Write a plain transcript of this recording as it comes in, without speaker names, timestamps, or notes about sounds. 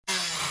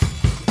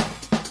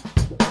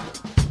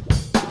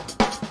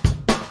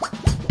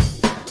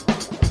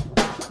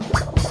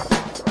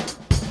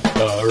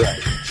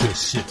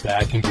Sit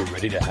back and get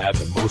ready to have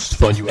the most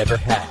fun you ever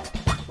had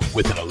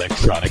with an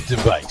electronic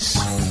device.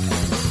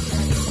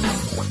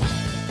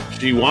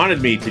 She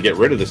wanted me to get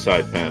rid of the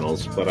side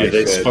panels, but Did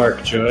they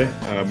spark joy?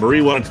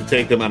 Marie wanted to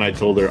take them, and I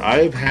told her,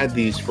 I've had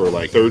these for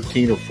like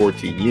 13 or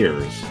 14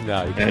 years,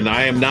 and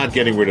I am not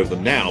getting rid of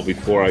them now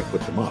before I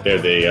put them up.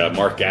 They're the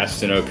Mark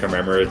Gastineau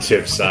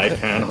commemorative side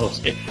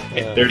panels.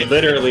 They're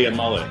literally a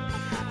mullet.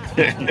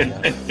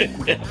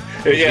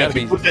 Yeah,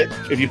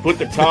 if you put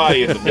the tie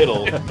in the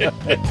middle.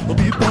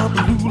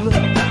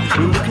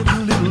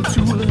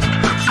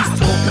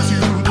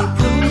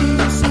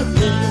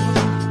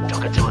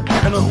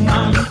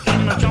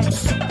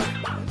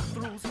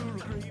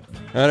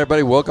 All right,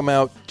 everybody, welcome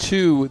out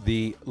to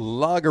the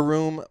Logger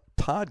Room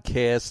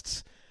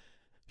Podcasts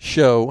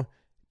show,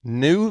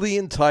 newly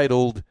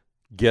entitled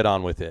Get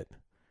On With It.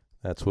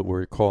 That's what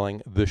we're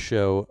calling the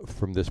show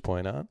from this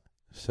point on.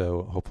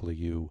 So hopefully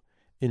you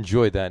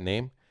enjoyed that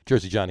name.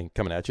 Jersey Johnny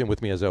coming at you. And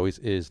with me, as always,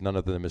 is none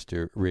other than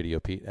Mr.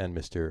 Radio Pete and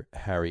Mr.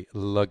 Harry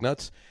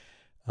Lugnuts.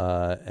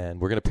 And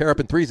we're going to pair up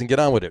in threes and get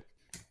on with it.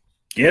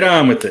 Get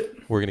on with it.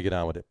 We're going to get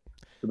on with it.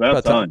 It's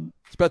about time.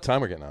 It's about time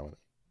we're getting on with it.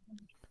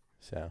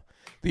 So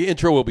the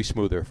intro will be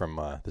smoother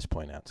from this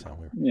point out. So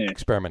we're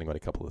experimenting with a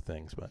couple of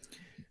things, but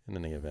in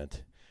any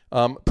event,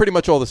 pretty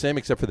much all the same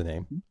except for the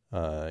name.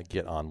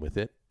 Get on with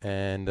it,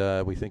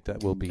 and we think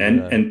that will be.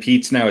 And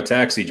Pete's now a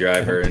taxi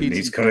driver, and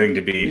he's going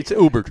to be. It's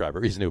an Uber driver.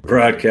 He's an Uber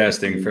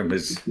broadcasting from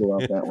his.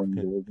 He's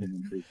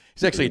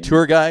actually a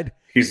tour guide.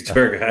 He's a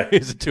tour guide.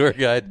 He's a tour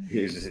guide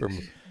from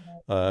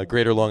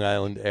Greater Long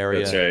Island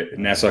area. That's right,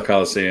 Nassau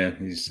Coliseum.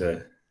 He's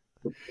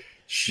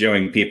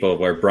showing people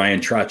where Brian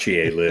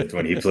Trottier lived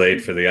when he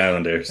played for the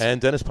Islanders.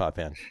 And Dennis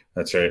Potvin.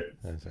 That's right.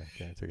 That's right.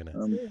 Yeah, so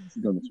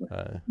going this way.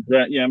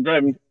 I'm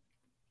driving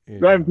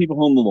people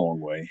home the long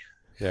way.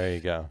 There you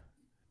go.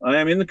 I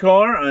am in the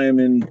car. I am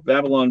in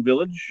Babylon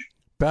Village.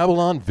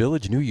 Babylon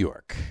Village, New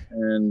York.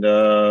 And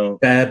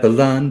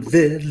Babylon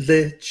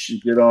Village.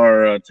 We did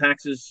our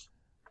taxes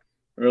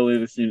earlier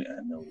this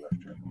evening.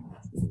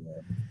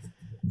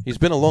 He's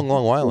been a long,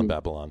 long while in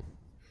Babylon.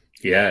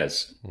 He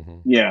has. Mm-hmm.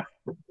 Yeah.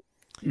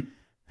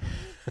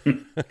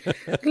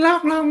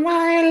 Long, long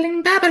while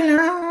in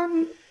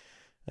Babylon.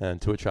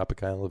 And to a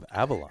tropic isle of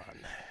Avalon.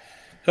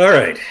 All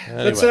right.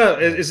 Anyway. Let's.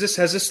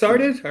 Has this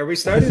started? Are we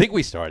started? I think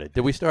we started.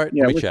 Did we start?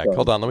 Yeah, let me check. started.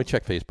 Hold on. Let me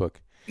check Facebook.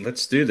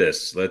 Let's do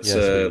this. Let's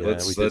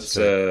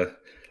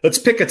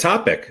pick a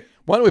topic.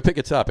 Why don't we pick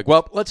a topic?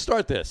 Well, let's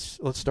start this.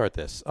 Do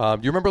you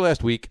remember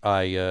last week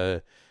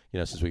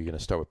since we're going to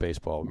start with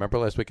baseball, remember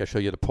last week I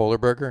showed you the Polar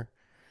Burger?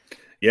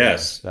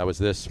 Yes. That was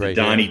this right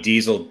Donnie here.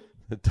 Diesel.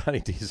 The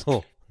Donnie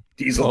Diesel.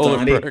 Diesel Polar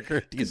Donnie.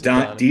 Burger.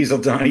 Diesel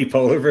Donnie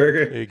Polar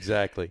Burger.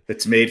 Exactly.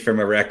 It's made from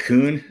a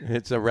raccoon.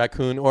 It's a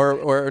raccoon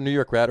or a New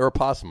York rat or a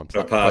possum. A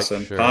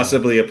possum. Sure.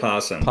 Possibly a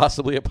possum.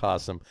 Possibly a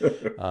possum.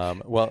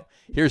 Well,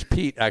 here's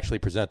Pete actually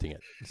presenting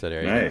it. So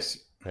there you nice.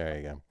 Go. There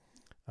you go.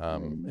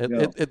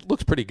 It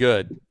looks pretty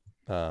good.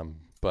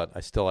 But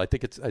I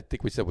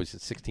think we said it was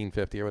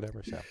 $16.50 or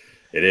whatever. So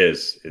it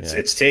is.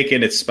 It's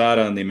taken its spot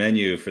on the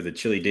menu for the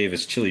Chili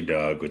Davis chili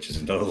dog, which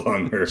is no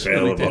longer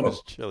available.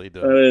 Davis chili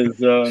dog. That is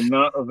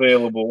not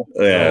available.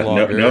 Yeah,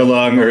 no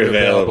longer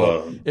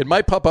available. It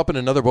might pop up in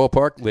another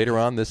ballpark later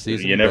on this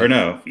season. You never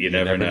know. You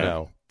never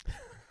know.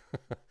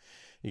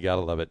 You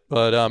gotta love it.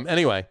 But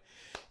anyway,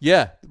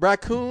 yeah,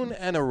 raccoon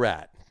and a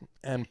rat,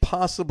 and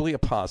possibly a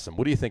possum.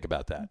 What do you think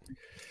about that?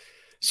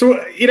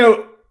 So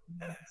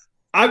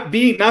not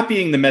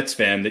being the Mets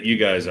fan that you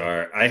guys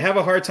are, I have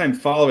a hard time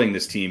following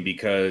this team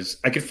because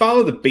I could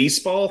follow the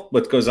baseball,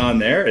 what goes on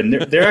there, and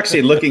they're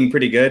actually looking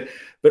pretty good.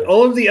 But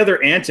all of the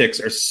other antics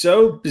are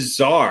so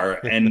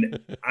bizarre, and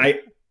I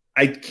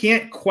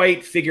can't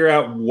quite figure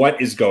out what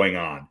is going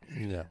on.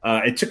 Yeah.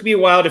 It took me a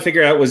while to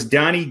figure out, was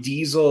Donnie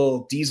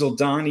Diesel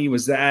Donnie,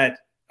 was that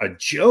a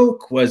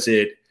joke? Was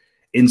it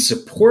in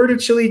support of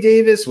Chili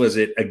Davis? Was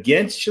it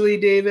against Chili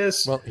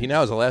Davis? Well, he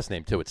now has a last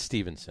name too. It's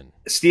Stevenson.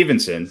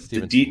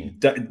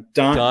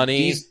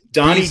 Donnie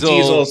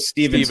Diesel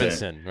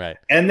Stevenson. Right.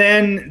 And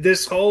then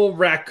this whole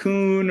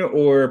raccoon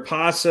or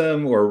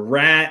possum or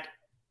rat.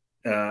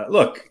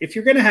 Look, if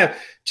you're going to have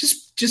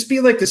just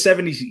be like the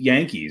 70s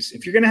Yankees.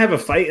 If you're going to have a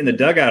fight in the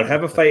dugout,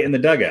 have a fight in the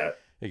dugout.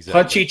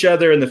 Exactly. Punch each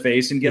other in the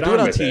face and get on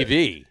with it. Do it on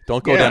TV.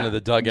 Don't go down to the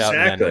dugout.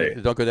 Exactly.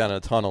 And don't go down in a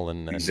tunnel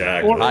and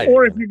exactly. hide.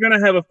 Or if you're going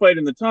to have a fight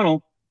in the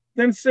tunnel,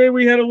 then say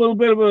we had a little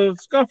bit of a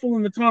scuffle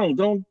in the tunnel.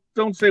 Don't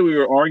say we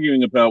were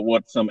arguing about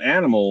what some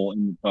animal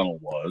in the tunnel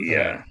was.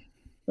 Yeah.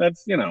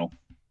 That's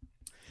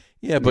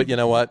Yeah, but you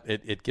know what?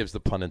 It gives the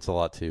pundits a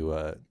lot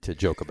to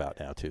joke about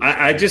now too.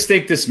 I just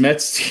think this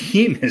Mets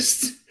team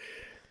is.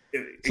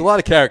 It's a lot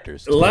of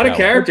characters. A lot of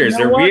characters.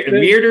 They're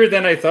weirder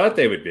than I thought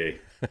they would be.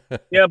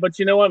 Yeah, but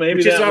you know what? Maybe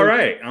which is all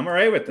right. I'm all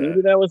right with that.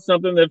 Maybe that was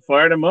something that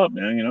fired him up.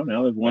 Now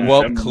there's one.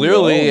 Well,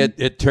 clearly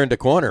it turned a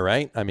corner,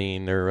 right? I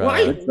mean,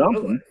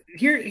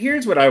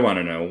 here's what I want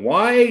to know: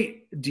 why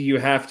do you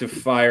have to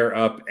fire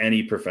up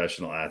any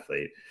professional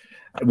athlete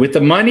with the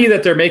money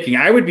that they're making?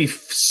 I would be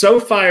so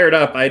fired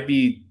up. I'd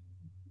be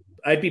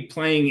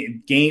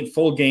playing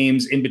full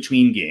games in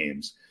between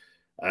games.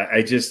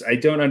 I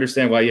don't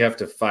understand why you have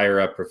to fire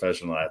up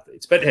professional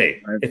athletes. But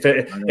hey,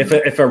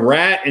 if a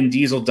Rat and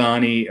Diesel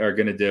Donnie are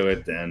going to do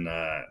it, then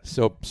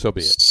so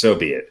be it. So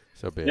be it.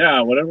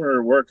 Yeah,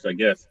 whatever works, I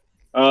guess.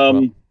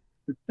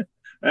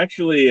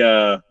 Actually,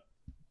 I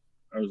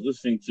was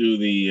listening to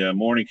the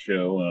morning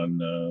show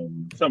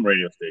on some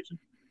radio station.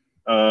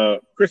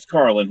 Chris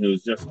Carlin,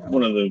 who's just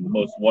one of the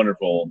most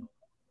wonderful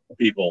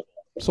people.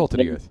 Salt of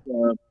the earth.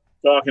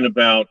 Talking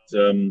about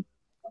the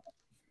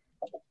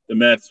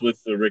Mets with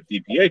Rick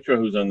DiPietro,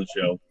 who's on the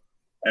show.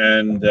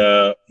 And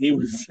he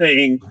was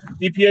saying,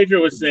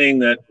 DiPietro was saying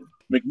that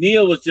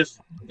McNeil was just,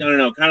 I don't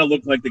know, kind of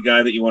looked like the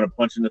guy that you want to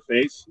punch in the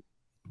face.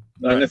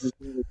 Not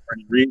necessarily for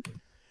any reason.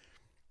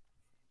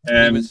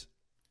 And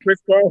Chris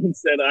Carlin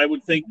said, I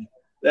would think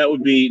that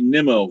would be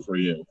Nimmo for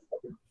you.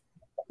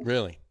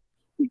 Really?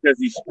 Because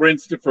he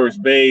sprints to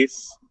first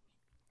base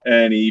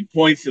and he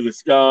points to the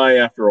sky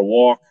after a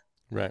walk.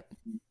 Right.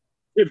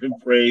 Give him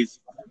praise.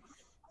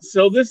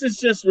 So this is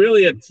just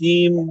really a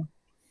team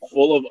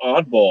full of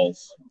oddballs.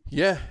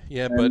 Yeah,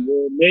 and but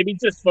maybe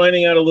just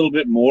finding out a little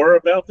bit more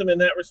about them in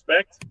that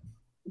respect.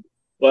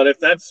 But if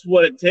that's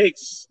what it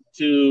takes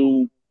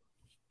to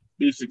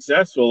be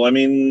successful, I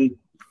mean,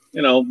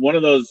 you know, one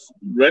of those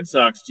Red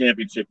Sox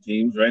championship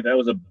teams, right? That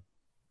was a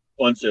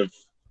bunch of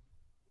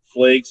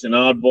flakes and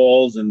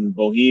oddballs and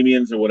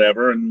bohemians or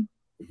whatever, and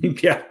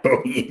yeah,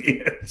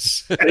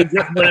 bohemians. they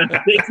just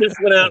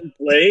went out and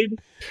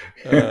played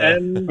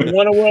and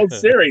won a World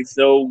Series.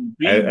 So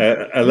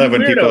I love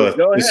when people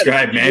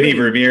describe Manny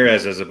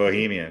Ramirez as a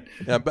bohemian.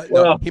 Yeah, but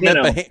he meant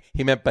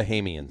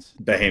Bahamians.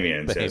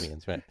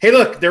 Bahamians, right? Hey,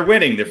 look, they're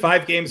winning. They're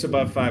 5 games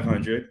above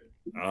 500.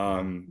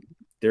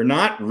 They're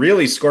not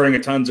really scoring a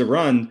tons of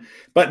run,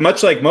 but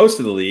much like most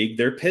of the league,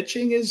 their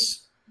pitching is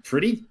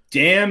pretty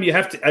damn. You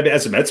have to, I mean,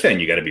 as a Mets fan,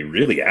 you got to be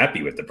really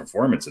happy with the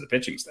performance of the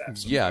pitching staff.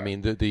 Yeah, I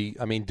mean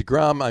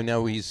DeGrom. I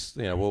know he's,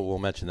 you know, we'll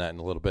mention that in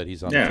a little bit.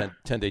 He's on a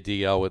 10-day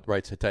DL with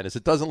right side tightness.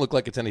 It doesn't look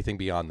like it's anything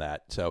beyond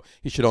that, so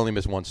he should only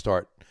miss 1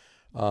 start.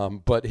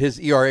 But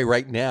his ERA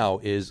right now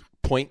is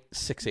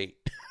 .68.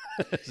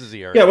 His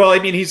ERA. Yeah, well, I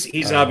mean,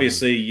 he's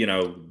obviously, you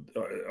know,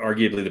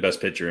 arguably the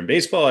best pitcher in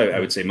baseball. I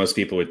would say most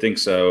people would think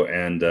so.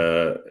 And,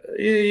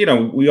 you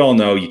know, we all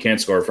know you can't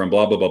score from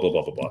blah, blah, blah, blah,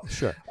 blah, blah, blah.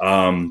 Sure.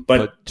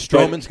 But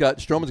Stroman's got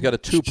a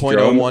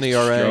 2.01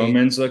 ERA.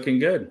 Stroman's looking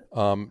good.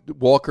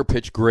 Walker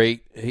pitched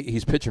great.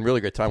 He's pitching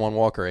really great. Taijuan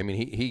Walker. I mean,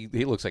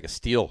 he looks like a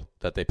steal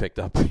that they picked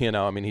up. You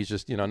know, I mean, he's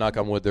just, you know, knock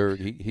on wood there.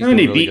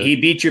 He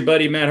beat your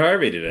buddy Matt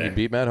Harvey today. He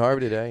beat Matt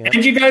Harvey today. Yeah.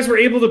 And you guys were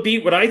able to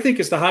beat what I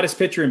think is the hottest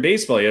pitcher in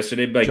baseball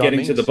yesterday by John getting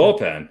Means, to the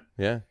bullpen.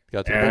 Yeah,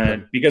 got to the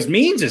bullpen. Because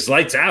Means is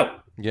lights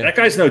out. Yeah. That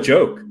guy's no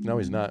joke. No,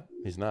 he's not.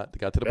 He's not. They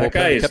got to the bullpen. That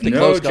guy is kept it no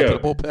close, joke. got to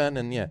the bullpen,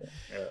 and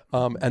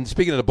and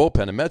speaking of the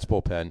bullpen, the Mets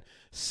bullpen,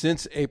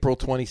 since April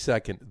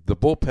 22nd, the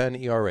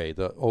bullpen ERA,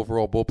 the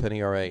overall bullpen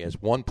ERA is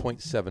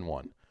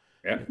 1.71.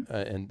 Yeah.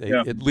 And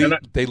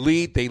they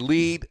lead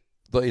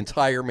the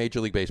entire Major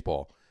League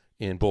Baseball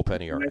in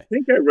bullpen ERA. I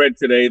think I read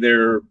today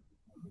their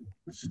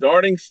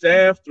starting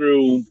staff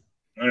through,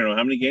 I don't know,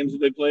 how many games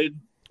have they played?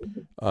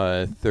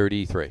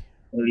 33.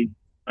 30.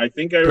 I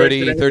think I read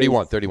today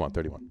 31.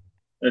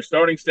 Their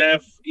starting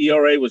staff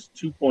ERA was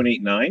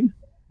 2.89.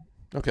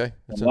 Okay.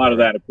 A lot of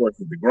that, of course,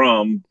 is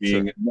DeGrom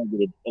being at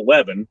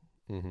 -11.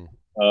 Mm-hmm.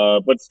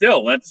 But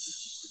still,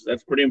 that's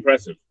pretty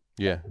impressive.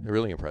 Yeah,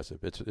 really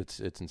impressive. It's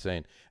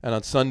insane. And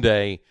on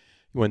Sunday,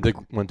 when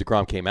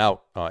DeGrom came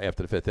out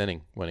after the 5th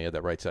inning, when he had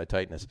that right side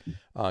tightness,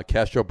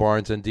 Castro,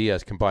 Barnes, and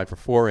Diaz combined for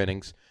 4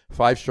 innings,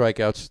 5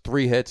 strikeouts,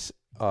 3 hits,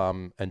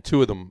 and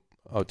 2 of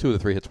the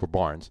 3 hits were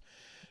Barnes.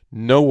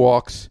 No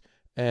walks.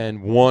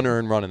 And 1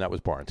 earned run, and that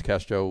was Barnes.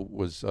 Castro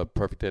was a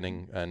perfect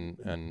inning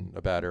and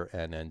a batter,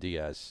 and then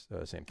Diaz,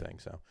 same thing.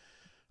 So,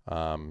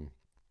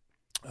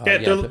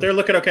 they're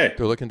looking okay.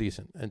 They're looking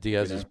decent, and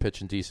Diaz is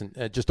pitching decent.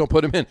 Just don't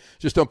put him in.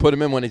 Just don't put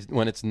him in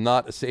when it's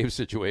not a save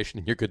situation,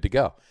 and you're good to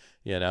go.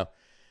 You know,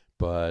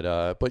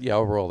 but yeah,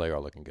 overall they are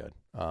looking good.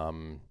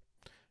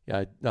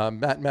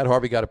 Matt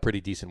Harvey got a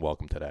pretty decent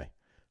welcome today.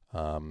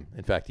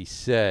 In fact, he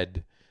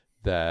said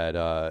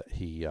that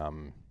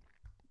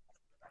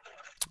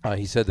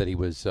he said that he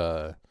was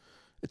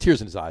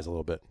tears in his eyes a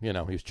little bit. You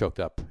know, he was choked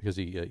up because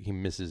he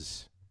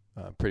misses,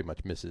 pretty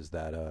much misses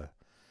that.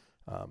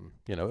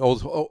 You know,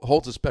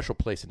 holds a special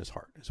place in his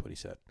heart, is what he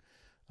said.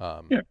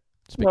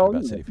 Speaking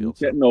about Citi Field,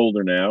 he's getting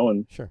older now,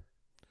 and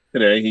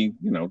today he,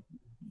 you know,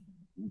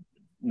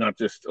 not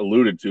just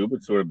alluded to,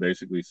 but sort of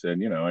basically said,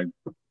 you know, I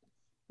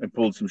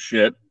pulled some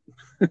shit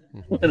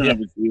when I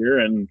was here,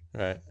 and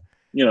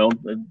you know,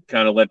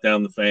 kind of let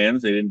down the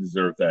fans. They didn't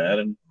deserve that,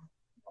 and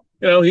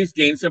you know, he's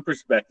gained some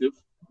perspective.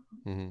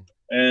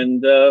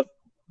 And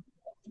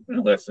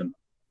listen,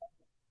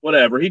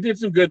 whatever. He did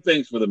some good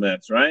things for the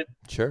Mets, right?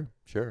 Sure.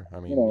 I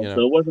mean, you know,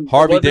 so it wasn't,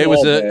 Harvey it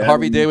wasn't Day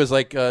was Day was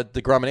like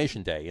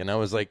DeGromination Day. You know, it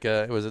was like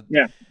it was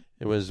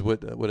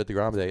what a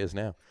DeGrom Day is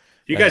now.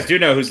 You guys do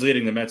know who's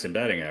leading the Mets in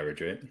batting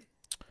average, right?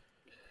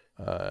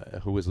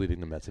 Who was leading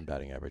the Mets in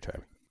batting average,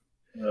 Harvey?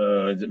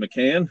 Is it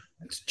McCann?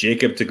 It's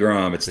Jacob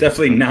deGrom. It's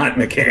definitely not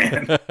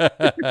McCann.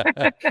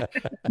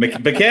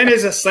 McCann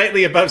is a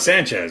slightly above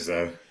Sanchez,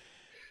 though.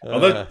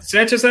 Although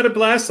Sanchez had a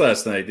blast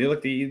last night.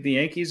 Look, the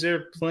Yankees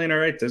are playing all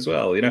right as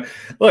well. You know,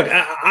 look,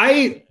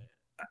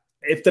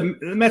 if the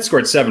Mets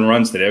scored 7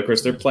 runs today, of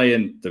course they're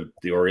playing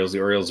the Orioles. The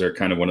Orioles are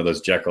kind of one of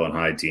those Jekyll and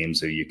Hyde teams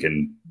who you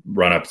can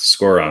run up the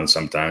score on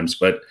sometimes,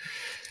 but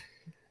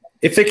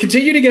if they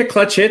continue to get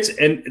clutch hits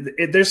and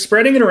they're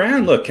spreading it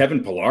around, look,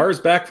 Kevin Pillar is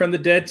back from the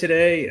dead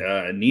today.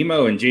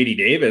 Nemo and JD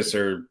Davis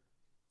are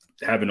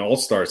having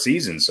all-star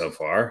season so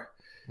far.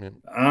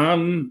 Yeah.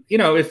 You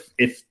know,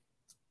 if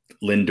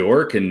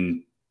Lindor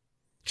can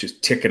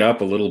just tick it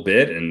up a little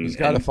bit, and he's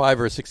got a 5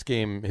 or 6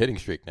 game hitting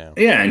streak now.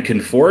 Yeah, and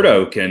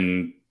Conforto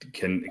can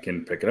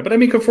pick it up. But I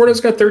mean,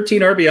 Conforto's got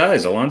 13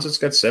 RBIs. Alonso's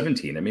got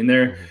 17. I mean,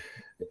 they're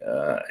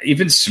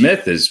even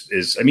Smith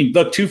is. I mean,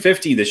 look,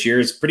 250 this year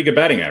is pretty good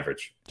batting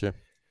average. Sure.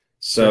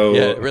 So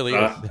yeah, it really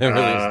is. It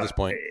really is at this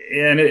point.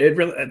 And it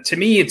really, to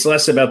me, it's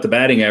less about the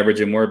batting average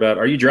and more about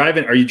are you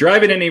driving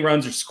any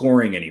runs or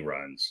scoring any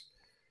runs?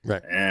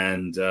 Right.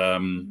 And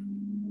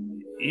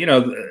you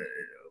know,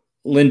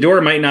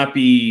 Lindor might not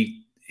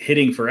be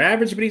hitting for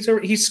average,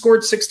 but he's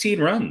scored 16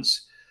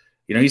 runs.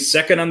 You know, he's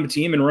second on the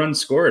team in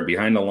runs scored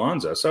behind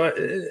Alonso. So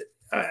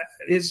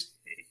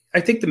I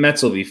think the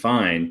Mets will be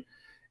fine.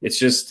 It's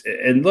just,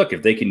 and look,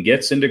 if they can get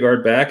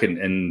Syndergaard back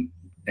and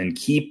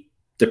keep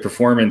the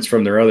performance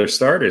from their other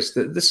starters,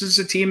 this is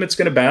a team that's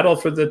going to battle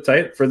for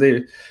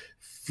the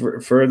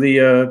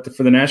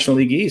National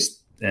League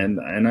East. And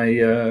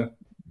I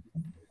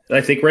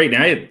think right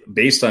now,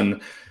 based on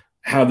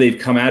how they've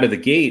come out of the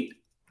gate,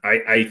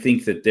 I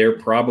think that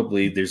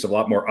there's a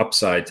lot more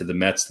upside to the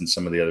Mets than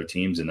some of the other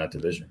teams in that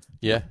division.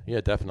 Yeah,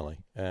 definitely.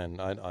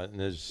 And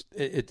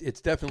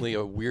it's definitely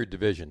a weird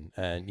division.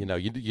 And you know,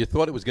 you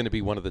thought it was going to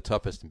be one of the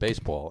toughest in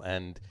baseball,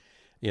 and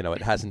you know,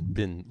 it hasn't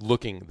been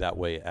looking that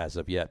way as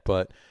of yet.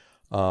 But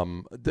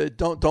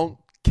don't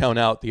count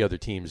out the other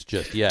teams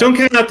just yet. Don't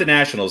count out the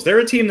Nationals. They're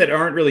a team that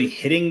aren't really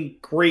hitting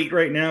great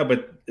right now,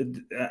 but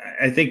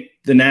I think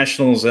the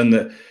Nationals and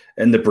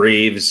the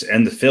Braves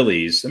and the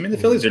Phillies. I mean, the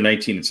Phillies are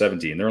 19 and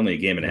 17. They're only a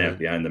game and a half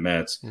behind the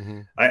Mets.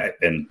 Mm-hmm.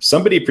 And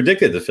somebody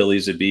predicted the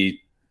Phillies would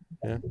be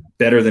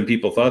better than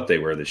people thought they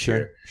were this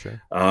year. Sure.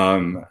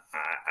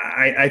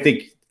 I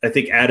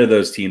think out of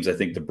those teams, I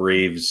think the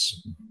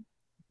Braves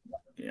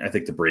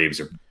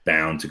are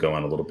bound to go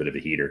on a little bit of a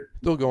heater.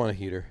 They'll go on a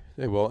heater.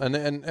 They will,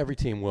 and every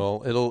team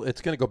will.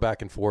 It's going to go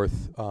back and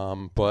forth.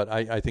 But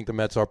I think the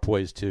Mets are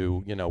poised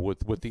to, you know,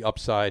 with the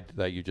upside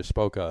that you just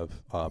spoke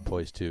of,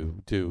 poised to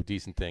do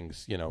decent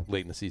things, you know,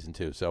 late in the season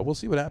too. So we'll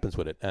see what happens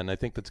with it. And I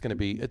think it's going to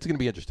be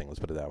interesting. Let's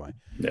put it that way.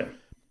 Yeah.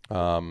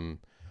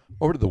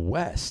 Over to the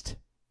West,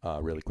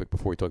 really quick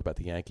before we talk about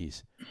the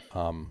Yankees.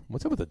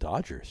 What's up with the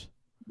Dodgers?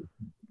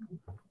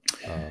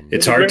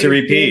 It's hard to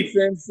repeat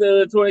since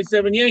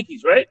 27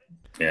 Yankees, right?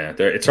 Yeah,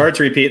 it's hard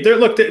to repeat.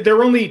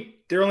 They're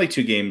only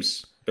 2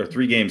 games or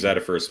 3 games out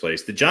of first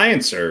place. The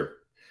Giants are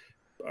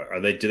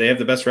they? Do they have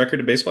the best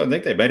record in baseball? I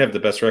think they might have the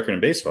best record in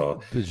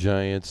baseball. The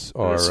Giants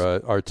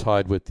are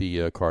tied with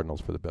the Cardinals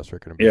for the best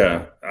record in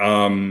baseball.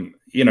 Yeah,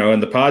 you know,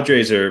 and the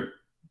Padres are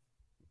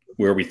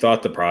where we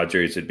thought the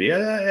Padres would be.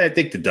 I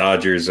think the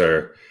Dodgers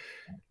will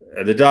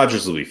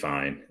be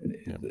fine.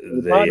 Yeah.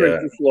 The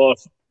Padres just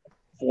lost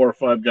 4 or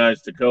 5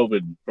 guys to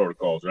COVID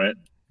protocols, right?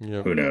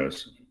 Yeah. Who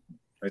knows?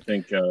 I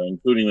think,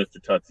 including Mr.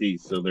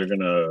 Tatis. So they're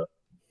gonna,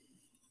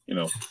 you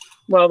know,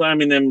 well, I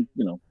mean, them,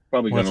 you know,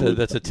 probably going to.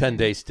 That's a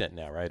 10-day stint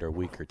now, right, or a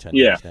week or 10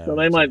 days now. So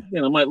they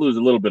might lose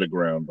a little bit of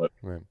ground, but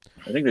right.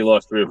 I think they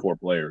lost 3 or 4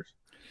 players.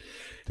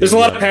 There's a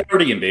lot of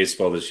parity in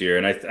baseball this year,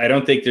 and I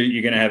don't think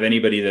you're going to have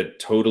anybody that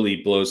totally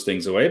blows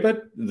things away.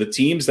 But the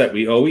teams that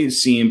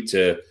always seem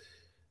to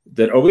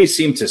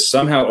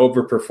somehow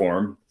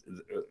overperform.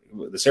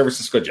 The San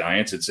Francisco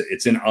Giants,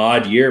 it's an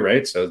odd year,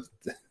 right? So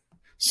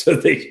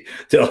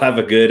they'll have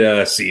a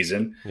good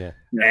season. Yeah.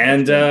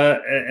 And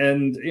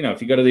you know,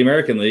 if you go to the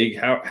American League,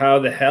 how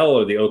the hell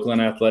are the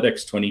Oakland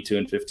Athletics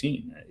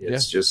 22-15?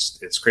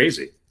 It's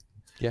crazy.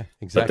 Yeah,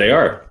 exactly. But they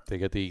are. They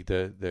get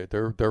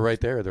they're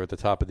right there. They're at the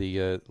top of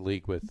the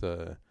league with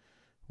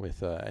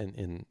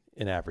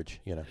in average,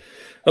 you know.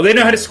 Well, they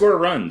know how to score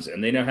runs,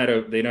 and they know how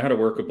to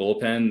work a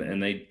bullpen,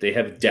 and they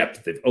have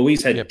depth. They've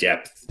always had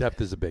depth.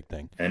 Depth is a big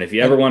thing. And if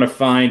you ever want to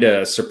find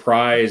a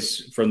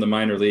surprise from the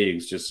minor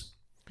leagues, just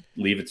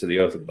leave it to the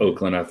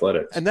Oakland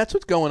Athletics. And that's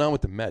what's going on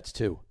with the Mets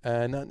too.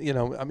 And you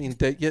know, I mean,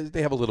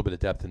 they have a little bit of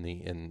depth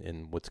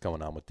in what's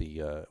going on with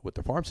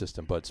the farm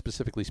system. But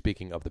specifically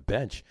speaking of the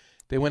bench,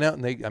 they went out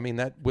and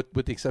that with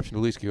the exception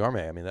of Luis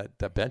Guillorme, I mean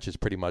that bench is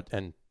pretty much,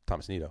 and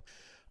Thomas Nido.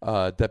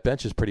 That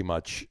bench is pretty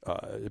much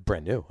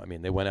brand new. I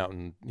mean, they went out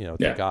and, you know,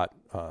 they got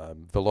VR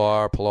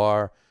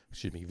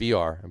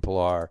and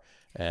Pilar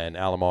and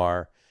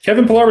Alomar.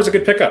 Kevin Pilar was a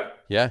good pickup.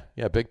 Yeah,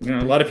 big. You know,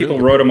 a lot of people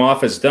wrote him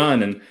off as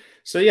done, and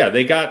so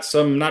they got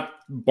some not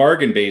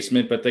bargain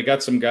basement, but they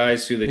got some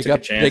guys who they took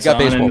a chance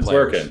on, and it's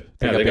working.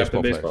 They got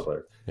the baseball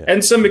player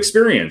and some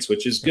experience,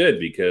 which is good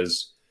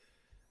because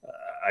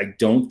I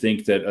don't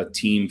think that a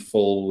team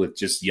full with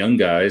just young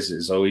guys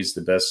is always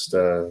the best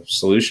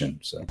solution.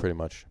 So pretty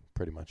much.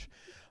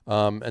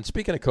 And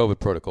speaking of COVID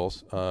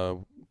protocols,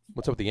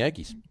 what's up with the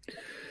Yankees?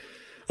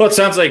 Well, it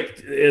sounds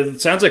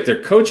like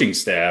their coaching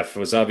staff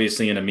was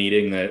obviously in a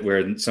meeting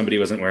where somebody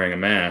wasn't wearing a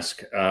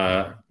mask,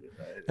 and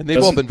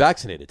they've all been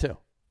vaccinated too.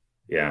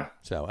 Yeah.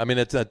 So I mean,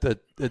 it's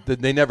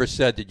they never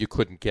said that you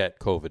couldn't get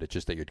COVID. It's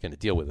just that you're going to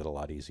deal with it a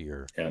lot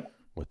easier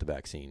with the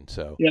vaccine.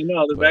 So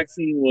the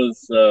vaccine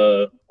was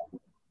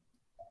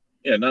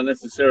not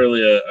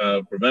necessarily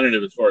a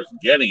preventative as far as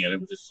getting it. It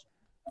was just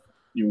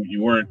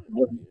you weren't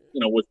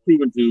was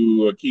proven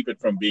to keep it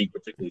from being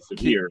particularly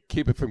severe.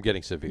 Keep it from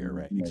getting severe,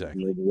 right?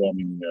 Exactly. An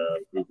overwhelming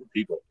group of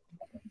people.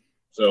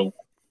 So,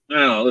 I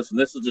don't know. Listen,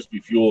 this will just be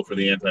fuel for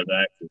the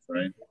anti-vaxxers,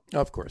 right?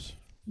 Of course.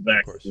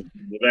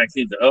 The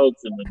vaccine's a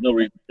hoax, and there's no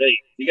reason to take.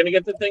 You're going to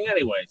get the thing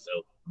anyway, so.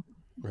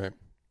 Right.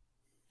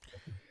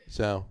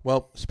 So,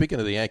 well, speaking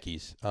of the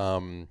Yankees,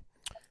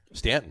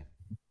 Stanton,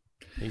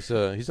 he's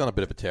on a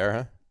bit of a tear,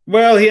 huh?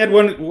 Well, he had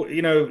one.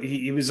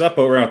 He was up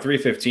around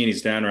 315.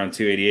 He's down around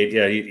 288.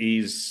 Yeah,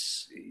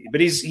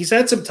 he's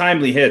had some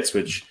timely hits.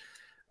 Which,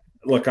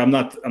 look, I'm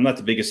not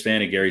the biggest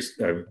fan of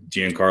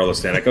Giancarlo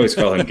Stanton. I always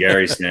call him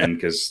Gary Stanton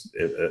because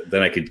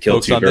then I could kill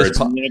two birds.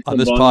 On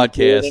this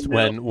podcast,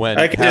 when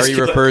Harry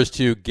refers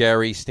to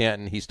Gary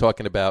Stanton, he's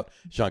talking about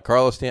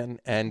Giancarlo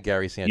Stanton and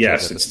Gary Sanchez.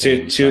 Yes, it's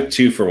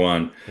two for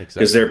one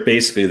because they're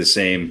basically the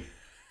same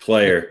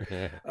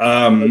player.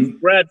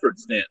 Bradford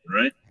Stanton,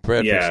 right?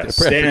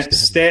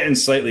 Stanton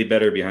slightly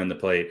better behind the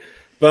plate,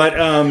 but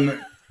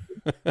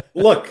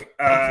look,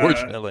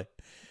 unfortunately,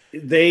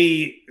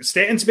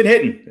 Stanton's been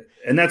hitting,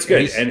 and that's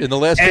good. In the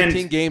last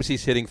 15 games,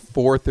 he's hitting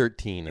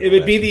 .413. It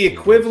would be the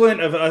equivalent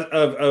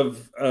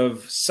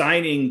of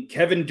signing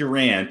Kevin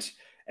Durant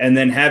and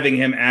then having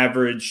him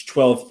average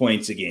 12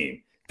 points a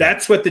game.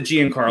 That's what the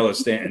Giancarlo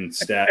Stanton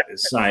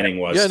signing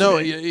was. Yeah, no,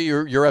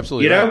 you're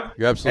absolutely right.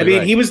 You're absolutely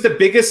right. He was the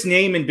biggest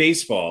name in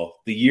baseball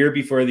the year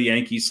before the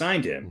Yankees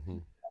signed him. Mm-hmm.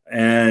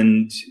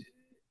 And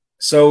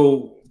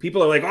so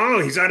people are like,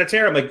 oh, he's on a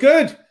tear. I'm like,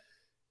 good.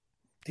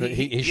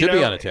 He should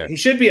be on a tear. He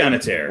should be on a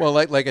tear. Well,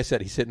 like I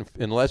said, he's hitting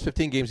in the last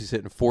 15 games. He's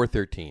hitting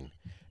 .413.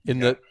 In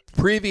the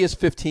previous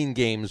 15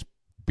 games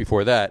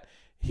before that,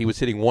 he was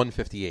hitting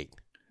 .158.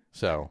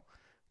 So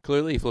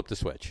clearly, he flipped the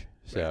switch.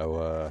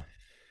 So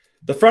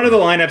the front of the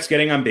lineup's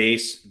getting on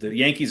base. The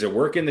Yankees are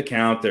working the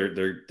count.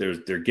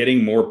 They're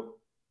getting more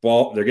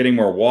ball. They're getting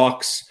more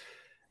walks,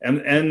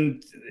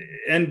 and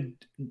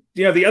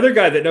the other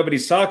guy that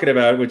nobody's talking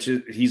about, which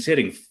is he's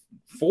hitting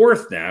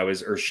fourth now,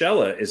 is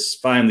Urshela is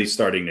finally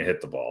starting to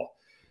hit the ball.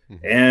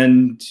 Mm-hmm.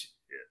 And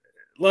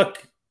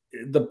look,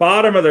 the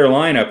bottom of their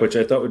lineup, which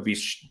I thought would be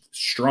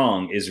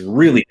strong, is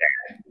really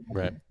bad.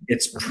 Right.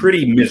 It's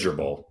pretty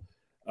miserable.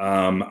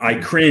 I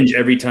cringe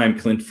every time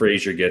Clint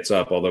Frazier gets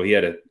up, although he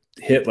had a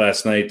hit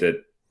last night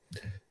that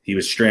he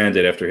was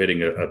stranded after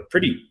hitting a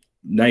pretty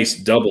nice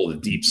double to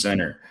deep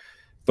center.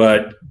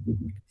 But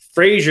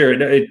Frazier,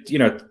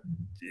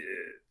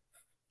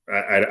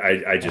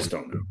 I just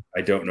don't know. I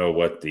don't know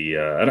what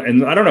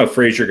and I don't know if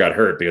Frazier got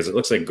hurt because it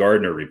looks like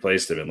Gardner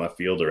replaced him in left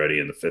field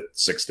already in the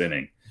sixth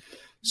inning.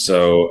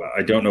 So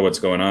I don't know what's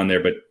going on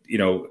there. But,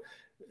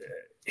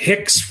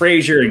 Hicks,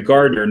 Frazier, and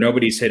Gardner,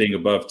 nobody's hitting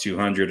above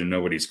 200 and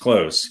nobody's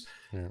close.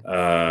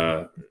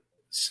 Yeah.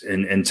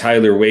 And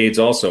Tyler Wade's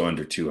also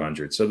under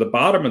 200. So the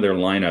bottom of their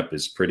lineup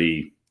is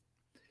pretty.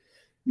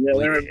 Yeah,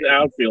 their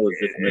outfield is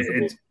just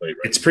miserable to play, right?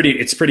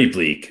 It's pretty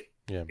bleak.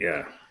 Yeah.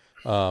 Yeah.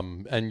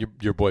 And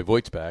your boy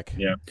Voigt's back.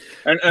 Yeah.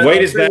 And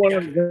Voigt is back.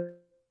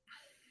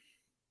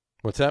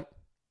 What's that?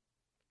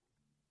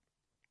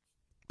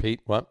 Pete,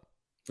 what?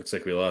 Looks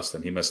like we lost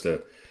him. He must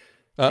have.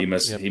 He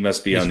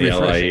must be He's on the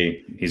refreshing.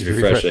 LIE. He's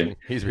refreshing.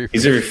 He's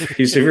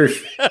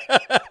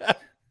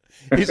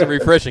a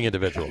refreshing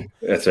individual.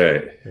 That's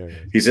right.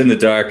 He's in the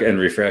dark and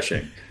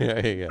refreshing.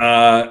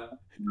 Yeah.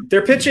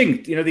 They're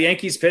pitching. The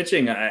Yankees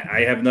pitching.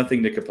 I have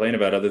nothing to complain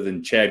about other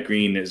than Chad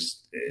Green is.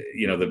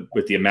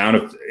 With the amount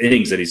of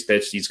innings that he's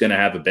pitched, he's going to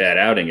have a bad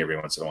outing every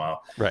once in a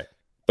while. Right.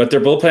 But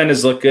their bullpen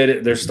has looked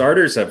good. Their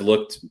starters have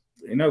looked.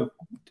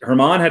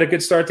 Herman had a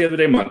good start the other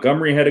day.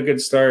 Montgomery had a good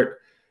start.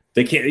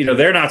 They can't.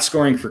 They're not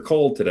scoring for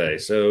Cole today.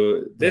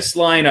 So this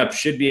lineup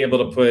should be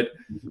able to put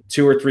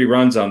 2 or 3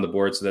 runs on the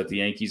board so that the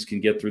Yankees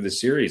can get through the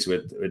series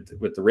with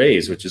the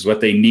Rays, which is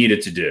what they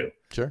needed to do.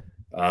 Sure.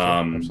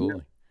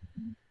 Absolutely.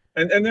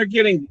 And they're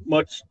getting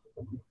much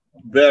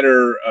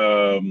better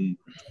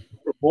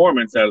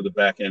performance out of the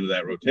back end of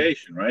that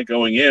rotation, right?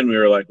 Going in, we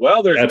were like,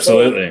 well, there's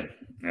absolutely.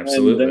 And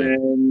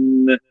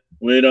then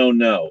we don't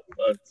know,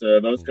 but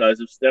those guys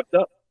have stepped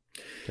up.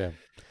 Okay.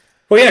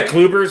 Well, yeah,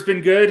 Kluber's been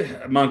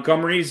good.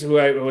 Montgomery's who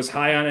I was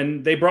high on,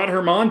 and they brought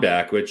Herman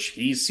back, which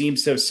he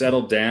seems to have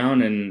settled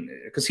down, and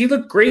because he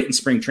looked great in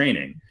spring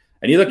training,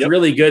 and he looked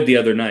really good the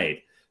other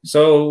night.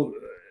 So,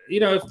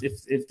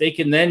 if they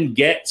can then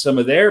get some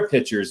of their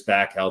pitchers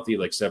back healthy,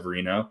 like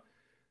Severino,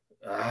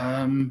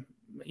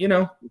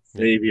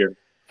 Xavier.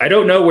 I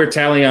don't know where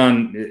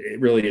Talion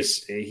really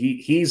is.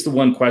 He's the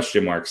one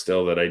question mark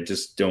still that I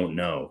just don't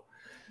know.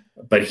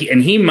 But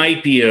he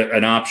might be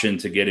an option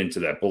to get into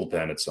that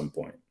bullpen at some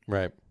point.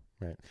 Right.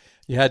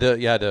 You had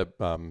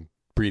to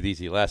breathe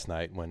easy last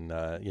night when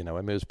it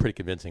was a pretty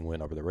convincing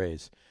win over the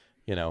Rays.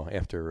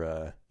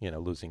 After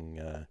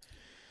losing.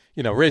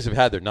 Rays have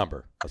had their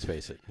number. Let's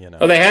face it.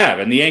 Oh, they have,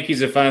 and the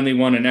Yankees have finally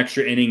won an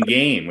extra inning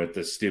game with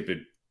the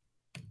stupid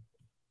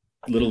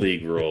Little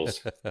League rules.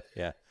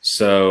 Yeah.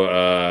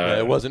 So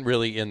it wasn't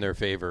really in their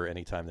favor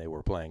anytime they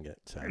were playing it.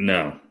 So.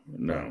 No.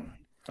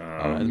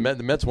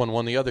 The Mets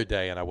won the other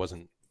day, and I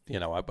wasn't.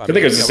 I think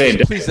it was the same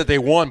day. Pleased that they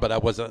won, but I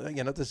was.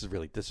 This is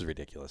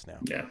ridiculous now.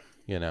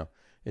 Yeah.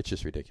 It's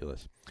just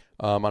ridiculous.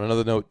 On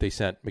another note, they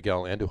sent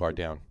Miguel Andujar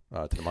down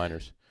to the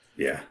minors.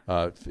 Yeah.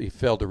 He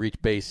failed to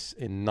reach base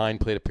in 9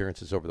 plate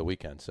appearances over the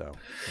weekend. So,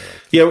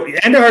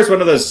 Andujar is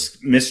one of those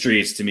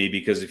mysteries to me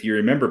because if you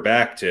remember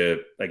back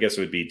to, I guess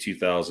it would be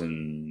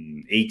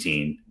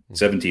 2018,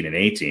 17 and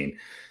 18,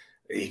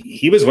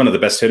 he was one of the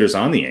best hitters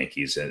on the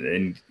Yankees.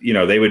 And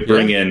they would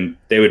bring in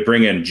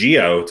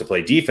Gio to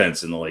play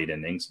defense in the late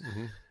innings.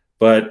 Mm-hmm.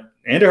 But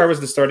Andujar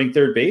was the starting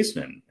third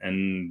baseman.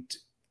 And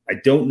I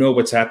don't know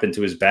what's happened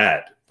to his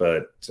bat,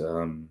 but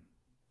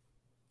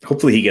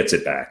hopefully he gets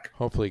it back.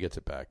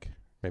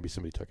 Maybe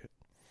somebody took it.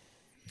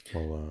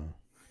 Well,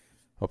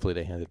 hopefully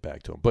they hand it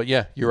back to him. But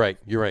yeah, you're right.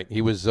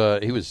 He was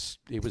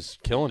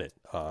killing it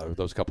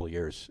those couple of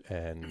years,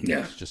 and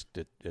it's just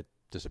it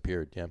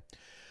disappeared. Yeah.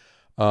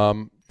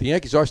 The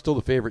Yankees are still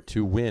the favorite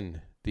to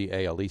win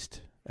the AL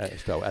East.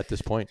 At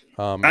this point,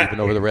 even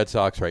over the Red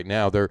Sox right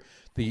now, the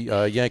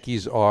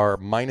Yankees are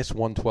minus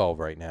 112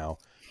 right now.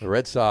 The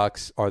Red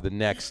Sox are the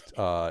next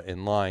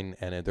in line,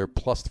 and they're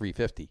plus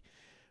 350.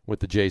 With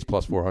the Jays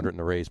plus 400 and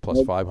the Rays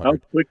plus 500. How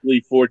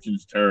quickly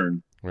fortunes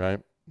turn. Right.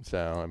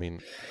 So, I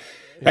mean.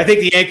 I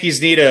think the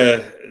Yankees need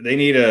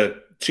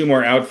two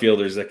more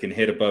outfielders that can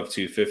hit above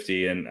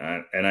 250. And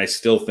I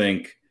still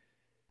think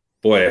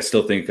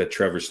a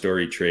Trevor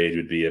Story trade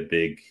would be a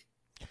big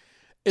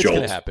It's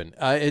going to happen.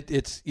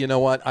 It's you know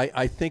what?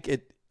 I think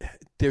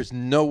there's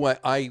no way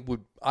I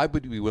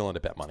would be willing to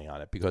bet money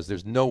on it because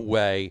there's no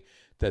way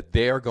that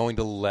they're going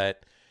to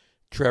let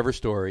Trevor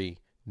Story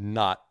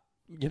not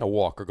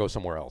walk or go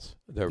somewhere else.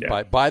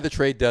 By the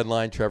trade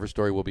deadline, Trevor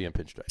Story will be in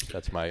pinstripes.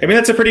 That's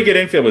that's a pretty good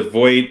infield with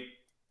Voit,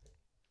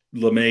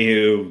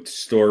 LeMahieu,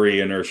 Story,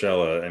 and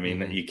Urshela. I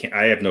mean, you can't.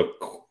 I have no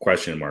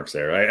question marks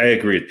there. I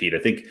agree with Pete. I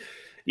think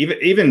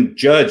even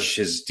Judge,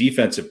 his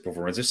defensive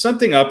performance, there's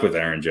something up with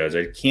Aaron Judge.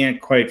 I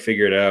can't quite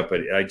figure it out,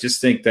 but I just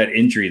think that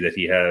injury that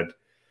he had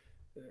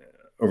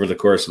over the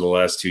course of the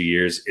last 2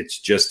 years, it's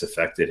just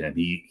affected him.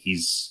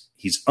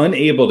 He's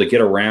unable to get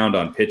around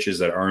on pitches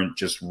that aren't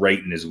just right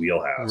in his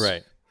wheelhouse.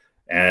 Right.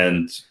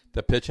 And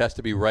the pitch has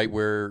to be right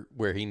where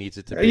he needs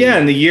it to be. Yeah,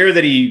 and the year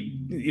that he,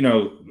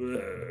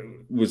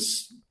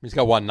 he's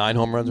got 9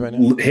 home runs right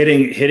now.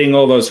 Hitting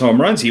all those home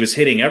runs, he was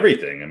hitting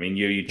everything. I mean,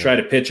 you try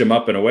to pitch him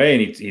up and away,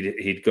 and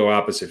he'd go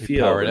opposite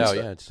field. Power it out,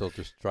 and still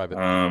just drive it.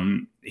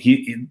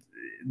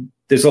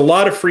 There's a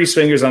lot of free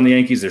swingers on the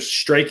Yankees. They're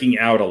striking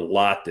out a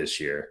lot this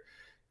year.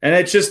 And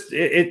it's just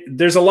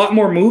there's a lot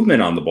more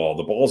movement on the ball.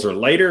 The balls are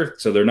lighter,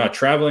 so they're not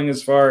traveling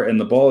as far, and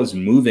the ball is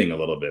moving a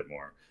little bit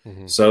more.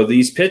 Mm-hmm. So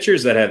these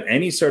pitchers that have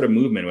any sort of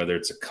movement, whether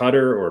it's a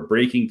cutter or a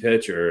breaking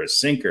pitch or a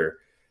sinker,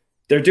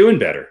 they're doing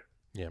better.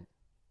 Yeah,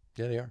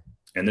 they are.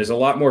 And there's a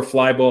lot more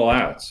fly ball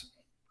outs.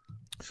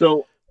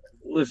 So,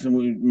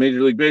 listen,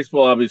 Major League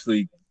Baseball,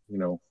 obviously,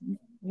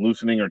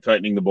 loosening or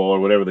tightening the ball or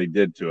whatever they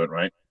did to it,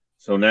 right?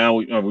 So now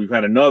we've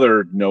had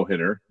another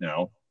no-hitter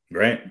now.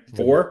 Right.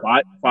 4?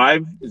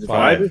 5? Is it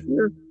 5 this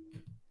year?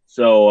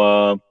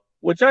 So,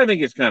 which I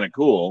think is kind of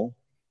cool.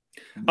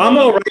 I'm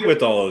all right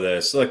with all of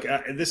this. Look,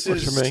 this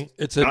is for me.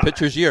 It's a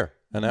pitcher's year.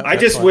 And I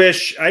just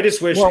wish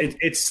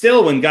it's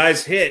still when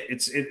guys hit,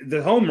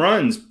 the home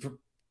runs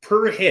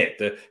per hit,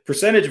 the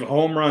percentage of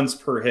home runs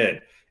per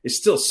hit is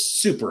still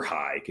super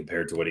high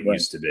compared to what it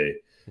used to be.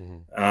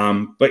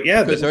 Mm-hmm. But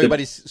yeah, because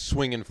everybody's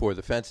swinging for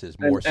the fences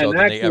more so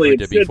than they ever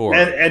did before.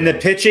 And the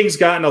pitching's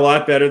gotten a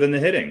lot better than the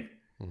hitting.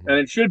 And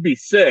it should be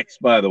 6,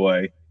 by the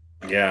way.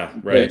 Yeah,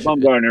 right.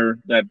 Bumgarner,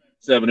 that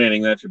 7th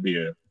inning, that should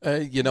be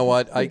you know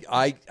what?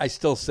 I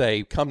still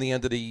say, come the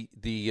end of the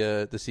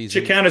season,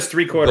 should count as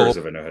 3/4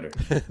 of a no-hitter.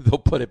 They'll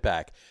put it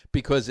back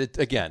because it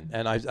again,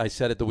 and I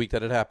said it the week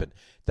that it happened.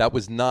 That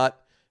was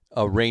not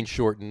a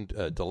rain-shortened,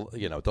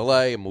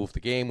 delay, move the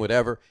game,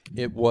 whatever.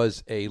 It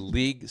was a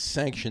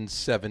league-sanctioned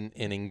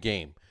 7-inning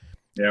game.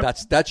 Yeah.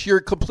 That's your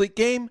complete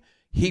game.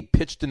 He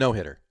pitched a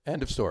no-hitter.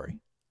 End of story.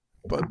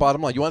 But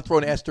bottom line, you want to throw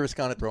an asterisk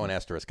on it,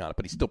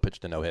 but he still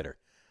pitched a no-hitter,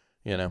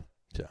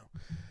 So,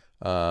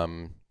 what are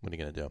you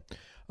going to do?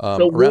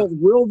 So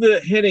will the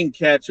hitting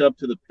catch up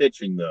to the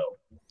pitching, though?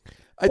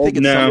 I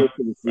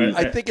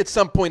think at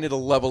some point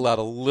it'll level out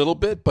a little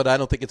bit, but I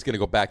don't think it's going to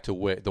go back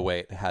to the way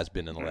it has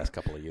been in the last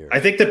couple of years. I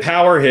think the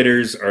power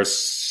hitters are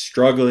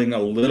struggling a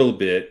little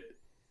bit,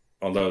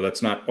 although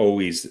that's not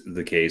always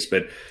the case.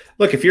 But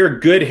look, if you're a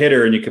good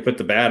hitter and you can put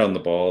the bat on the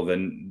ball,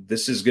 then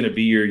this is going to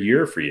be your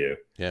year for you.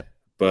 Yeah.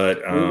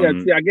 But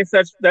I guess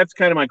that's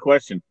kind of my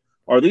question.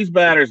 Are these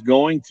batters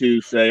going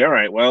to say, all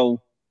right,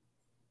 well,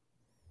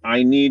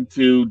 I need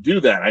to do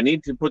that. I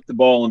need to put the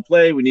ball in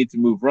play. We need to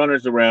move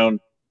runners around.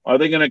 Are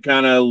they going to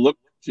kind of look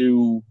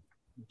to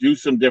do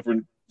something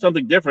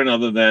different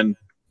other than,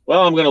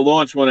 well, I'm going to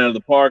launch one out of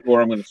the park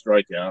or I'm going to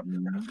strike out?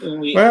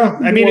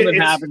 That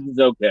happens is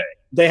okay.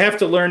 They have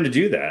to learn to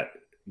do that.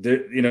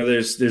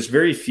 There's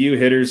very few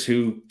hitters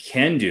who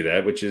can do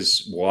that, which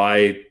is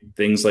why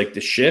things like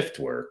the shift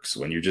works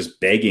when you're just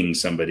begging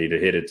somebody to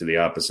hit it to the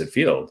opposite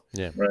field.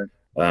 Yeah,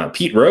 right.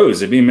 Pete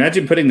Rose. I mean,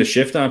 imagine putting the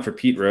shift on for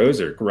Pete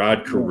Rose or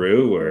Rod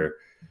Carew or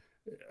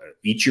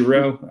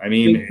Ichiro. I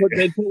mean,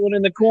 they put one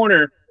in the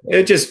corner.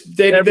 It just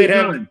they'd have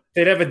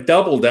a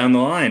double down the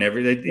line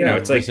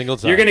it's like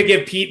you're going to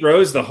give Pete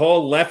Rose the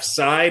whole left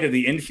side of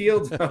the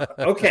infield.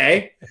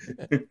 Okay,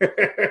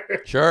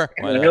 sure.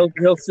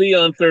 He'll see you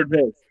on third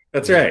base.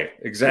 That's right,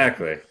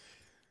 exactly.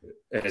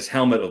 And his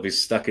helmet will be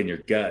stuck in your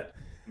gut.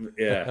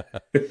 Yeah,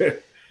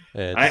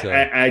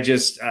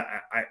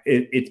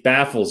 it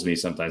baffles me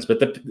sometimes. But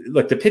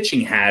the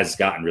pitching has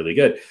gotten really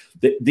good.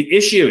 The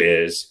issue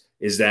is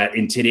that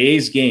in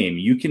today's game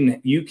you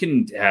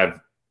can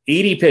have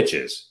 80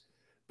 pitches,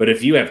 but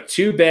if you have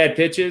 2 bad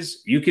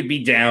pitches, you could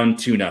be down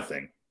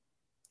 2-0.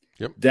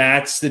 Yep.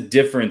 That's the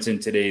difference in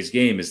today's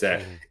game, is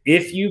that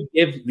if you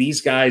give these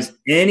guys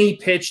any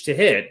pitch to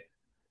hit,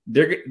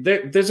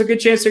 there's a good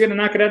chance they're going to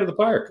knock it out of the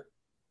park.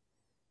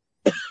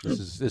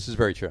 This is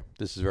very true.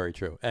 This is very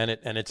true, and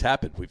it's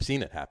happened. We've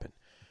seen it happen.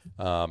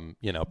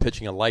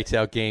 Pitching a lights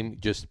out game,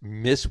 just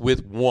miss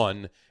with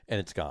one, and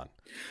it's gone.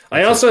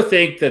 I also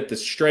think that the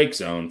strike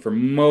zone for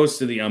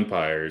most of the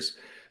umpires,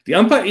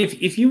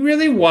 if you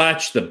really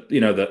watch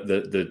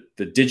the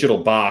digital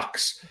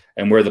box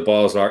and where the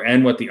balls are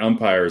and what the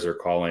umpires are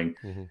calling,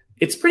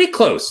 it's pretty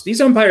close.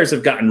 These umpires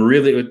have gotten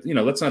really,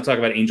 let's not talk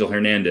about Angel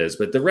Hernandez,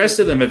 but the rest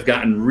of them have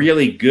gotten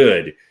really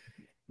good.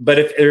 But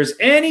if there's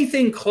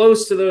anything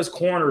close to those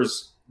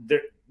corners,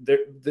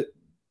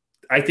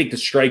 I think the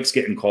strike's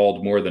getting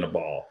called more than a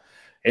ball.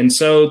 And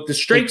so the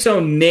strike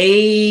zone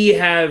may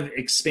have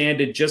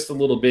expanded just a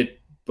little bit,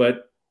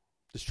 but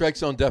the strike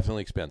zone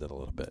definitely expanded a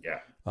little bit. Yeah.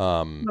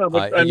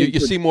 You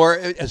see more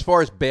as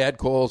far as bad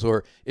calls,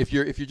 or if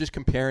you're just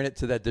comparing it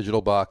to that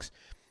digital box,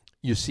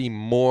 you see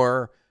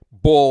more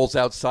balls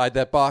outside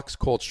that box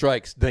called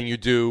strikes than you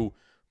do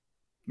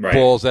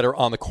balls that are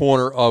on the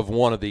corner of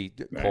one of the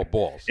called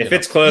balls. If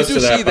it's close to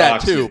that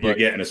box, too, you're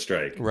getting a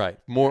strike. Right.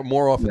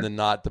 More often than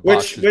not, the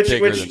box is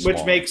bigger than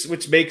small.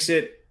 Which makes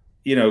it,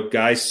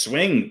 guys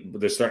swing.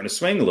 They're starting to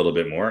swing a little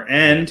bit more,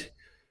 and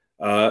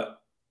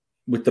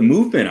with the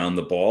movement on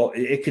the ball,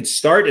 it could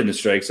start in the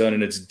strike zone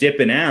and it's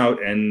dipping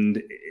out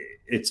and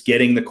it's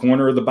getting the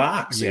corner of the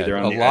box. Yeah,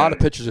 a lot of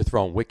pitchers are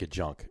throwing wicked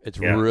junk. It's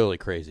really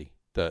crazy.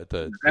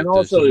 The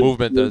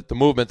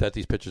movement that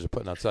these pitchers are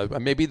putting outside.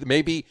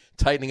 Maybe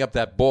tightening up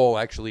that ball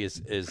actually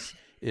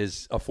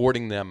is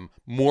affording them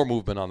more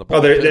movement on the ball.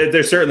 Oh,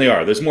 there certainly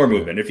are. There's more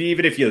movement. If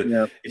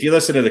you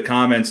listen to the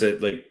comments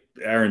that like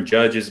Aaron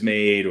Judge has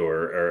made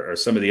or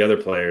some of the other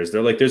players,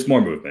 they're like, there's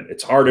more movement.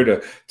 It's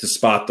harder to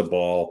spot the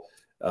ball.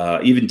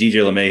 Even DJ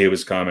LeMahieu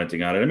was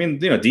commenting on it. I mean,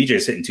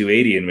 DJ's hitting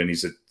 280 and when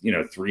he's a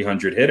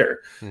 300 hitter.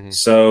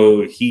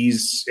 So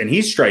he's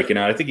striking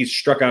out. I think he's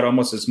struck out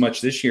almost as much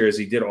this year as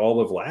he did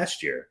all of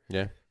last year.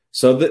 Yeah.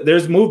 So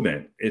there's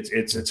movement.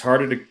 It's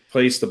harder to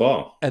place the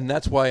ball. And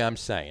that's why I'm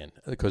saying,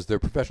 because they're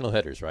professional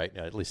hitters, right?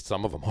 At least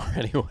some of them are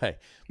anyway.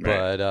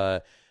 Right.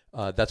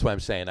 But that's why I'm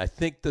saying I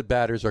think the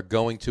batters are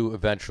going to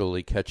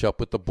eventually catch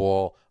up with the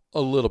ball a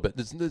little bit.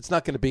 It's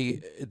not going to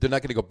be. They're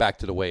not going to go back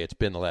to the way it's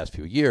been the last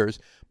few years,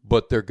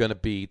 but they're going to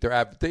be.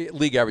 The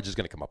league average is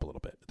going to come up a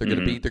little bit. They're going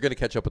to be. They're going to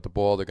catch up with the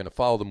ball. They're going to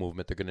follow the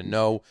movement. They're going to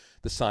know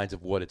the signs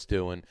of what it's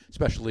doing,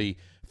 especially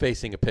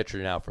facing a pitcher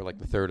now for like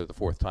the third or the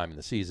fourth time in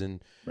the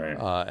season, right?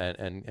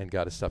 And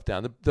got his stuff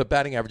down. The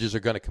batting averages are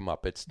going to come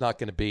up. It's not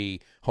going to be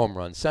home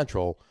run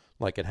central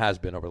like it has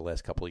been over the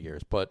last couple of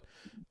years, but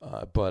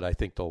I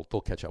think they'll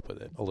catch up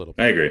with it a little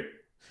bit. I agree.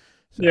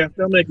 So, yeah,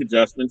 they'll make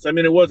adjustments. I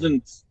mean, it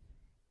wasn't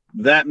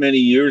that many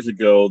years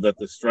ago that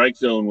the strike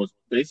zone was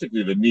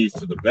basically the knees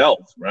to the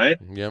belt, right?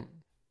 Yep.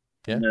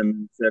 Yeah. And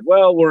then said,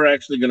 well, we're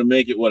actually going to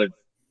make it what it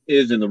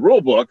is in the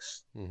rule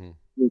books,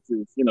 which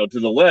is, to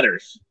the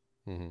letters.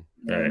 And,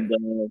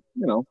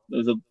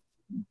 there's a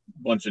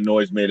bunch of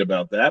noise made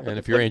about that. And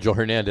if you're Angel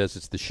Hernandez,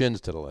 it's the shins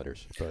to the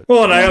letters. But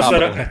well, and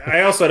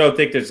I also don't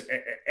think there's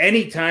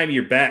any time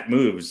your bat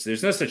moves,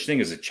 there's no such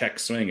thing as a check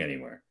swing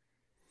anywhere.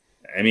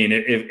 I mean,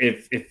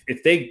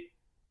 if they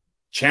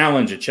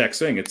challenge a check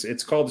swing,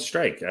 it's called a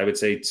strike. I would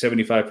say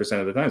 75%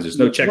 of the times there's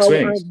no check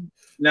swings.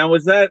 Now,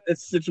 was that a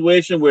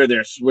situation where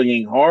they're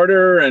swinging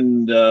harder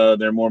and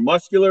they're more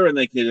muscular and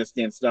they just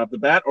can't stop the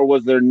bat, or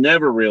was there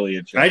never really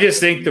a check? I just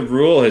think the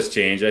rule has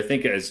changed. I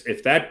think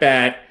if that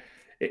bat,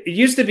 it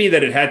used to be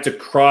that it had to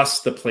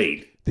cross the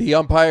plate. The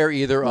umpire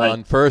either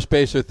on first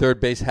base or third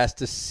base has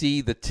to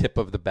see the tip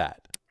of the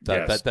bat,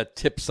 that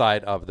tip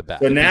side of the bat.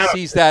 So if now he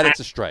sees that, it's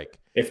a strike.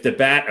 If the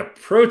bat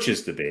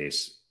approaches the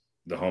base,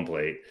 the home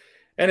plate,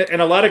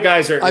 and a lot of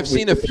guys are. I've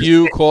seen a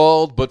few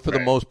called, but for the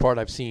most part,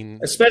 I've seen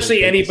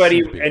especially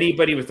anybody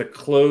with a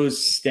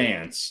closed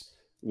stance.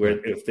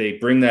 where if they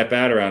bring that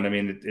bat around, I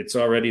mean, it's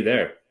already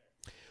there.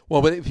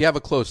 Well, but if you have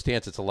a close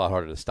stance, it's a lot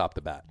harder to stop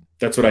the bat.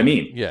 That's what I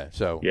mean. Yeah.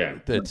 So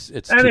it's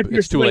and if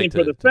you're swinging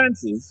for the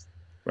fences,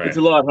 it's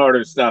a lot harder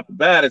to stop the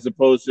bat as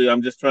opposed to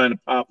I'm just trying to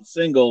pop a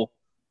single,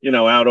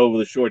 out over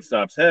the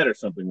shortstop's head or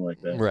something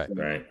like that. Right.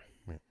 Right.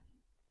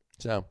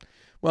 So,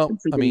 well,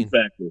 I mean,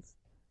 factors.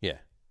 Yeah.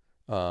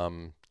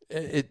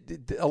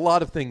 A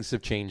lot of things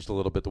have changed a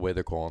little bit the way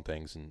they're calling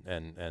things,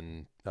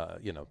 and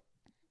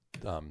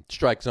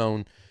strike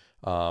zone,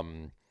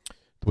 the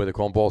way they're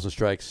calling balls and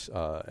strikes,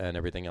 and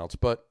everything else.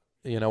 But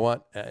you know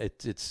what?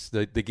 It's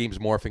the game's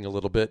morphing a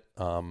little bit,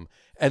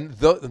 and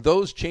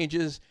those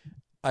changes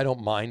I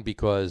don't mind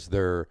because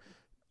they're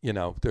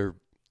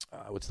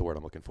what's the word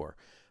I'm looking for?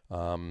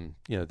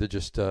 They're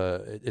just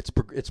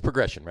it's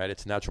progression, right?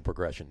 It's natural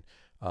progression.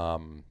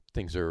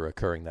 Things are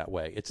occurring that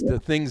way. It's the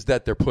things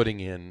that they're putting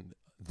in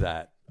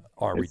that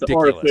are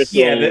ridiculous.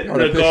 Yeah,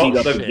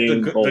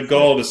 the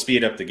goal to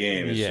speed up the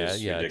game is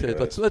just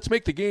ridiculous. Let's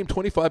make the game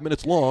 25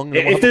 minutes long,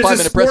 and we'll have a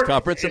 5-minute press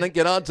conference, and then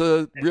get on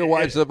to Real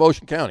Wives of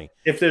Ocean County.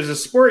 If there's a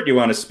sport you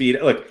want to speed,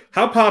 look,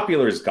 how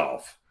popular is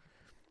golf?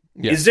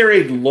 Yeah. Is there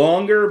a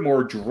longer,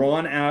 more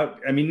drawn out?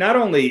 I mean, not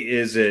only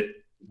is it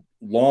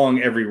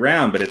long every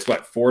round, but it's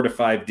 4 to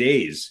 5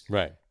 days.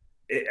 Right.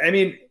 I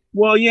mean,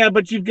 well, yeah,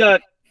 but you've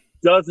got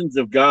dozens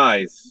of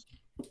guys.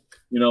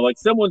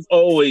 Someone's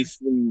always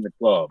swinging the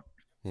club.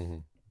 Mm-hmm.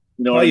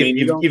 You know what I mean?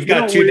 You've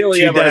got two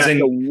dozen.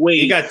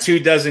 You got 2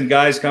 dozen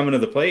guys coming to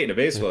the plate in a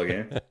baseball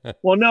game.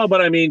 Well, no,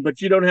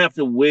 but you don't have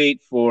to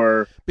wait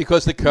for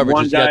because the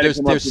coverage is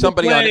there's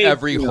somebody on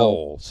every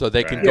hole, so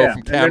they can go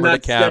from camera to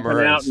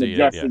camera and see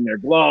adjusting their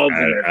gloves.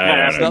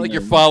 It's not like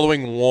you're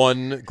following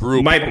one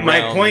group. My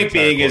point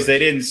being is they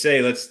didn't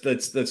say let's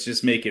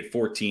just make it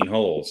 14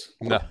 holes.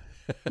 No.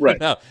 Right.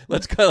 No,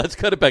 let's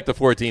cut it back to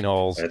 14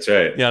 holes. That's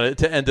right.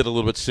 To end it a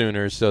little bit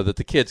sooner so that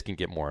the kids can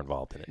get more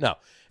involved in it. No,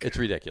 it's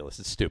ridiculous.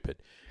 It's stupid.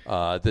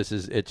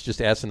 It's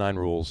just asinine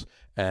rules,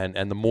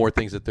 and the more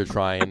things that they're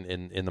trying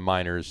in the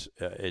minors,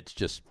 it's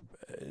just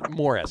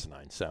more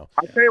asinine. So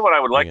I'll tell you what I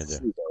would like to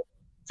see though,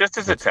 just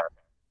as a test.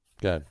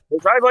 Good.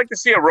 I'd like to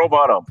see a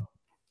robot ump.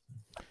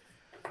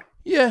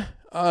 Yeah.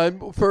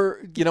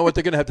 For what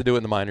they're going to have to do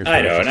in the minors.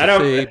 I know,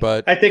 and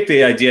but I think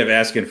the idea of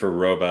asking for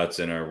robots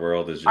in our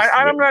world is just.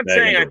 I'm not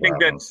saying I think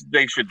that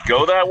they should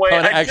go that way.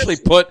 I actually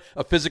put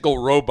a physical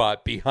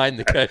robot behind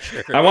the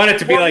catcher. I want it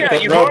to be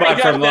the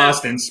robot from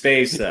Lost in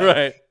Space,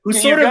 right? Who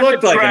sort of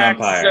looked like an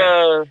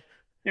umpire.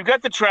 You've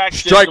got the track.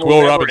 Strike,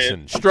 Will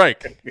Robinson.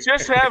 Strike.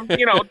 Just have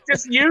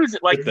just use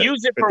it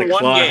use it for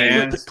one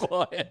game. With the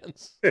claw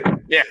hands.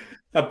 Yeah,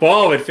 a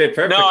ball would fit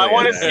perfectly. No, I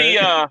want to see.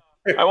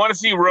 I want to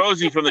see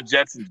Rosie from the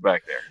Jetsons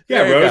back there.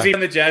 Yeah, Rosie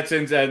from the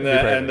Jetsons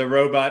and the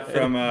robot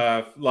from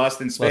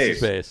Lost in Space.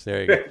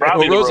 There you go.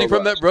 Well, Rosie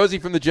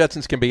from the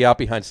Jetsons can be out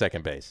behind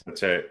second base.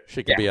 That's right.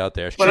 She can be out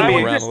there. She but can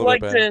move around a little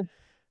bit.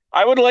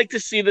 I would like to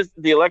see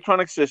the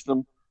electronic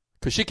system.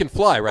 Because she can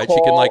fly, right? She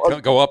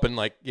can go up and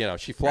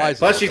she flies.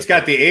 Plus, she's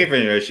got the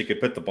apron where she could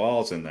put the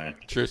balls in there.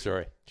 True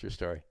story.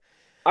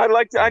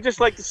 I just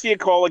like to see it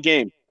call a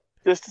game,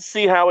 just to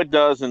see how it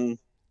does and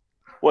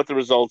what the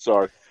results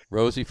are.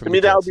 Rosie from to me,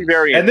 that would be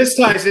very. And this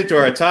ties into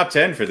our top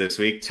 10 for this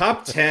week: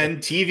 top 10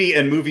 TV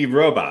and movie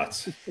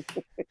robots.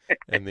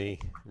 And the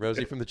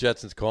Rosie from the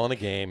Jetsons calling a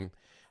game,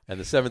 and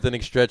the 7th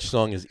inning stretch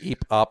song is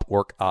 "Eep Op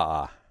Work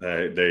Ah."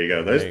 There you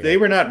go. They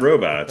were not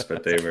robots,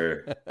 but they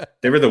were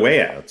the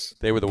way outs.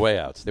 They were the way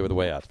outs.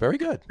 Very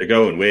good. They're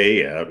going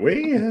way out.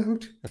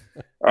 Because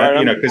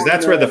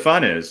that's where the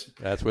fun is.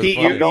 That's where Pete,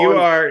 the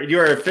fun is. You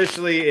are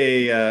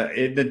officially a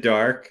in the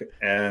dark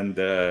and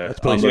that's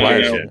on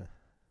location.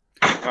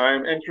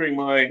 I'm entering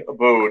my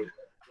abode.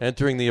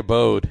 Entering the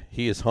abode.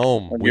 He is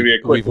home.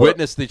 We've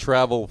witnessed the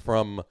travel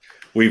from.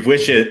 We've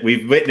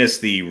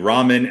witnessed the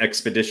ramen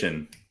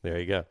expedition. There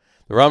you go.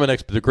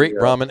 The Great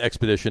Ramen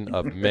Expedition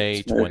of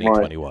May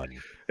 2021.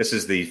 This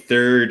is the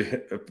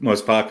 3rd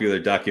most popular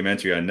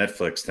documentary on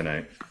Netflix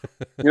tonight.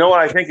 You know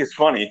what I think is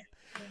funny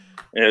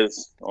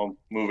is I'll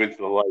move into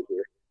the light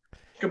here.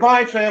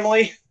 Goodbye,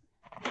 family.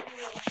 I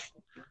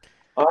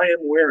am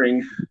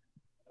wearing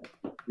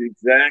the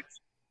exact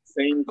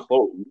same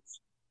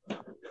clothes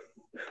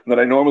that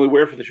I normally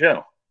wear for the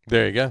show.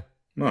 There you go.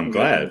 Well, I'm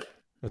glad.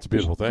 That's a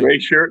beautiful thing. Gray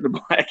shirt and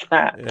a black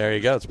hat. There you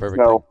go. It's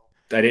perfect. So,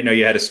 I didn't know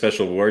you had a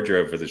special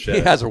wardrobe for the show.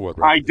 He has a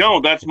wardrobe. I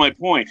don't. That's my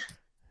point.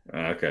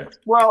 Okay.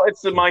 Well,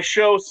 it's my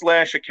show /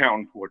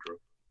 accountant wardrobe.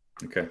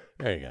 Okay.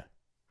 There you go.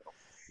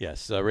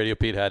 Yes, Radio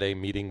Pete had a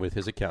meeting with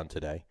his accountant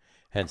today.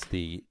 Hence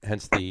the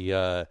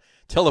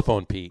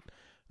telephone Pete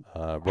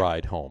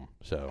ride home.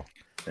 So.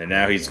 And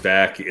now he's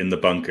back in the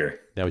bunker.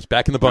 Now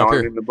back in the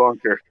bunker.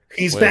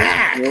 He's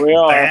back. Here we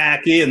are.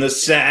 Back in the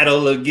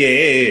saddle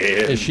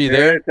again. Is she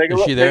there? Take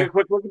a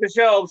quick look at the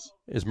shelves.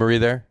 Is Marie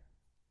there?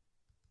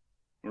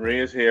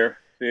 Marie is here.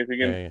 See if you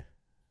can.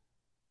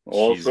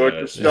 All sorts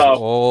of stuff.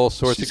 All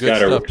sorts of good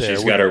stuff there.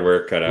 She's got her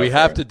work cut out. We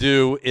have to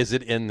do. Is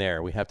it in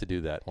there? We have to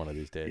do that one of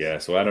these days. Yeah.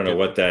 So I don't know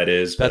what that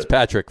is. That's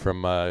Patrick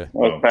from.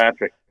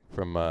 Patrick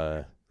from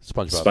SpongeBob.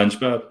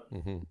 SpongeBob.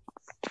 Mm-hmm.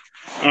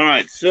 All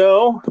right,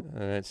 so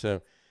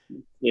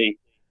you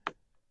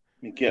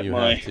get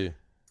my.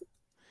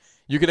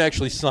 You can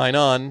actually sign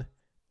on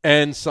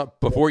and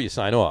before you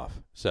sign off.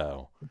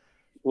 So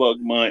plug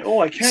my. Oh,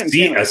 I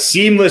can. A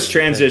seamless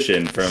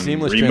transition from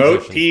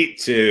remote Pete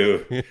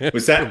to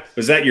was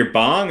that your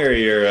bong or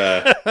your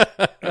this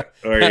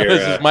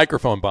is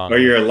microphone bong or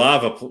your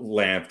lava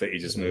lamp that you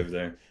just moved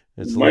there?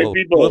 It's a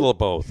little of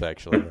both,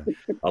 actually.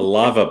 A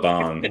lava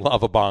bong.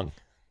 Lava bong.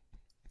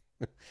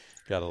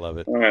 Gotta love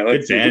it. All right,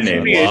 let's good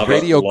band name.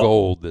 Radio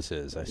Gold. This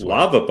is. I swear.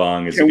 Lava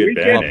Bong is a good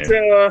band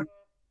name.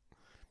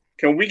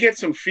 Can we get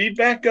some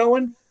feedback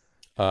going?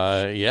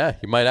 Yeah,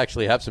 you might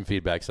actually have some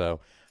feedback. So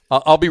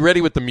I'll be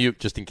ready with the mute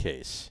just in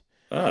case.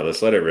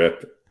 Let's let it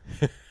rip.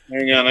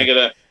 Hang on, I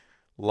gotta.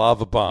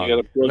 Lava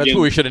Bong. That's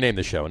what we should have named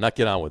the show. Not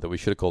Get On With It. We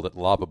should have called it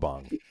Lava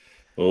Bong.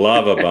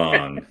 Lava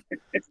Bong.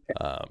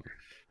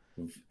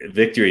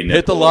 Victory nipple.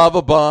 Hit the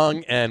lava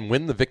bong and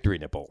win the victory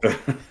nipple.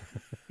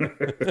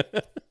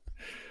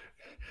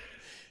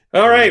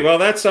 All right. Well,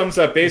 that sums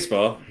up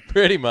baseball.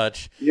 Pretty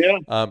much.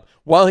 Yeah.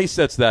 While he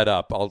sets that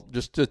up, I'll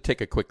just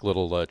take a quick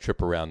little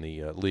trip around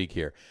the league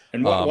here.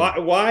 And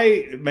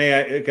why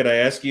could I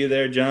ask you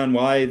there, John?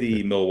 Why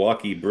the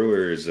Milwaukee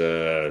Brewers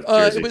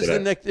jersey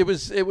today?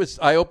 It was.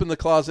 I opened the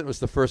closet. It was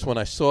the first one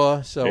I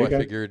saw, so I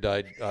figured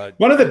I'd.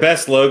 One of the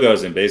best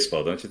logos in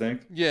baseball, don't you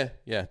think? Yeah,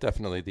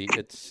 definitely.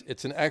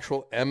 It's an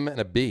actual M and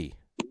a B.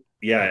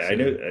 Yeah, I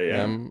knew.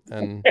 M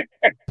and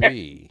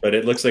B. But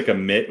it looks like a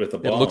mitt with a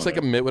ball. It looks like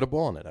a mitt with a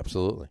ball in it.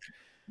 Absolutely.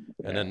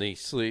 And then the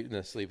sleeve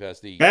has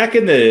the back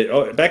in the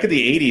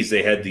 80s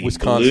they had the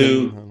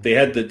Wisconsin blue. They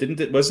had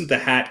wasn't the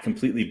hat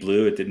completely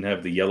blue? It didn't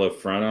have the yellow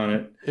front on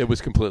it. It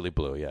was completely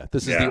blue. Yeah.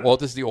 This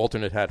is the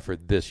alternate hat for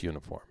this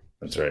uniform.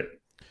 That's right.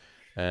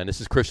 And this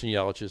is Christian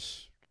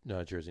Yelich's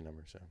jersey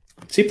number. So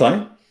is he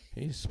playing?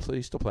 He's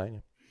still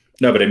playing.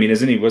 No, but I mean,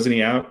 wasn't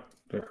he out?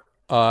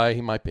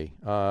 He might be.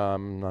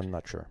 I'm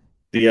not sure.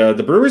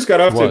 The Brewers got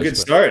off to a good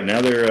start.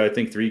 Now they're, I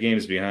think, 3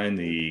 games behind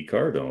the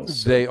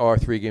Cardinals. They are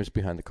 3 games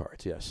behind the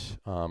Cards. Yes,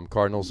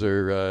 Cardinals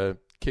are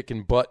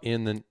kicking butt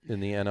in the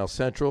NL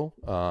Central.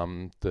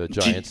 The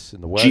Giants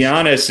in the West.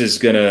 Giannis is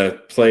going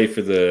to play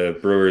for the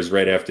Brewers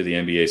right after the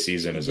NBA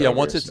season is over. Yeah,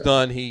 once it's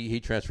done, he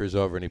transfers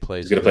over and he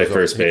plays. He's going to play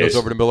first base. He goes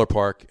over to Miller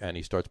Park and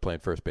he starts playing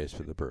first base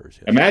for the Brewers.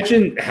 Yes.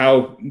 Imagine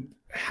how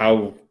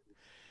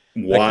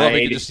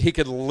wide he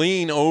could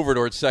lean over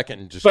towards second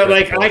and just. But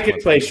I could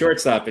play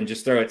shortstop and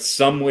just throw it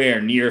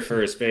somewhere near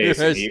first base,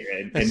 as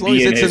long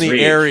as it's in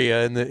the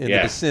area in the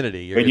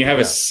vicinity. When you have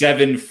a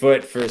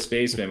 7-foot first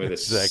baseman with a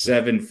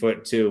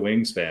 7'2"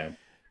 wingspan,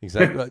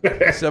 exactly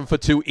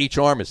 7'2" each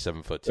arm is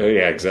 7'2". Oh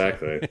yeah,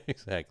 exactly,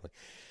 exactly.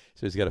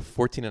 So he's got a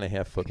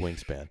 14.5-foot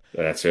wingspan.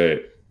 That's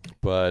right.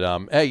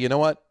 But hey, you know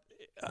what?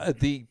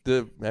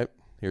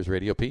 Here's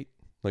Radio Pete.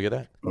 Look at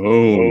that.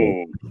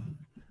 Oh.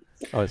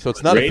 Oh, so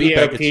it's not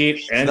Radio a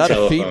feedback. It's not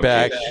a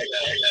feedback.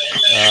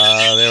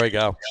 There we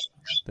go.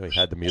 We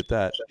had to mute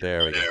that.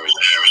 There we go.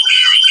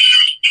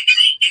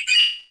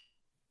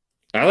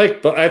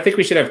 I think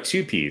we should have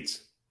 2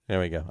 Petes. There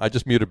we go. I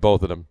just muted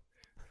both of them.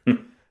 All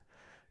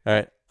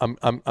right.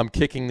 I'm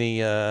kicking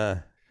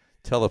the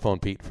telephone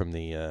Pete from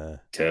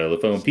the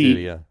telephone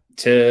studio. Pete.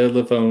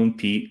 Telephone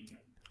Pete.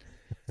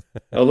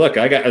 Oh look,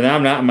 now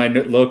I'm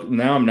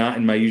not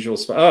in my usual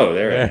spot. Oh,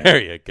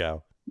 there you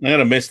go. I'm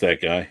gonna miss that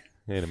guy.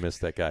 You're going to miss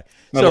that guy.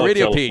 So,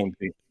 Radio Pete.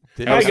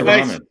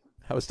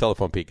 How was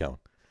Telephone Pete going?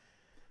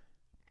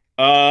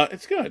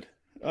 It's good.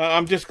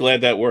 I'm just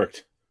glad that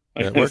worked.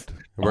 It worked? It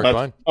worked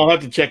fine? I'll have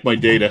to check my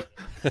data.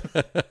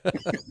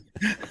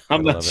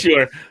 I'm not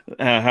sure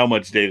how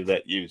much data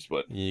that used,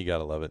 but you got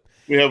to love it.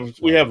 We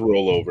have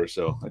rollover,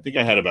 so I think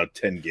I had about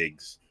 10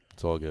 gigs.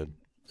 It's all good.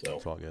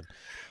 It's all good.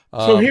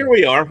 So here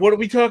we are. What are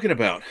we talking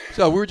about?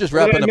 So we were just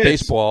wrapping up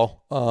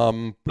baseball.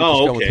 We're just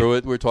going through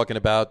it. We're talking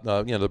about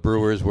the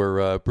Brewers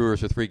were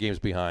 3 games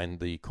behind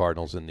the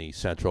Cardinals in the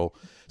Central.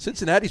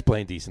 Cincinnati's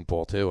playing decent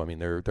ball too. I mean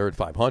they're at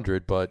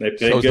 500, but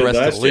so's the rest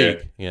of the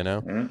league. You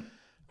know,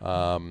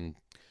 Mm-hmm.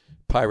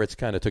 Pirates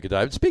kind of took a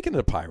dive. Speaking of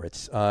the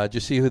Pirates, did you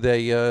see who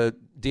they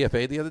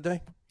DFA'd the other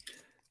day?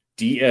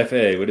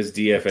 DFA. What is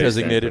DFA?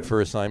 Designated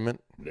for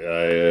assignment.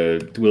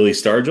 Willie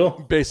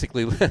Stargell.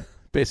 Basically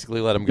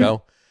let him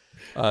go.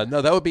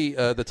 No, that would be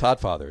the Todd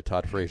father,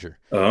 Todd Frazier.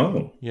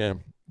 Oh, yeah.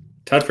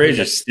 Todd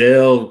Frazier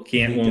still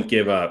won't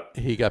give up.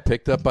 He got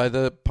picked up by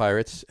the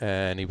Pirates,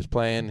 and he was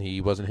playing.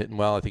 He wasn't hitting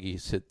well. I think he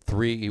hit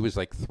 3. He was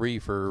like 3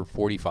 for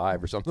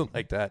 45 or something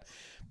like that.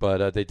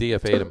 But they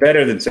DFA'd him.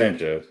 Better than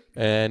Sanchez.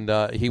 And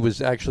he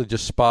was actually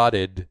just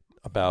spotted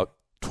about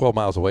 12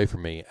 miles away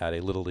from me at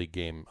a Little League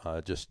game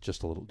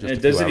just a little.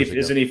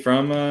 Isn't he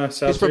from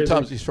South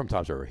Jersey? He's from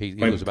Toms River. He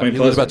lives about.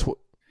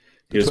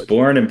 He was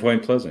born in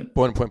Point Pleasant.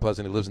 Born in Point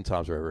Pleasant. He lives in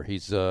Toms River. He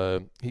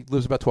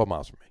lives about 12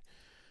 miles from me.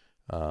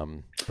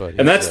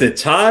 And that's the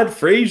Todd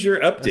Frazier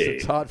update. That's the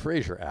Todd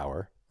Frazier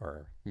hour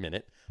or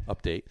minute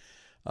update.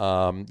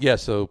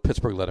 So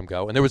Pittsburgh let him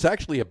go. And there was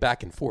actually a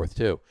back and forth,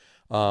 too.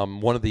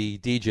 One of the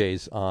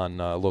DJs on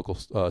local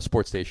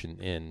sports station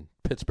in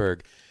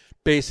Pittsburgh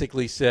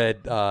basically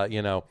said, don't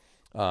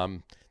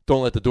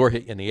don't let the door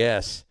hit you in the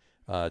ass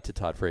to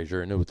Todd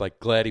Frazier, and it was like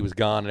glad he was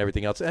gone and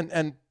everything else,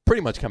 and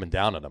pretty much coming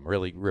down on him,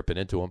 really ripping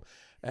into him,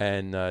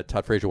 and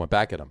Todd Frazier went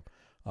back at him,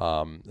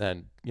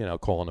 and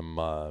calling him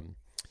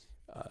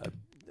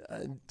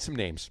some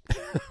names.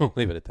 We'll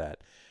leave it at that.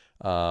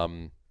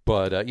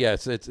 But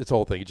it's a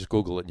whole thing. You just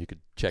Google it and you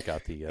could check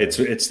out the.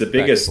 It's the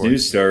biggest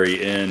news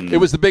story in. It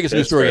was the biggest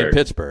news story in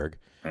Pittsburgh.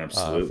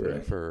 Absolutely.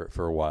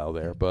 For a while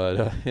there,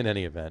 but in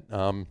any event,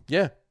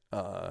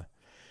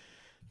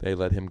 they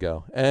let him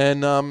go.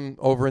 And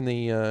over in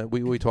the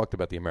we talked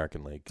about the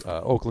American League.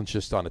 Oakland's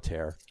just on a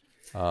tear.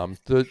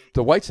 The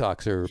White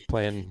Sox are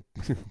playing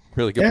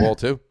really good ball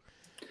too.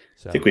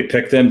 So, I think we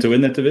picked them to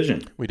win that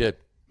division. We did.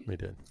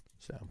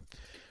 So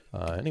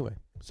anyway.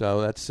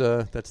 So that's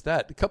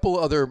that. A couple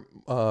other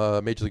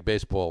Major League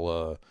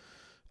Baseball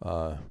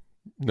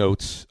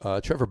notes.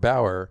 Trevor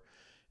Bauer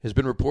has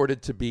been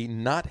reported to be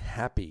not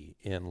happy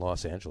in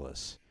Los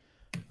Angeles.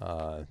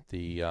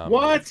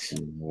 What?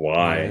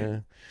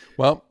 Why?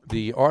 Well,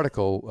 the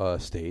article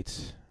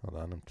states.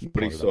 Hold on,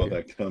 nobody saw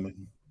that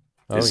coming.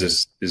 Is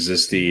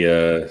this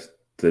the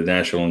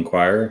National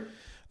Enquirer?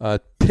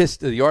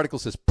 Pissed. The article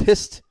says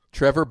pissed.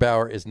 Trevor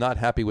Bauer is not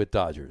happy with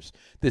Dodgers.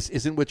 This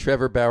isn't what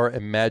Trevor Bauer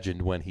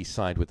imagined when he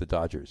signed with the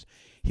Dodgers.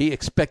 He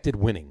expected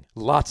winning,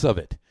 lots of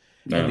it,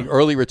 and the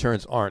early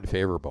returns aren't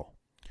favorable.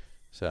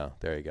 So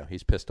there you go.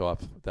 He's pissed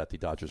off that the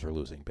Dodgers are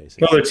losing,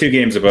 basically. Well, they're 2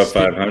 games above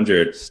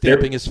 500.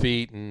 Stamping his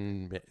feet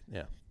and,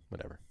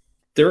 whatever.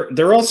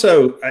 They're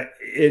also –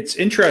 it's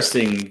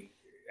interesting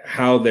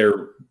how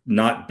they're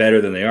not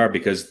better than they are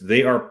because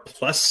they are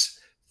plus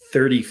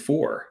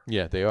 34.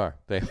 Yeah, they are.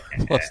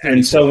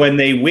 And so when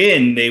they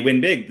win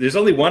big. There's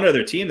only one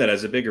other team that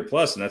has a bigger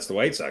plus, and that's the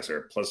White Sox,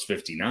 are plus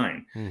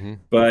 59. Mm-hmm.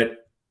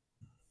 But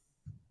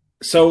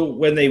so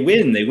when they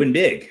win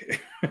big.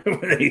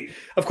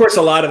 Of course,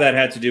 a lot of that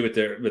had to do with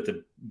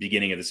the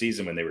beginning of the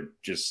season when they were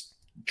just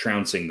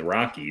trouncing the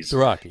Rockies. The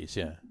Rockies,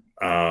 yeah.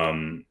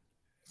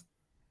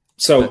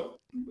 So,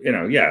 all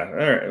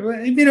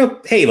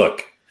right. Hey,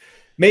 look.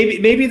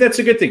 Maybe that's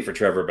a good thing for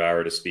Trevor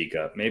Bauer to speak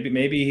up.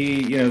 Maybe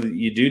he,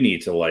 you do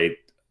need to light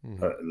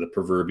the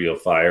proverbial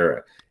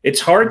fire. It's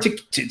hard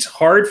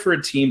for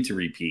a team to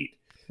repeat.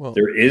 Well,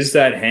 there is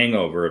that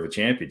hangover of a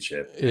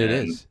championship. It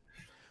is.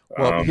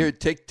 Well, here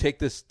take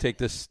this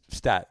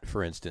stat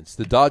for instance.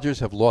 The Dodgers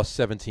have lost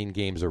 17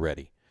 games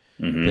already.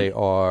 Mm-hmm. They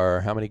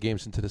are how many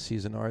games into the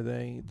season are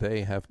they?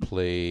 They have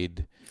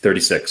played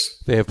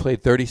 36. They have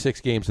played 36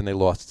 games and they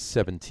lost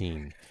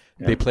 17.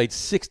 Yeah. They played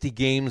 60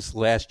 games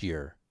last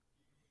year.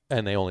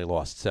 And they only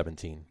lost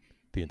 17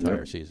 the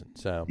entire season.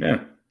 So,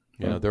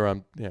 they're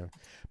on.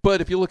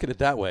 But if you look at it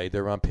that way,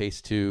 they're on pace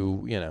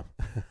to,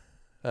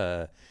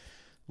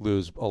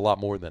 lose a lot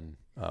more than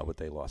what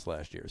they lost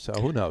last year. So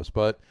who knows?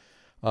 But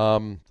I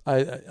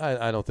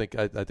don't think.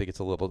 I think it's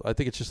a little. I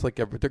think it's just like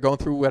they're going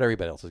through what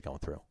everybody else is going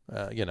through.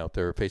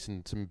 They're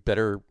facing some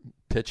better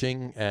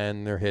pitching,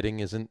 and their hitting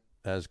isn't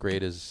as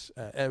great as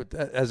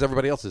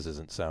everybody else's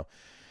isn't. So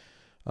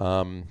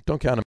don't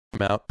count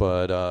them out,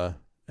 but.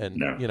 And,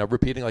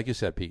 repeating, like you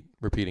said, Pete,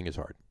 repeating is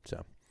hard.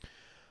 So,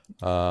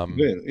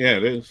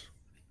 it is.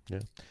 Yeah.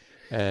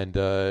 And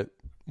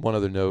one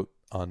other note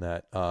on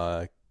that,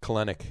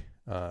 Kelenic,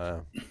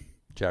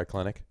 Jarred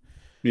Kelenic.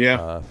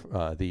 Yeah.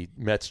 The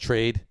Mets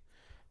trade,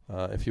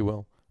 if you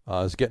will,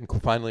 is getting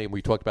finally, and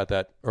we talked about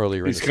that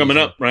earlier. He's coming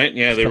up, right?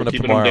 Yeah, they were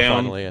keeping him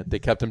down. Finally. They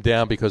kept him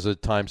down because of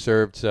time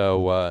served.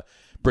 So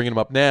bringing him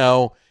up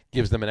now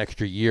gives them an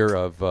extra year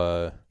of.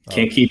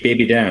 Can't keep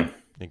baby down.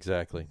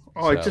 Exactly.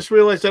 Oh, I just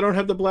realized I don't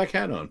have the black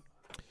hat on.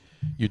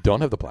 You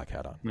don't have the black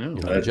hat on. No,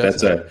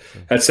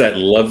 that's that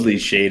lovely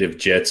shade of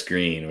Jets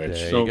green.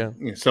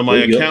 So my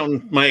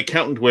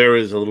accountant wear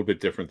is a little bit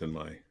different than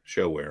my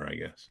show wear, I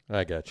guess.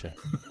 I gotcha.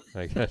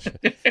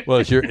 Well,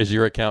 is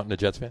your accountant a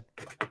Jets fan?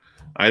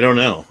 I don't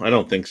know. I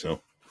don't think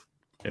so.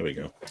 There we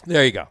go.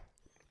 There you go.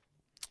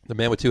 The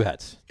man with two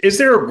hats. Is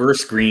there a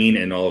worse green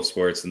in all of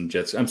sports than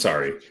Jets? I'm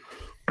sorry.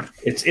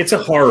 It's a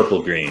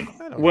horrible green.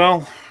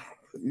 Well.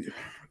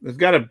 You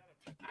got to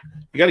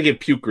give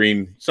puke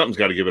green. Something's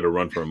got to give it a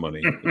run for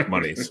money.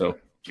 So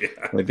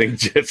I think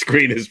Jets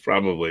green is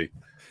probably.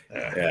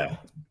 Yeah.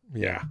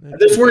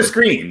 There's worse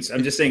greens.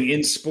 I'm just saying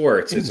in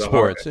sports.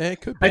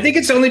 It could be. I think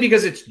it's only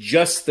because it's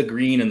just the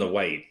green and the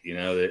white.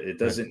 It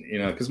doesn't.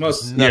 Because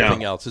most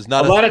nothing else is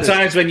not. A lot of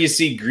times when you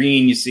see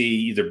green, you see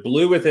either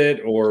blue with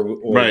it or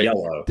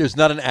yellow. There's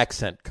not an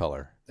accent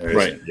color.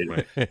 Right.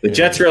 The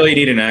Jets really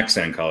need an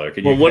accent color.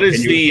 Can you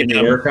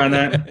work on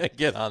that?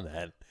 Get on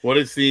that. What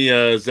is the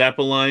Zappa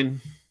line?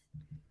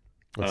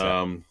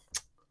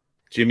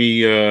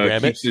 Jimmy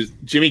keeps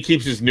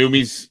his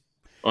Noomies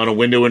on a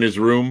window in his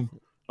room.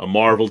 A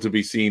marvel to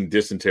be seen,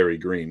 dysentery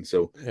green.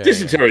 So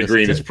dysentery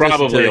green is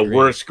probably a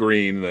worse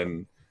green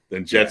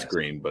than Jets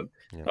green, but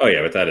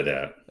without a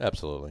doubt,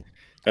 absolutely.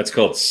 That's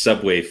called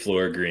subway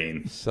floor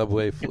green.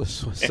 Subway.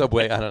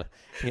 I don't know.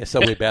 Yeah,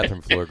 subway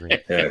bathroom floor green.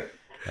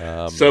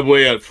 Yeah.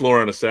 Subway at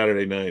floor on a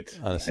Saturday night.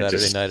 On a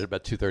Saturday night at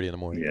about 2:30 in the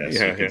morning.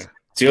 Yes,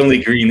 It's the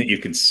only green that you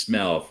can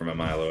smell from a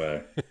mile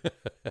away.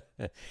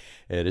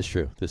 It is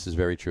true. This is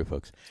very true,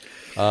 folks.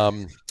 All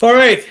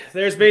right,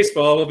 there's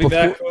baseball. We'll be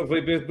back. We'll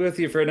be with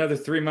you for another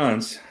 3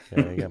 months.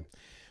 There you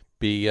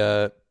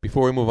go.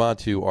 Before we move on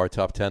to our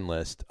top 10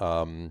 list,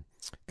 a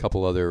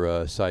couple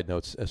other side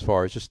notes as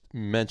far as just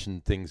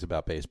mention things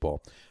about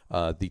baseball.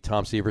 The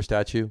Tom Seaver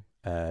statue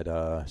at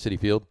Citi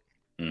Field.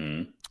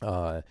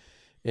 Mm-hmm.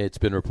 It's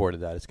been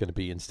reported that it's going to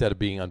be, instead of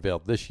being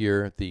unveiled this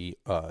year, the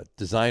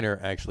designer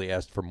actually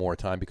asked for more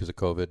time because of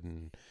COVID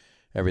and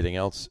everything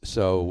else.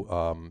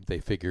 So they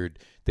figured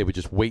they would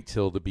just wait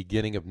till the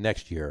beginning of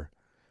next year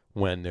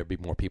when there'd be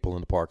more people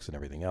in the parks and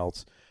everything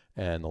else,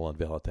 and they'll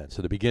unveil it then.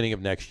 So the beginning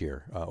of next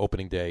year,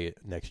 opening day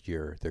next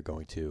year, they're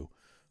going to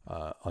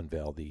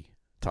unveil the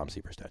Tom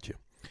Seaver statue.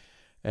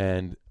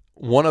 And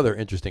one other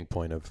interesting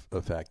point of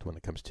fact when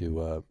it comes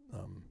to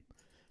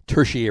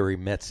tertiary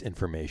Mets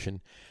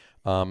information,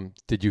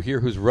 did you hear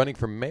who's running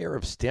for mayor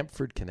of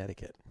Stamford,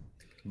 Connecticut?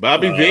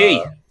 Bobby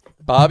V.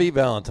 Bobby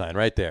Valentine,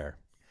 right there.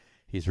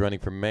 He's running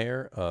for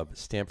mayor of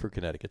Stamford,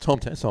 Connecticut.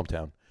 It's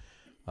hometown.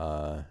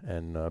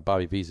 And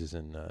Bobby V's is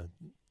in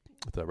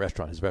the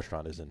restaurant. His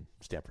restaurant is in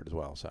Stamford as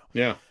well. So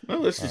yeah,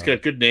 well, this has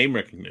got good name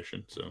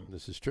recognition. So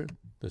this is true.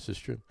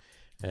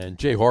 And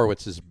Jay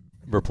Horwitz is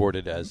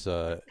reported as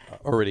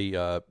already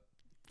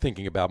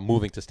thinking about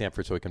moving to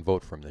Stamford so he can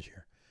vote for him this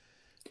year.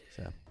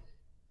 So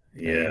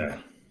yeah.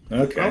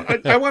 Okay.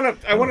 I want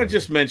to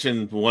just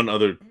mention one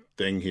other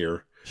thing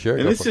here. Sure.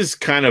 And this is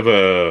kind of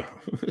a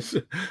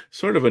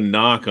sort of a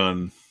knock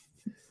on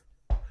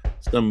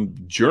some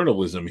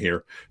journalism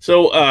here.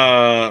 So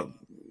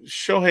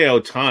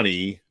Shohei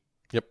Ohtani.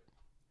 Yep.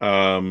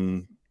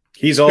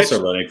 He's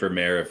also running for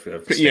mayor of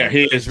Stanford. Yeah,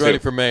 he is running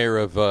for mayor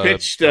of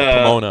pitched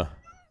Pomona.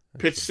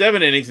 Pitched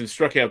 7 innings and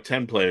struck out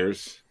 10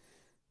 players.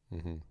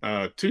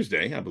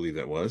 Tuesday, I believe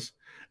that was.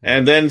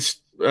 And then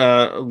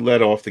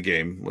led off the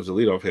game, was a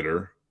leadoff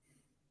hitter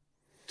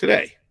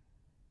today,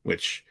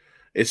 which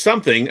is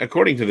something,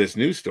 according to this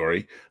news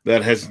story,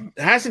 that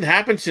hasn't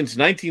happened since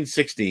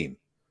 1916.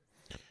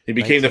 He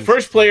became the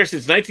first player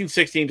since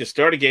 1916 to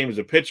start a game as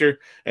a pitcher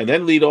and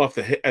then lead off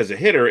as a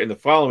hitter in the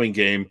following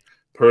game,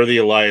 per the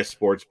Elias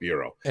Sports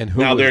Bureau. And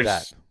who was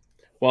that?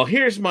 Well,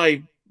 here's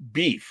my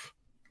beef.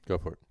 Go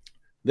for it.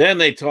 Then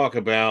they talk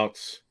about,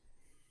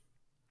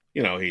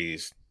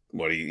 he's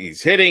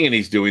hitting and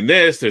he's doing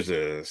this. There's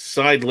a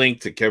side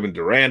link to Kevin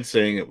Durant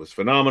saying it was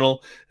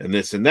phenomenal and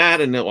this and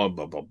that and blah,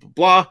 blah, blah, blah,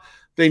 blah.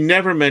 They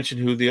never mention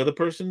who the other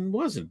person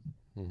was in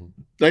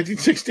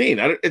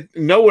 1916.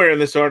 Nowhere in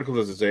this article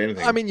does it say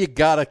anything. I mean, you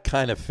got to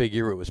kind of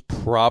figure it was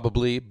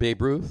probably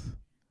Babe Ruth.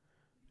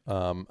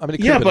 It could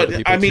yeah, have been but other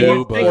people I mean,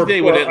 too, but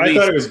they would at least...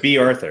 I thought it was B.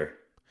 Arthur.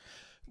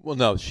 Well,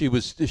 no, she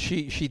did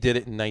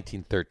it in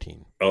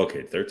 1913.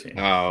 Okay, 13.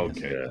 Oh,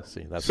 okay. Yeah.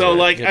 See, that's so,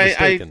 like,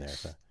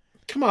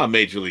 come on,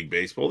 Major League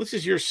Baseball. This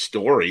is your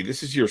story.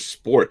 This is your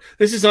sport.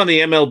 This is on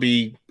the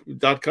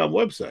MLB.com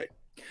website.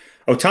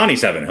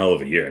 Otani's having a hell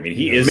of a year. I mean,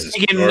 he is.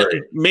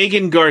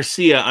 Megan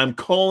Garcia, I'm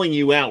calling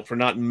you out for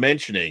not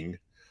mentioning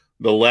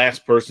the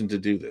last person to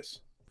do this.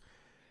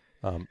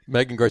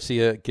 Megan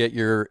Garcia, get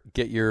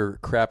your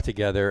crap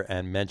together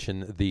and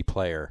mention the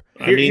player.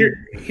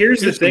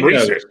 Here's the thing,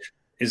 though,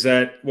 is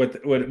that what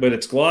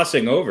it's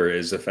glossing over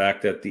is the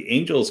fact that the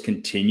Angels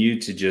continue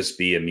to just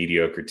be a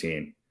mediocre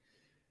team.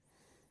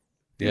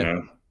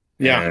 Yeah.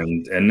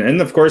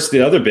 And of course,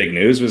 the other big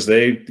news was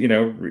they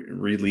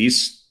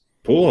released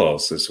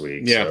Pujols this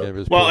week. Yeah.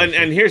 So. Well,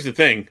 and here's the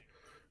thing: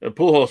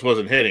 Pujols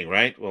wasn't hitting,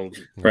 right? Well,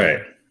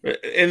 right.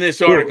 In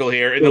this article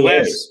here, in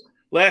the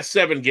last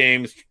 7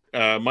 games,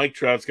 Mike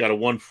Trout's got a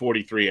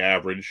 143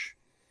 average.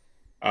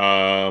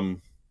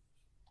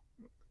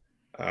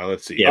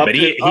 Let's see. Yeah, but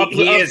he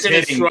is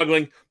hitting,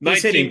 struggling.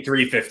 He's hitting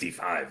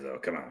 355 though.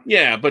 Come on.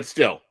 Yeah, but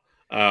still,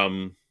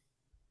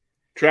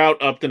 Trout,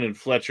 Upton, and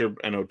Fletcher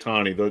and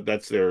Ohtani.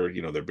 That's their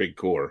their big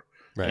core.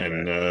 Right,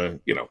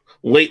 and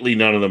lately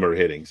none of them are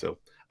hitting. So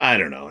I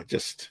don't know.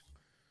 Just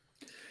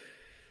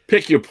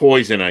pick your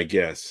poison, I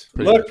guess.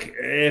 Look,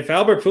 if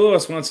Albert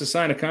Pujols wants to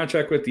sign a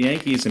contract with the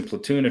Yankees and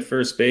platoon at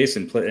first base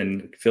and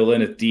fill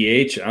in at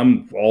DH,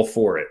 I'm all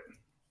for it.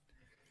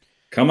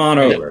 Come on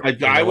over.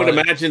 I would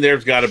imagine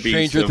there's got to be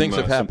stranger things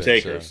have happened,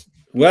 takers. So.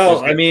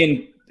 Well, I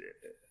mean,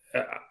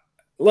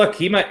 look,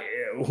 he might.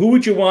 Who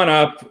would you want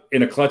up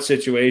in a clutch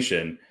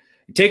situation?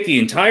 You take the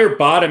entire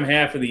bottom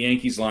half of the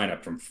Yankees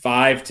lineup from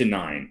 5 to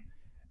 9,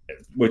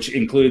 which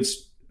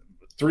includes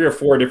 3 or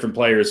 4 different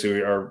players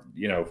who are,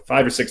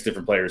 5 or 6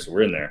 different players who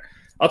are in there.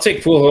 I'll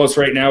take Pujols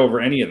right now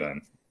over any of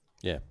them.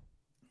 Yeah,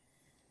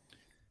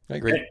 I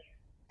agree.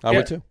 I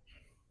would too.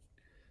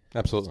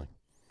 Absolutely.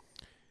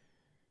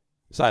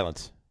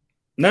 Silence.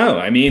 No,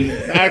 I mean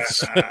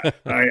that's.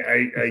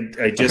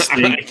 I just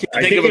think.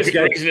 I think of a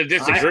good reason to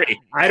disagree.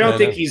 I don't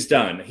think he's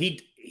done.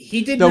 He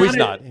did. No, not, he's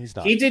not. He's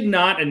not. He did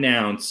not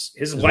announce.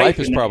 His wife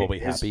is probably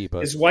happy,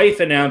 but his wife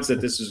announced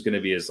that this was going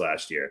to be his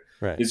last year.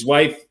 Right. His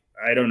wife.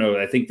 I don't know.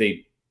 I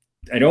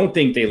don't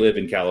think they live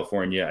in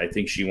California. I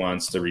think she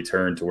wants to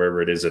return to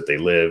wherever it is that they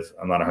live.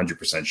 I'm not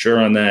 100% sure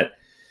on that,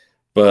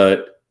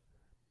 but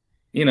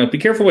be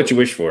careful what you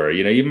wish for. A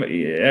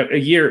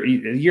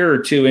year or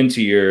two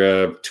into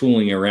your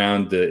tooling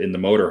around in the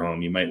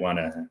motorhome, you might want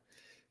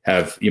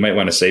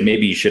to say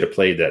maybe you should have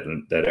played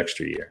that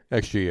extra year.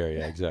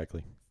 Yeah,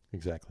 exactly.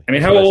 I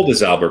mean, how old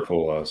is Albert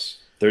Pujols?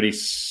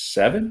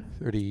 37?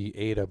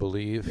 38, I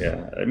believe.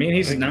 Yeah, I mean,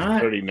 he's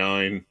not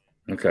 39.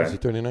 Okay, is he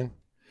 39?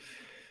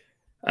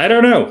 I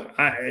don't know.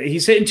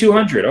 He's hitting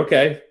 200.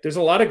 Okay, there's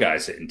a lot of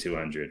guys hitting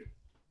 200.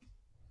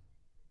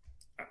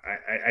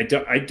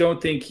 I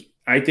don't think.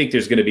 I think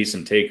there's going to be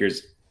some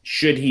takers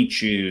should he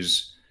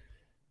choose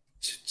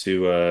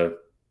to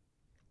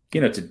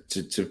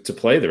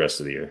play the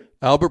rest of the year.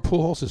 Albert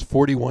Pujols is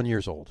 41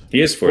 years old.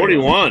 He is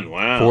 41.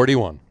 Wow.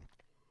 41.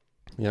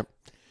 Yep.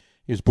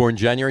 He was born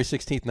January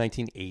 16th,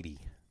 1980.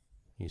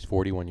 He's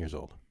 41 years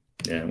old.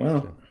 Yeah,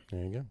 well. So,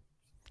 there you go.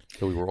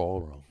 So we were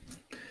all wrong.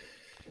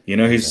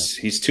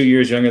 He's 2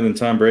 years younger than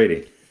Tom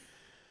Brady.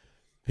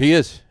 He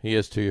is. He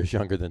is 2 years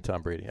younger than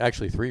Tom Brady.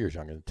 Actually, 3 years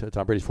younger.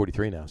 Tom Brady's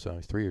 43 now, so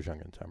he's 3 years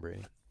younger than Tom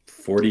Brady.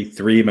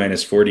 43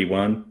 minus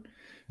 41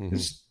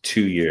 is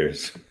 2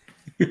 years.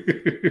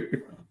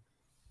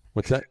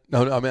 What's that?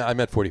 No, I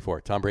meant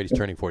 44. Tom Brady's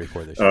turning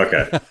 44 this year.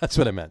 Okay. That's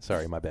what I meant.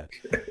 Sorry, my bad.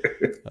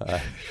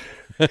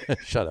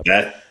 Shut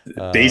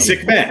up.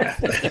 Basic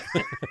math.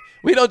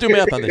 We don't do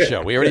math on this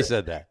show. We already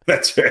said that.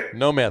 That's right.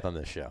 No math on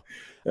this show.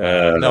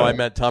 No, I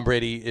meant Tom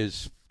Brady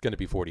is going to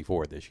be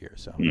 44 this year,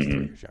 so he's 3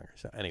 years younger.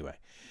 So anyway,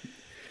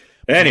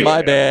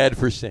 my bad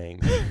for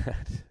saying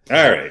that.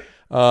 All right.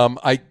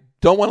 I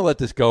don't want to let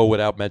this go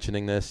without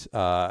mentioning this.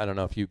 I don't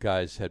know if you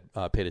guys had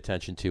paid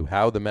attention to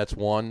how the Mets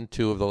won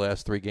 2 of the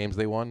last 3 games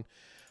they won.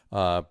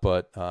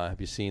 But have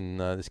you seen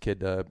this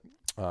kid,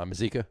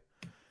 Mazika?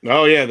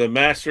 Oh, yeah, the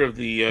master of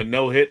the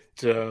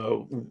no-hit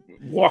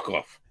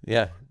walk-off.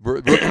 Yeah.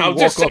 I'll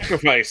just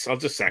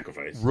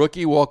sacrifice.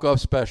 Rookie walk-off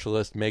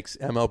specialist makes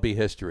MLB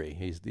history.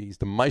 He's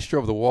the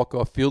maestro of the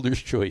walk-off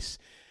fielder's choice.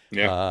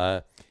 Yeah.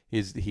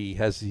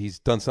 He's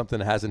done something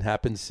that hasn't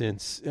happened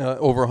since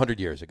over 100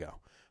 years ago,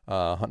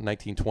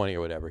 1920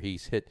 or whatever.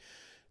 He's hit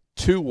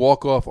 2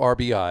 walk-off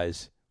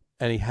RBIs,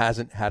 and he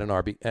hasn't had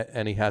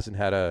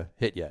a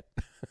hit yet.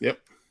 Yep.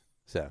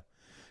 So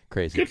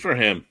crazy. Good for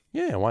him.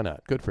 Yeah, why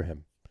not? Good for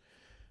him.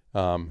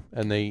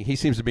 And he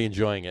seems to be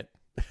enjoying it.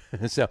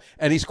 So,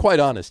 and he's quite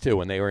honest too.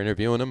 When they were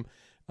interviewing him,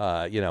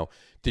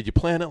 did you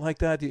plan it like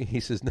that? He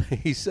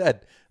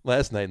said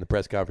last night in the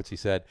press conference, he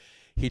said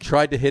he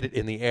tried to hit it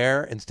in the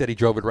air. Instead, he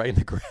drove it right in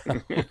the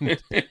ground.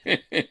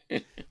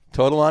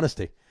 Total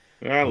honesty.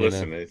 Well,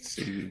 listen, it's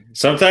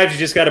sometimes you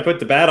just got to put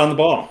the bat on the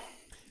ball.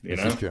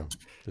 This is true.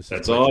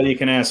 That's all you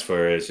can ask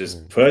for is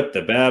just put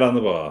the bat on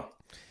the ball.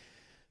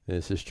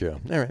 This is true.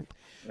 All right.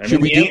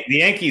 The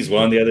Yankees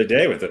won the other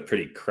day with a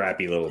pretty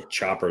crappy little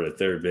chopper to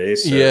third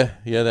base. So.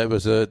 Yeah, that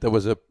was a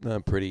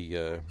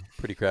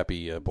pretty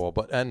crappy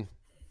ball. And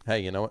hey,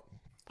 you know what?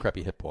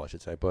 Crappy hit ball, I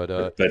should say. But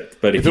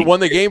if it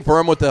won the game for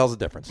him, what the hell's the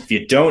difference? If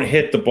you don't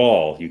hit the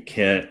ball, you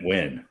can't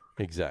win.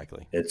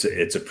 Exactly.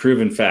 It's a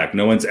proven fact.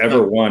 No one's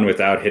ever won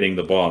without hitting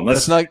the ball,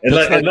 unless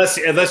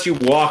you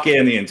walk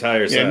in the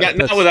entire side. Yeah,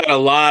 not without a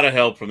lot of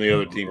help from the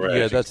other team. Right.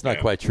 Yeah, that's not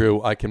quite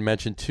true. I can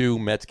mention 2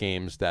 Mets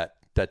games that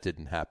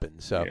didn't happen.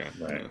 So,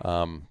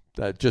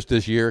 just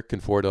this year,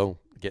 Conforto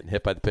getting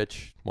hit by the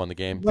pitch, won the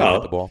game, didn't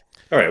hit the ball.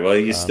 All right. Well,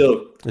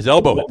 his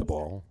elbow hit the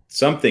ball.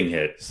 Something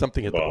hit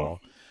the ball.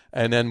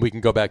 And then we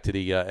can go back to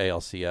the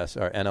ALCS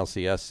or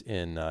NLCS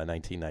in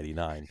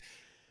 1999.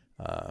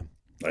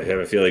 I have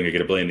a feeling you're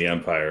going to blame the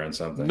umpire on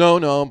something. No,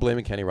 I'm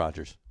blaming Kenny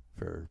Rogers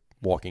for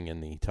walking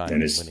in the time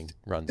and winning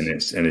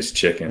runs. And his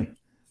chicken.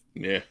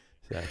 Yeah.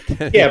 So,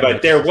 yeah,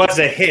 but there was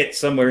a hit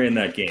somewhere in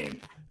that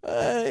game.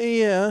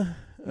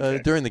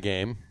 During the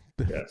game,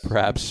 yes.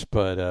 Perhaps,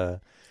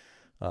 but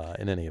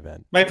in any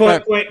event. My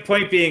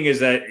point being is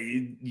that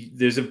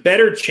there's a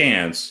better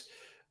chance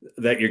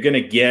that you're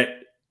going to get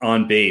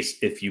on base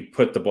if you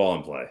put the ball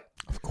in play.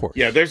 Of course.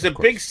 Yeah, there's a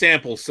big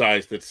sample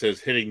size that says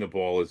hitting the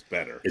ball is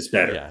better. It's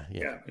better.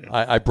 Yeah.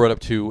 I brought up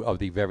 2 of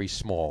the very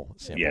small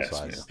sample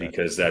size. Yes,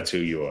 because that's who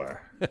you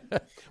are.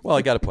 Well,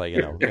 I got to play,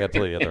 I got to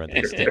play the other end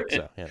of the stick.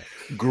 So,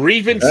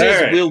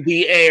 Grievances will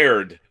be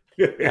aired.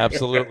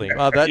 Absolutely.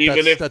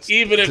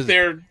 Even if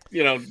they're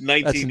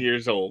 19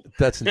 years old.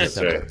 That's in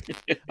December.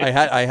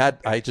 Right.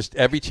 I just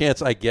every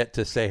chance I get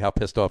to say how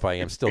pissed off I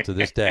am still to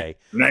this day.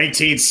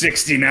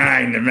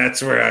 1969, the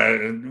Mets were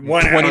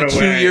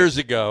 22 years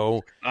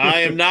ago.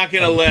 I am not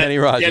going to let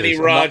Kenny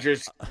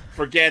Rogers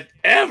forget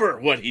ever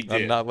what he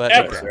did. I'm not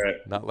letting it go.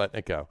 Not letting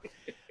it go.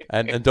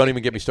 And don't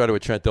even get me started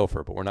with Trent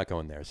Dilfer, but we're not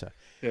going there. So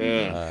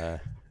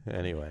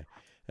anyway.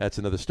 That's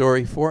another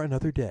story for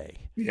another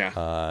day.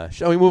 Yeah.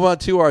 Shall we move on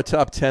to our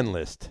top 10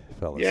 list,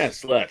 fellas?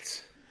 Yes,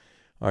 let's.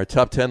 Our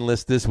top 10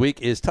 list this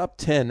week is top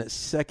 10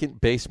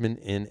 second baseman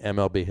in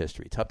MLB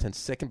history. Top 10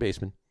 second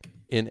baseman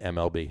in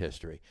MLB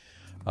history.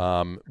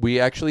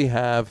 We actually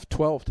have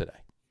 12 today.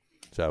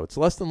 So it's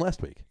less than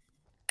last week.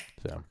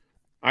 So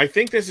I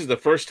think this is the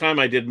first time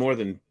I did more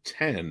than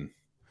 10.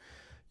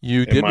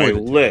 You did more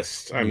than 10.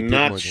 List. I'm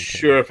not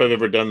sure if I've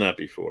ever done that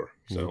before.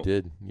 So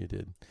You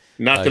did.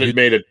 Not that it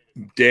made a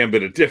damn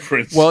bit of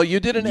difference. Well, you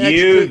did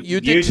you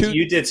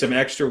did some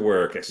extra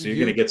work, so you're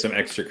going to get some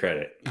extra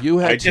credit.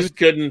 I just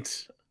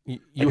couldn't. I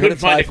couldn't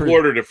find a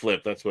quarter to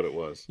flip. That's what it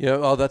was. Yeah,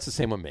 well, that's the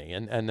same with me,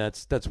 and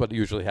that's what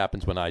usually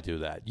happens when I do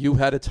that. You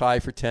had a tie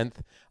for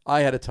 10th.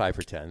 I had a tie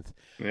for 10th.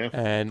 Yeah.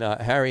 And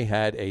Harry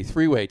had a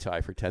 3-way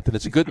tie for 10th. And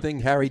it's a good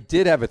thing Harry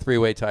did have a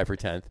 3-way tie for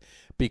 10th,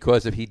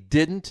 because if he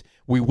didn't,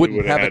 we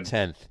wouldn't have a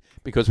 10th,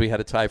 because we had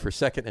a tie for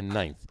 2nd and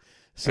 9th.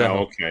 So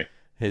okay.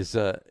 His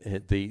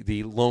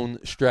the lone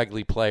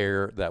straggly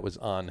player that was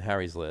on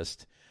Harry's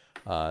list,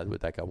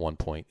 that got 1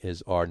 point,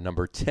 is our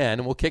number 10.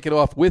 And we'll kick it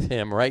off with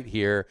him right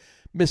here,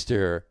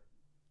 Mr.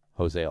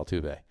 Jose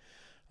Altuve.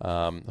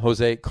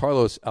 Jose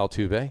Carlos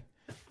Altuve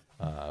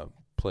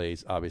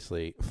plays,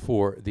 obviously,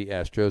 for the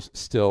Astros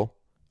still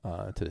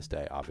to this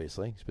day,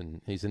 obviously.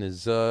 He's in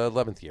his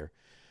 11th year.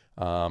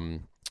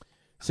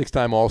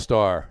 6-time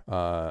All-Star,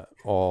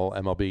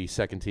 All-MLB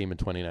second team in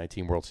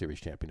 2019, World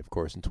Series champion, of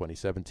course, in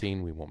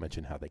 2017. We won't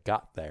mention how they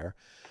got there.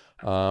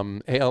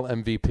 AL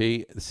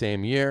MVP the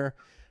same year.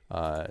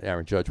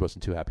 Aaron Judge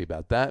wasn't too happy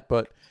about that,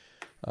 but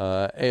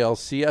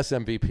ALCS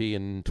MVP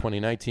in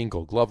 2019,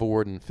 Gold Glove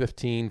Award in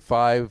 2015,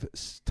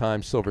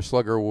 5-time Silver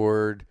Slugger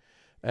Award,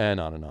 and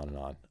on and on and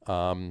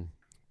on.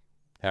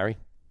 Harry,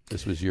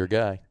 this was your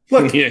guy.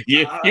 Look, you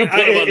put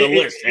him on the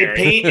list,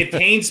 Harry. It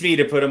pains me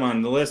to put him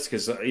on the list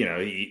because,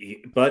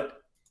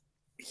 but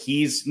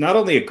he's not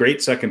only a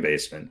great second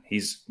baseman,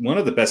 he's one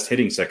of the best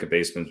hitting second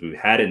basemen we've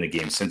had in the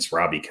game since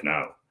Robbie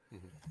Cano.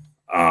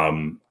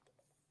 Mm-hmm.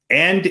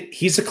 And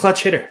he's a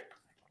clutch hitter.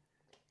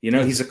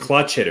 He's a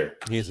clutch hitter.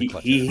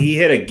 He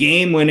hit a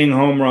game-winning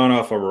home run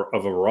off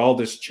of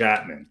Aroldis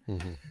Chapman.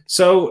 Mm-hmm.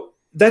 So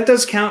that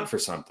does count for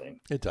something.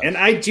 It does. And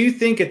I do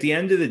think at the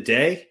end of the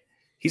day,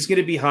 he's going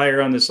to be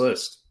higher on this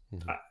list.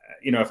 Mm-hmm.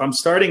 If I'm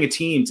starting a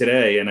team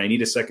today and I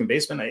need a second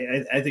baseman,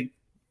 I think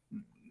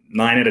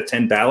 9 out of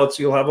 10 ballots,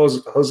 you'll have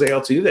Jose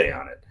Altuve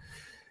on it.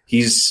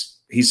 He's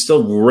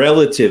still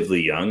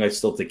relatively young. I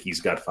still think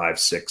he's got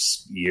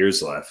 5-6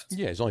 years left.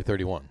 Yeah, he's only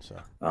 31.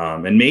 So,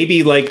 and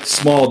maybe like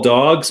small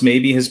dogs,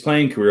 maybe his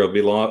playing career will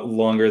be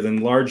longer than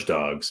large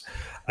dogs.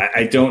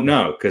 I don't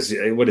know, because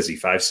what is he,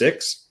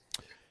 5'6"?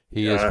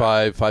 He is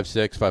 5'6",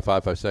 5'5",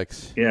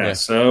 5'6". Yeah.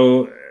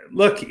 So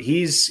look,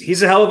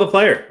 he's a hell of a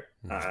player.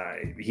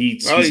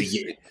 He's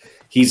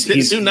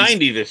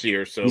 290 this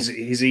year, so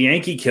he's a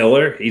Yankee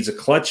killer. He's a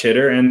clutch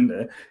hitter,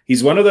 and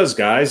he's one of those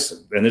guys.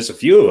 And there's a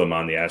few of them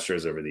on the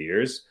Astros over the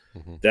years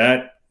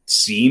that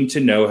seem to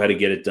know how to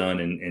get it done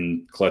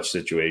in clutch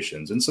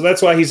situations, and so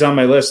that's why he's on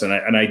my list.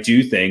 And I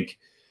do think,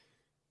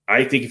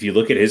 if you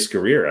look at his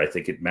career, I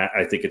think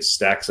it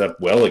stacks up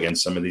well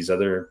against some of these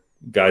other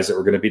guys that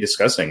we're going to be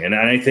discussing. And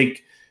I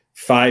think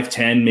 5,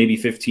 10, maybe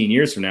 15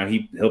 years from now,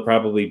 he'll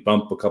probably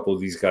bump a couple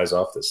of these guys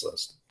off this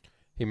list.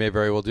 He may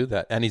very well do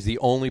that. And he's the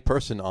only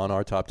person on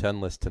our top 10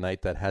 list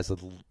tonight that has a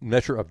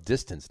measure of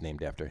distance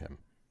named after him.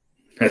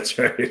 That's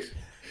right.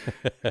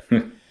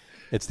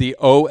 It's the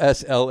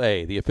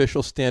OSLA, the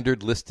official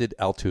standard listed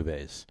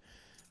Altuves.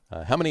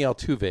 How many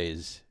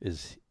Altuves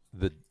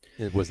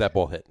was that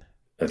ball hit?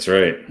 That's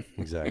right.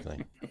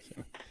 Exactly.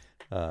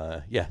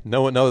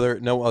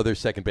 No other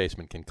second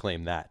baseman can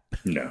claim that.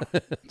 No.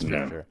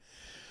 No. Sure.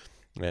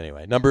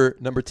 Anyway,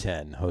 number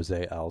 10,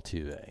 Jose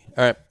Altuve.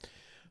 All right.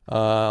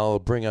 I'll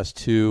bring us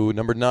to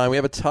number 9. We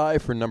have a tie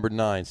for number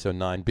 9, so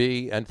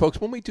 9B. And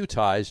folks, when we do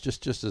ties,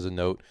 just as a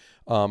note,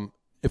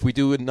 if we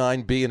do a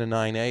 9B and a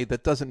 9A,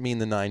 that doesn't mean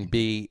the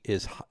 9B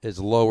is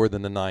lower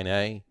than the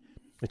 9A.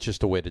 It's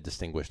just a way to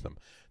distinguish them.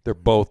 They're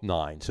both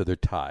 9, so they're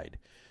tied.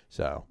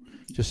 So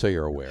just so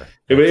you're aware,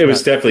 it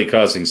was definitely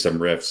causing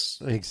some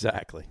rifts.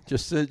 Exactly.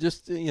 Just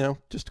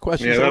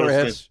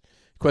questions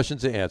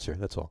questions to answer.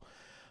 That's all.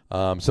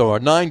 So our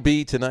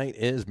 9B tonight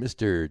is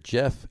Mr.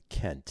 Jeff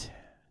Kent.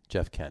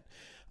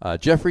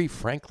 Jeffrey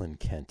Franklin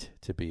Kent,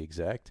 to be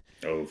exact.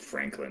 Oh,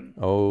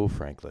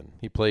 Franklin.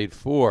 He played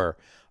for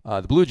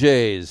the Blue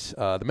Jays,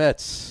 the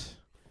Mets,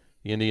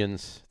 the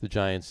Indians, the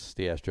Giants,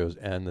 the Astros,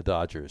 and the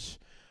Dodgers.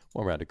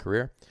 Well-rounded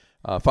career.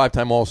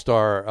 5-time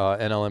All-Star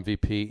NL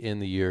MVP in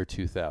the year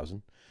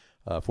 2000.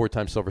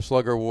 4-time Silver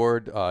Slugger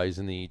Award. He's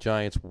on the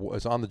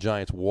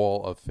Giants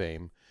Wall of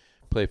Fame.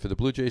 Played for the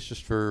Blue Jays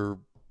just for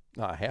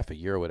half a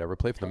year or whatever.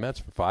 Played for the Mets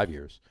for 5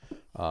 years.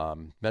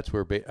 Mets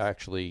were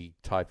actually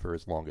tied for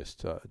his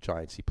longest.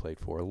 Giants he played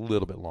for a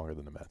little bit longer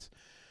than the Mets.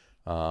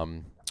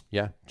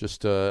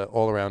 Just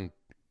all around,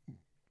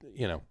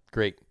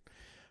 great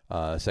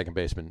second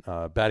baseman.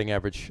 Batting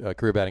average,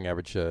 career batting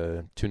average,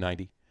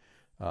 290.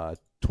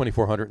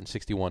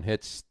 2,461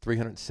 hits,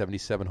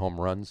 377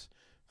 home runs,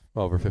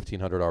 over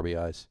 1,500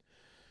 RBIs.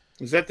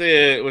 Was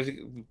it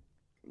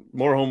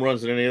more home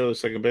runs than any other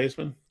second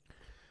baseman?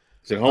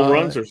 Is it home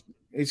runs, or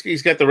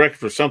he's got the record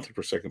for something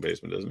for second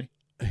baseman, doesn't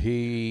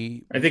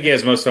he? I think he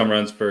has most home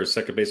runs for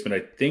second baseman. I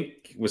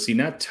think, was he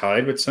not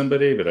tied with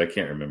somebody? But I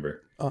can't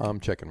remember.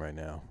 I'm checking right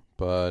now,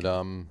 but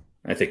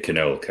I think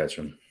Cano will catch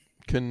him.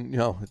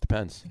 It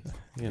depends.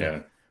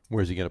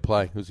 Where's he going to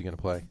play? Who's he going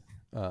to play?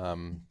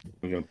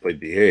 We're going to play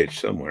DH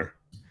somewhere.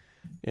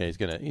 Yeah, he's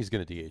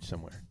gonna DH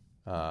somewhere.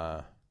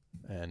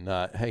 And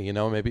hey,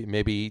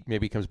 maybe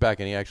he comes back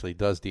and he actually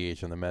does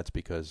DH on the Mets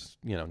because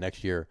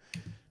next year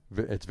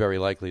it's very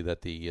likely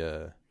that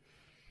the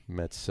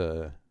Mets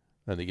and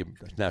the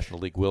National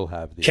League will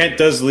have the. Kent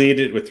does lead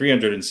it with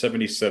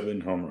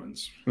 377 home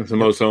runs. That's the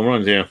most home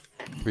runs, yeah.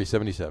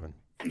 377.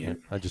 Yeah,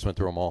 I just went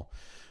through them all.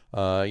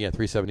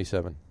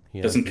 377.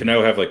 Doesn't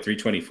Cano have like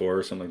 324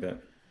 or something like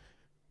that?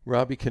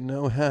 Robbie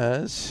Cano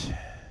has.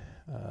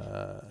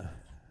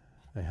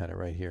 I had it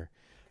right here.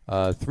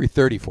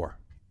 334.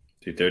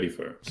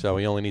 234. So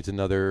he only needs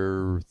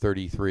another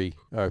 43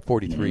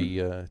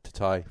 to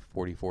tie,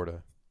 44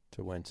 to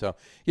win. So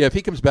yeah, if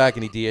he comes back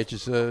and he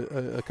DHs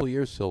a couple of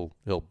years, he'll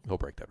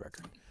break that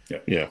record.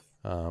 Yeah.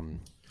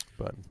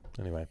 But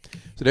anyway,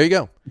 so there you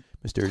go,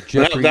 Mr.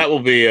 Jeffrey. That will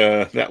be.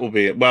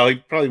 Well, he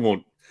probably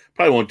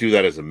won't do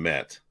that as a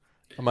Met.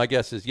 My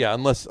guess is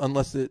unless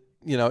it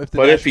if the.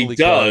 But if he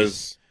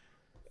does,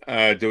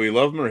 do we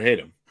love him or hate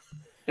him?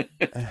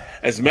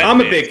 As Met I'm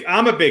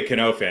a big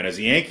Cano fan. As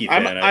a Yankee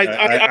fan,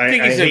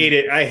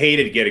 I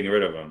hated getting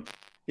rid of him.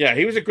 Yeah,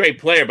 he was a great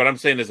player, but I'm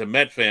saying as a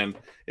Met fan,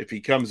 if he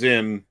comes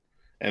in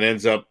and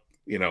ends up,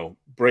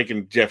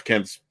 breaking Jeff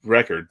Kent's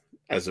record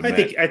as a Met,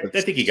 I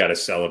think you got to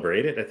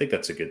celebrate it. I think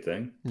that's a good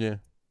thing. Yeah,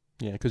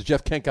 because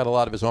Jeff Kent got a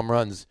lot of his home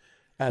runs.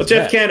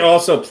 Jeff Kent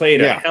also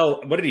played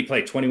what did he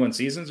play? 21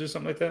 seasons or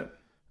something like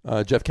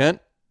that. Jeff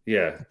Kent.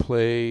 Yeah,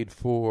 played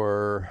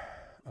for.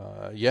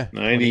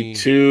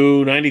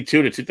 92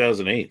 to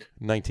 2008.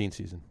 19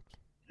 season.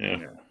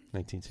 Yeah.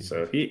 19 season.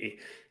 So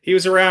he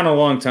was around a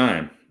long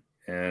time,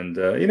 and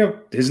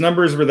his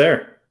numbers were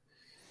there.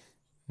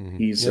 Mm-hmm.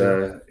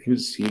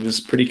 He was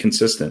pretty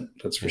consistent.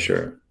 That's for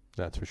sure.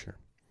 That's for sure.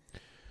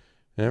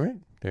 All right,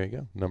 there you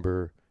go.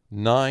 Number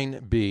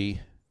 9B,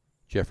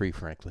 Jeffrey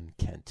Franklin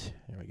Kent.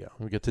 There we go.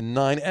 We get to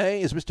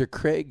 9A is Mr.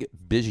 Craig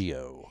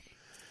Biggio.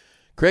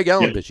 Craig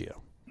Allen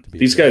Biggio.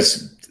 These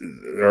guys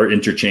are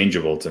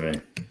interchangeable to me.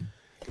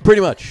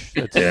 Pretty much.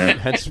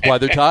 Hence why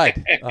they're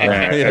tied.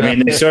 I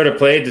mean, they sort of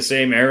played the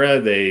same era.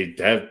 They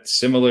have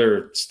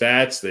similar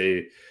stats.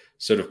 They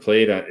sort of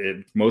played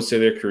most of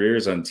their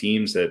careers on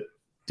teams that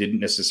didn't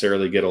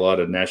necessarily get a lot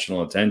of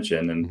national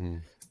attention,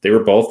 and they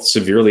were both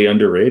severely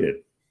underrated.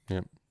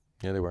 Yeah,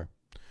 they were.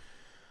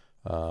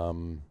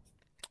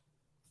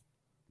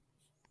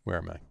 Where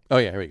am I? Oh,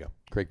 yeah, here we go.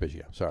 Craig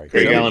Biggio. Sorry.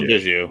 Craig Allen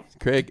Biggio.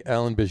 Craig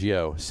Allen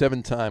Biggio,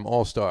 7-time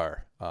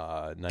All-Star,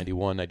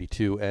 91,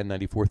 92, and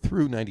 94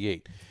 through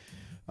 98.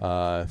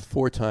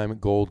 4-time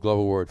Gold Glove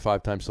Award,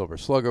 5-time Silver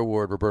Slugger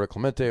Award, Roberto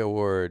Clemente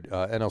Award,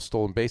 NL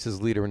Stolen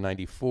Bases leader in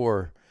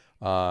 94.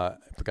 I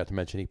forgot to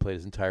mention he played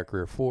his entire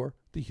career for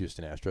the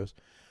Houston Astros.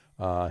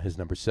 His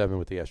number 7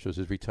 with the Astros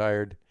is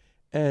retired,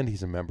 and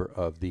he's a member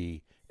of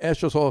the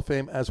Astros Hall of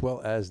Fame as well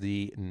as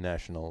the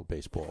National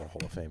Baseball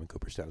Hall of Fame in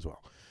Cooperstown as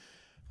well.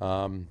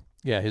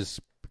 His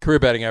career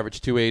batting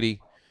average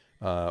 280,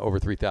 over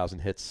 3,000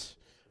 hits,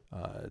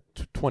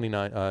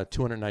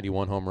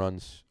 291 home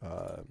runs,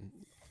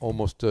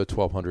 almost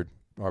 1,200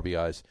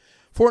 RBIs,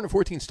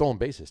 414 stolen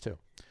bases too.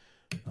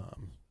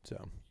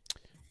 So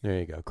there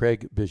you go,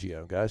 Craig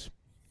Biggio, guys.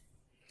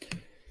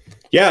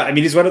 Yeah, I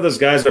mean, he's one of those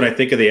guys. When I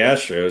think of the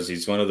Astros,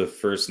 he's one of the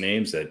first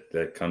names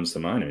that comes to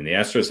mind. I mean, the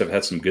Astros have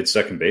had some good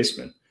second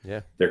basemen.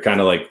 Yeah, they're kind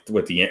of like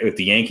what the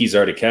Yankees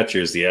are to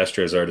catchers, the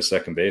Astros are to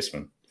second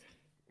basemen.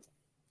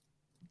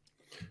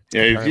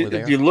 Yeah,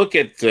 if you look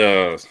at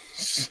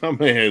some of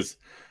his,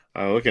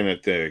 looking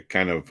at the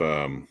kind of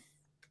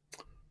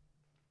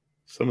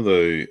some of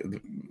the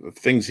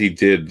things he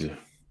did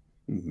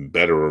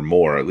better or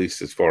more, at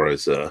least as far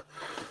as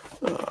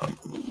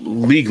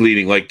league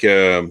leading, like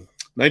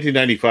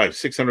 1995,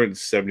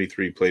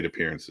 673 plate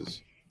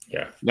appearances.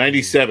 Yeah.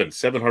 97,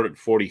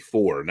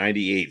 744.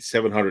 98,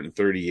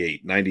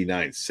 738.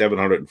 99,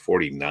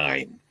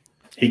 749.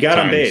 He got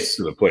on base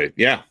to the plate.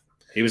 Yeah.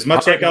 He was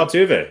much like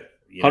Altuve.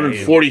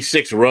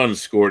 146 runs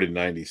scored in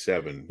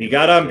 97. He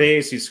got on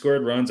base. He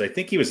scored runs. I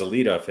think he was a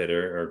leadoff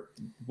hitter, or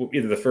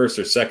either the first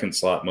or second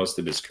slot most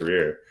of his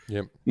career.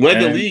 Yep.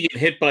 Led the league in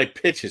hit by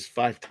pitches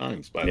 5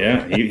 times. By the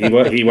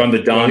way, he won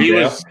the Don.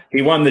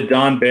 He won the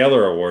Don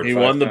Baylor Award. He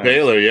won the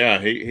Baylor. Yeah,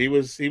 he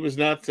was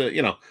not. I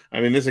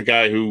mean, this is a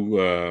guy who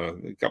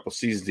a couple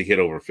seasons he hit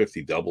over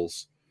 50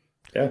 doubles.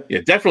 Yeah,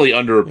 definitely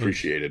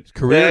underappreciated.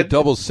 Career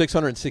doubles,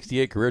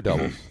 668 career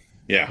doubles.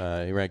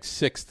 Yeah, he ranked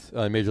 6th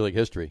in Major League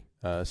history.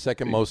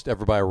 Second most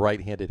ever by a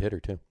right-handed hitter,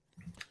 too.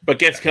 But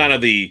gets kind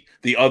of the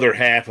other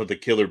half of the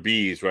killer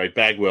bees, right?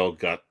 Bagwell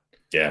got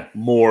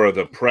more of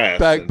the press.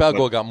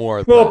 Bagwell got more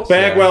of the press. Well,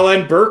 Bagwell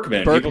and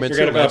Berkman. People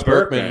forget about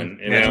Berkman.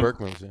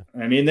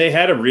 I mean, they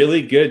had a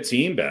really good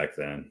team back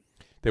then.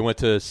 They went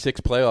to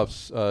 6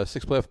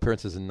 playoff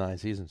appearances in 9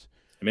 seasons.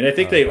 I mean, I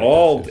think they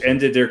all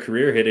ended their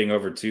career hitting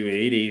over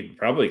 280,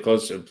 probably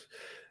closer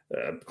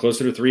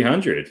to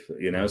 300.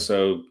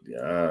 So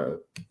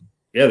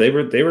they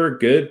were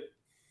good.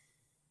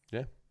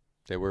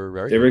 They were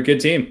a good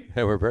team.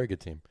 They were a very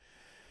good team.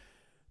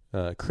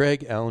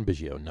 Craig Allen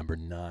Biggio, number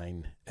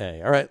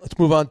 9A. All right, let's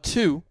move on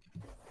to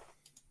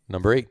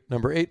number 8.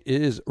 Number 8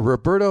 is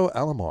Roberto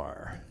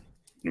Alomar.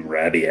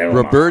 Robbie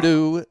Alomar.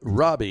 Roberto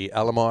Robbie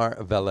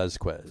Alomar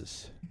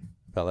Velazquez.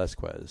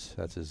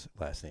 That's his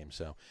last name.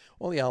 So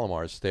all the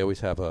Alomars, they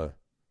always have a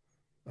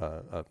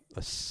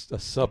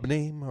sub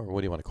name, or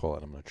what do you want to call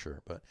it? I'm not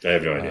sure, but I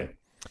have no idea.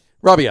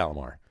 Robbie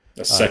Alomar.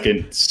 A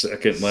second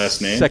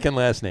last name. Second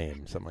last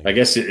name, something like that. I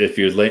guess if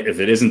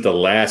it isn't the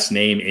last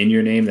name in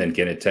your name, then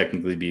can it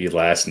technically be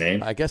last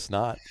name? I guess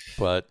not,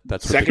 but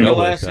that's second to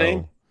last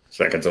name.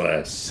 Second to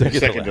last.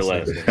 Second to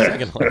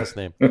last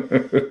name.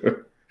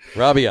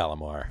 Robbie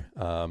Alomar.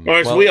 Or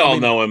as we all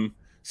know him,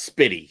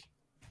 Spitty.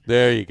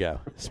 There you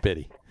go,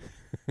 Spitty.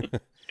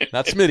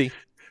 Not Smitty.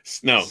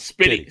 No,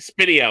 Spitty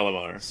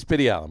Alomar.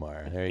 Spitty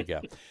Alomar. There you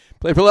go.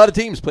 Played for a lot of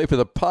teams. Played for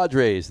the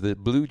Padres, the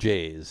Blue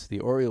Jays, the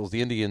Orioles,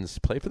 the Indians.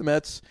 Played for the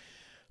Mets,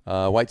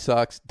 White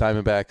Sox,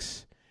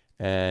 Diamondbacks,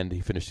 and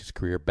he finished his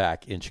career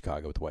back in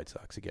Chicago with the White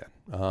Sox again.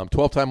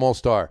 12-time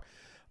All-Star,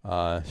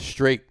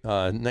 straight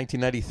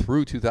 1990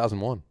 through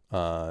 2001.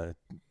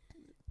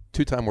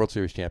 Two-time World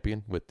Series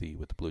champion with the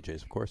Blue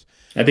Jays, of course.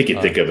 I think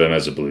you'd think of him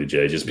as a Blue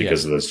Jay just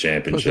because of those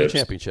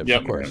championships.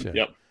 Of course.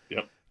 Yeah.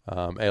 Yep.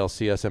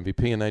 ALCS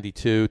MVP in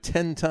 92,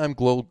 10-time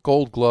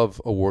Gold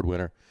Glove Award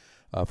winner.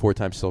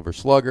 4-time Silver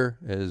Slugger.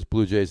 His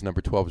Blue Jays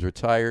number 12 is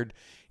retired.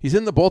 He's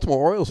in the Baltimore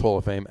Orioles Hall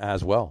of Fame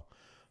as well.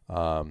 He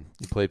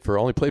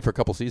only played for a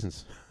couple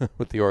seasons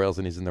with the Orioles,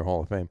 and he's in their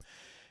Hall of Fame.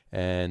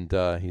 And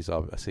he's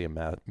obviously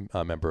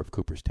a member of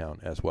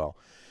Cooperstown as well.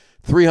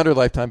 300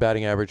 lifetime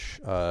batting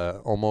average,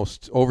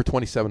 almost over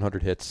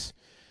 2,700 hits,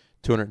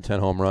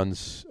 210 home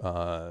runs,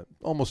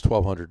 almost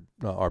 1,200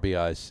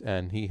 RBIs,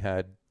 and he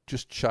had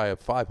just shy of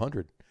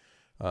 500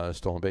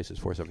 stolen bases,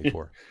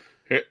 474.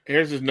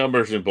 Here's his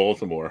numbers in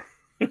Baltimore.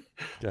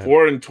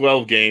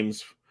 412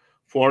 games,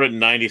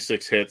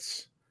 496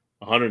 hits,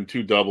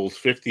 102 doubles,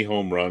 50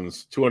 home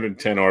runs,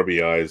 210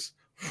 RBIs,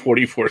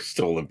 44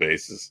 stolen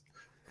bases.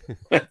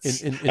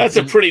 That's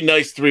a pretty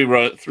nice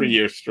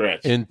three-year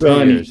stretch. In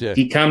 2 years, yeah.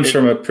 He comes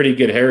from a pretty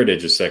good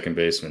heritage of second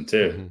baseman,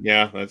 too. Mm-hmm.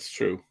 Yeah, that's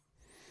true.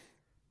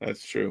 What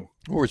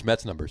were his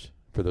Mets numbers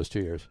for those 2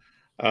 years?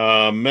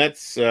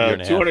 Mets,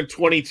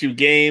 222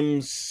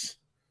 games,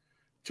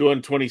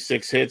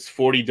 226 hits,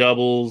 40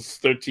 doubles,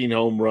 13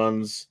 home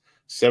runs,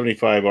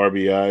 75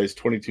 RBIs,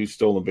 22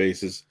 stolen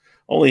bases.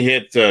 Only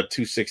hit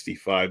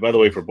 265. By the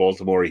way, for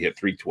Baltimore, he hit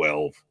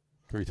 312.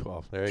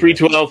 312,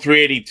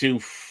 382,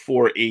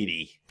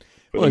 480.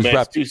 For the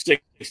Mets,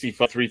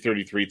 265,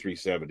 333,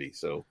 370.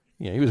 So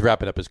yeah, he was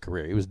wrapping up his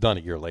career. He was done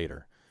a year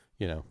later,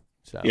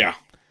 So yeah,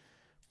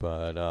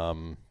 but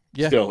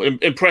still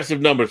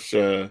impressive numbers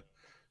for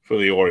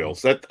the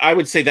Orioles. That I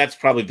would say that's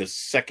probably the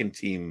second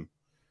team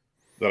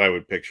that I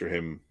would picture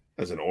him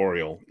as an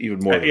Oriole, even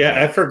more.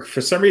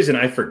 For some reason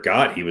I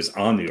forgot he was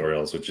on the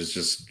Orioles, which is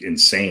just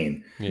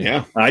insane.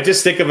 Yeah, I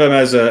just think of him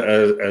as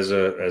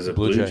a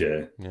Blue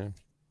Jay. Yeah,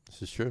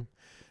 this is true.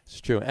 It's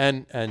true,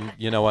 and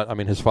you know what? I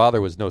mean, his father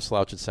was no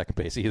slouch at second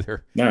base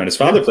either. No, and his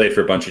father played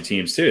for a bunch of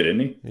teams too, didn't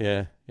he?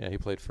 Yeah, he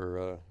played for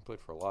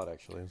a lot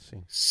actually. Let's see.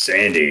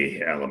 Sandy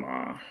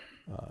Alomar.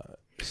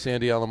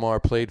 Sandy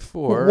Alomar played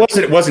for.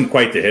 It wasn't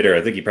quite the hitter.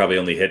 I think he probably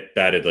only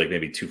batted like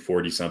maybe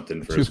 240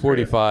 something for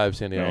 245.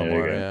 Sandy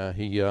Alomar.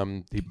 Yeah,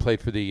 he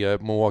played for the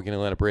Milwaukee and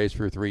Atlanta Braves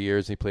for 3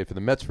 years. And he played for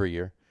the Mets for a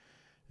year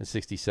in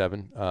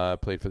 '67.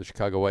 Played for the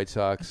Chicago White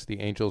Sox, the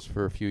Angels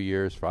for a few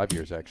years, 5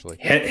 years actually.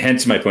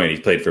 Hence my point. He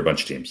played for a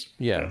bunch of teams.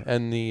 Yeah,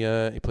 and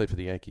he played for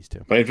the Yankees too.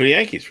 Played for the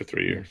Yankees for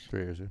 3 years.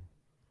 3 years.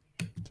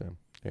 So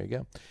there you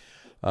go.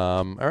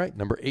 All right,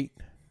 number 8,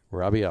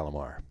 Robbie Alomar.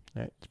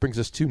 All right, this brings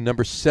us to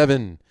number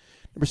 7.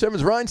 Number 7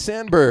 is Ryne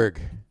Sandberg.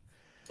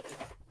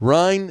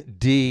 Ryne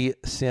D.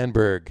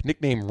 Sandberg,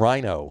 nickname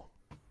Rhino.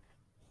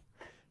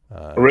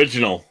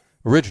 Original,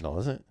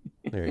 isn't it?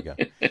 There you go.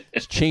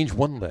 Just change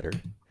one letter.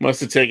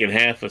 Must have taken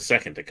half a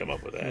second to come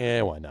up with that.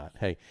 Yeah, why not?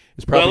 Hey,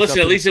 it's probably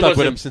at least it was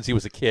with him since he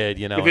was a kid.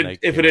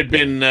 If it had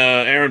been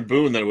Aaron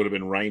Boone, then it would have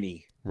been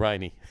Riney.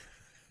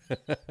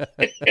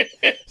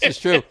 This is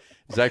true.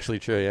 It's actually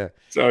true, yeah.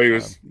 So he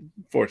was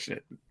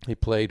fortunate. He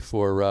played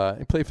for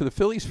the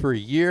Phillies for a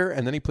year,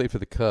 and then he played for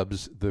the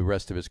Cubs the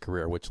rest of his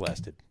career, which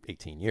lasted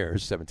 17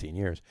 years,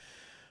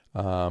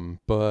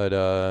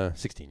 but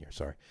 16 years,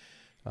 sorry.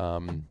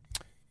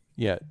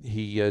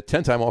 He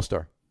 10-time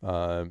All-Star,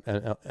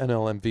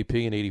 NL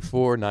MVP in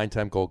 '84,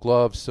 9-time Gold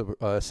Glove,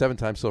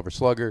 7-time Silver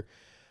Slugger,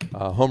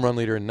 home run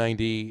leader in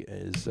 '90.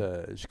 Is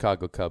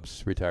Chicago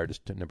Cubs, retired as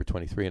number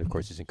 23, and of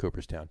course he's in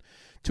Cooperstown.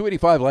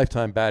 285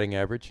 lifetime batting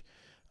average.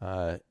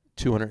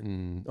 200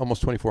 and almost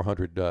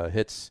 2,400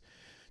 hits,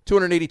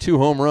 282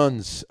 home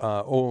runs,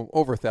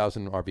 over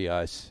 1,000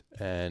 RBIs,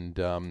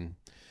 and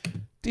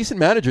decent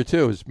manager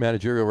too. His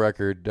managerial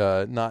record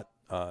not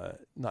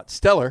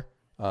stellar.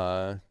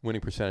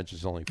 Winning percentage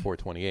is only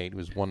 .428. It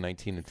was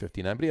 119 and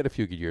 59, but he had a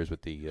few good years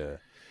with the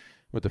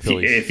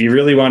Phillies. If you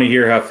really want to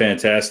hear how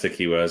fantastic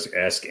he was,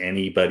 ask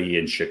anybody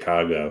in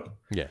Chicago.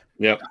 Yeah.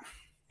 Yep.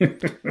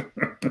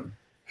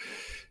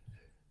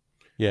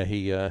 Yeah,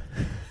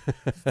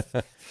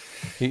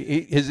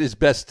 his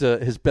best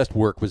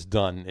work was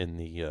done in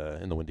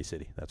the Windy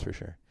City. That's for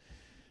sure.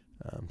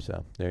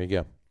 So there you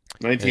go.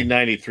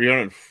 1990,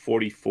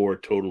 344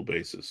 total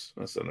bases.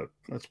 That's a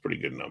pretty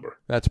good number.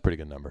 That's a pretty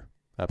good number.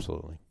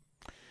 Absolutely.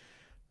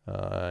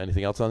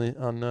 Anything else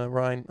on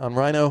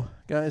Rhino,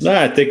 guys?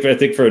 No, I think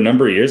for a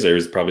number of years there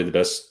was probably the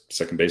best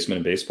second baseman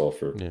in baseball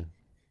for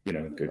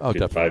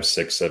good 5,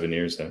 6, 7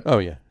 years there. Oh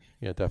yeah,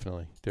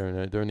 definitely. During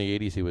the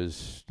 80s he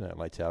was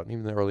lights out, and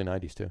even the early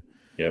 90s too.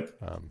 Yep.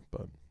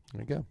 But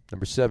there you go.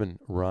 Number 7,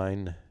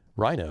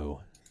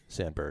 Rhino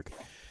Sandberg.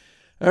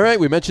 All right,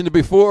 we mentioned it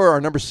before. Our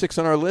number 6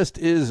 on our list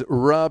is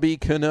Robbie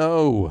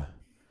Cano.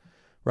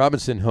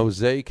 Robinson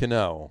Jose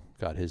Cano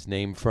got his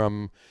name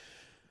from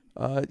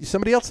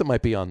somebody else that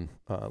might be on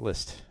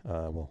list.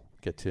 We'll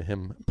get to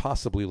him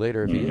possibly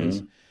later if he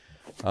is.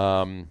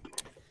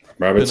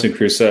 Robinson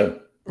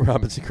Crusoe.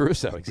 Robinson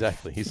Crusoe,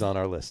 exactly. He's on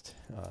our list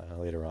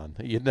later on.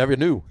 You never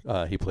knew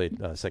he played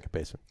second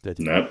baseman, did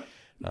you? Nope.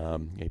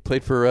 He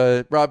played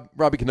for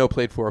Robbie Cano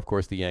played for, of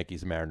course, the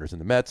Yankees, the Mariners, and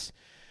the Mets.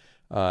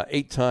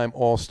 8-time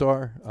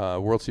All-Star,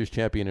 World Series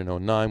champion in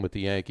 2009 with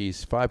the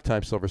Yankees,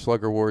 5-time Silver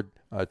Slugger Award,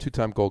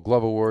 2-time Gold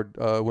Glove Award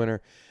winner,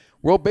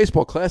 World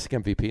Baseball Classic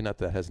MVP. Not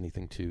that has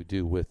anything to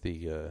do with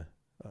the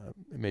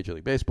Major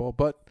League Baseball,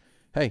 but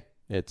hey,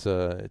 it's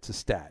a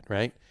stat,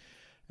 right?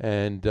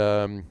 And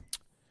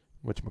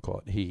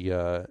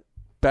whatchamacallit,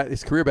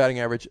 his career batting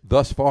average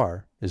thus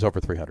far is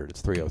over 300.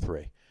 It's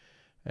 303,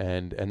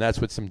 and that's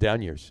with some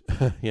down years,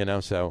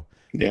 So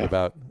think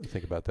about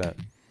that.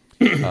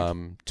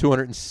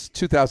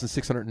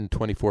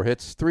 2,624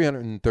 hits,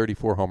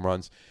 334 home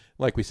runs.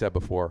 Like we said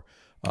before,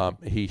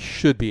 he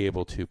should be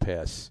able to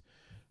pass.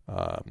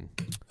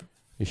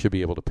 Jeff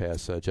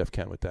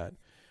Kent with that,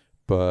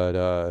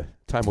 but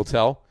time will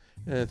tell.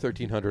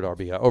 1,300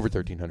 RBI, over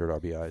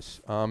 1,300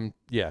 RBIs.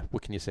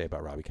 What can you say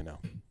about Robbie Cano?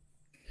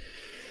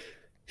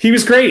 He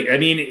was great. I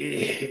mean,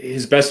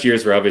 his best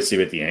years were obviously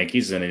with the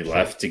Yankees, and he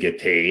left to get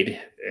paid.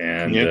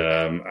 And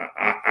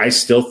I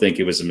still think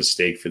it was a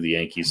mistake for the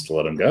Yankees to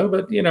let him go.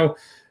 But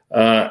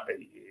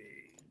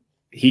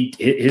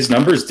his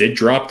numbers did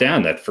drop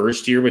down. That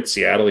first year with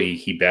Seattle,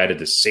 he batted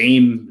the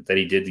same that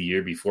he did the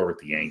year before with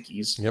the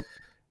Yankees. Yep.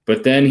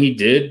 But then he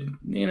did,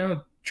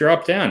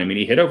 drop down. I mean,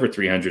 he hit over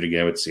 300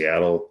 again with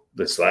Seattle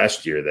this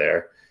last year.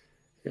 There,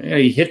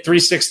 he hit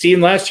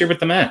 316 last year with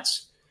the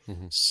Mets.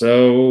 Mm-hmm.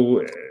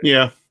 So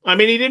I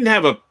mean, he didn't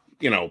have a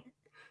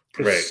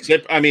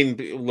right. I mean,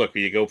 look,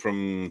 you go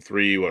from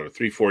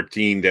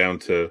 314 down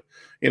to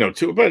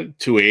about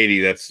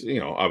 280. That's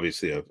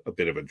obviously a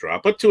bit of a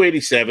drop, but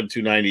 287,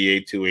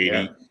 298,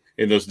 280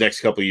 in those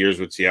next couple of years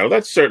with Seattle,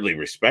 that's certainly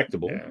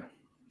respectable.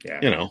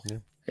 Yeah.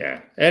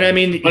 And I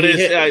mean, but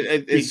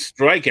his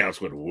strikeouts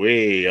went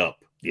way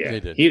up. Yeah,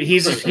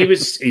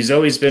 he's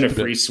always been a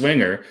free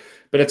swinger,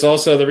 but it's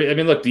also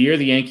look, the year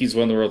the Yankees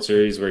won the World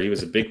Series, where he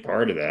was a big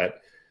part of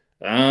that.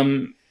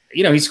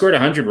 He scored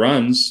 100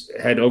 runs,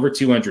 had over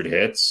 200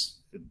 hits,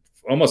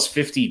 almost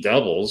 50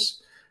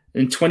 doubles,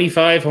 and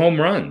 25 home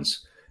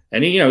runs.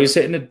 And he was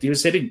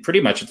hitting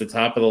pretty much at the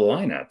top of the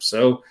lineup.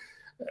 So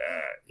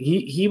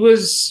he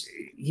was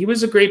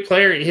a great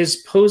player.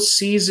 His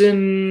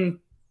postseason,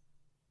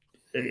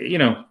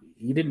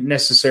 he didn't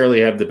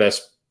necessarily have the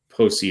best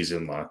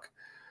postseason luck,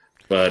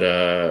 but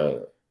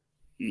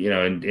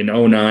in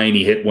 2009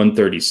 he hit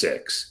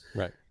 136.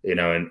 Right.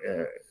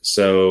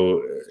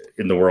 So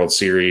in the World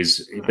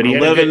Series, but he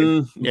had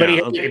 11,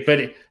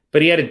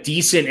 but he had a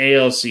decent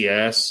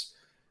ALCS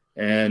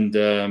and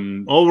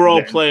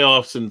overall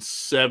playoffs in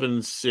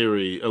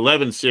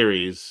 11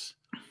 series,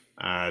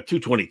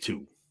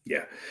 222.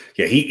 Yeah.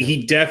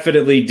 He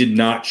definitely did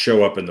not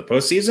show up in the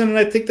postseason, and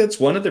I think that's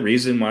one of the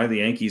reasons why the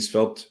Yankees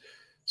felt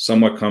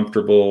somewhat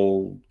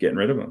comfortable getting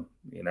rid of him.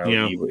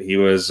 He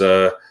was.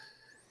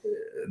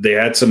 They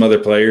had some other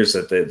players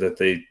that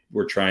they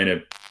were trying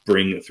to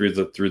bring through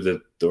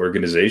the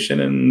organization,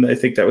 and I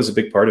think that was a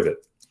big part of it.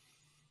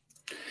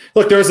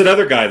 Look, there was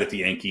another guy that the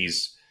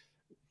Yankees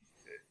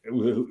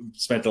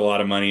spent a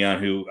lot of money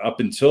on, who up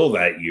until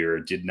that year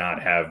did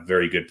not have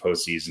very good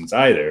postseasons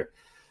either,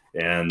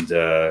 and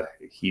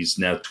he's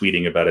now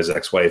tweeting about his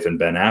ex-wife and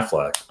Ben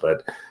Affleck,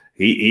 but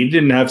he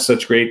didn't have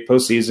such great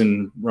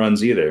postseason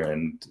runs either,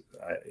 and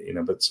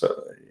but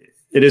so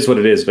it is what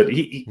it is. But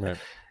right.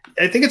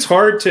 I think it's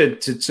hard to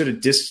sort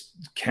of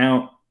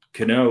discount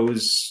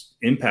Cano's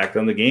impact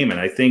on the game. And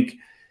I think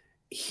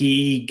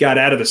he got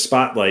out of the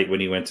spotlight when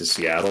he went to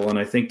Seattle. And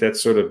I think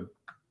that's sort of,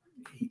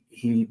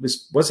 he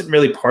wasn't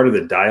really part of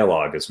the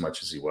dialogue as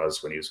much as he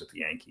was when he was with the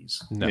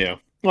Yankees. No. Yeah.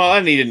 Well,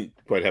 and he didn't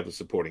quite have the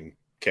supporting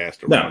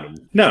cast around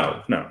him.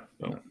 No.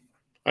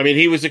 I mean,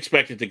 he was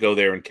expected to go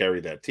there and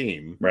carry that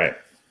team. Right.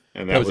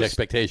 And that was the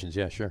expectations.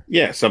 Yeah, sure.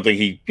 Yeah, something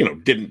he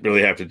didn't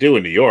really have to do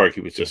in New York. He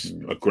was just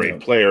a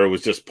great player. It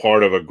was just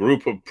part of a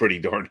group of pretty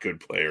darn good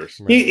players.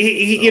 Right.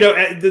 He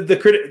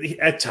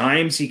at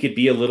times he could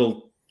be a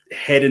little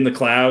head in the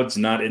clouds,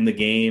 not in the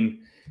game.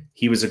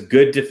 He was a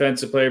good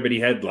defensive player, but he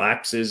had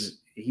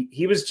lapses.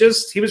 He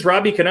was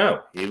Robbie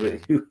Cano.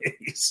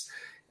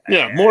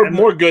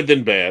 More good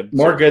than bad.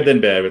 More good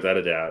than bad, without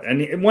a doubt.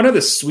 And one of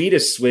the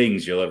sweetest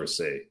swings you'll ever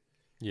see.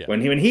 Yeah.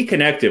 When he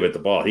connected with the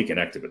ball, he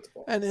connected with the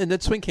ball. And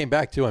that swing came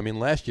back too. I mean,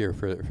 last year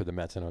for the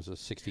Mets, and it was a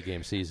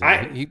 60-game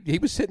season. He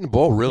was hitting the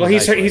ball really. Well,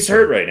 he's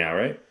hurt right now,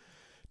 right?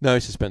 No,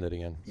 he's suspended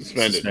again.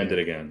 Suspended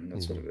again.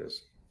 That's what it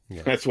is.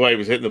 Yeah. That's why he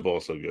was hitting the ball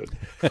so good.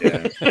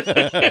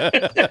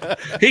 Yeah.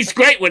 He's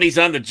great when he's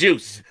on the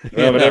juice.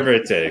 Well, whatever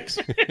it takes.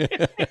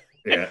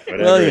 Yeah.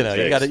 Well, you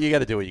got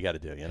to do what you got to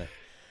do. You know.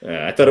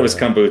 I thought it was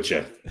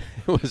kombucha.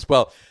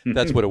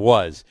 That's what it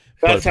was.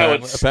 That's how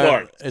it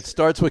starts. It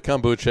starts with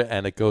kombucha,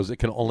 and it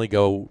can only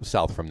go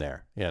south from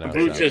there.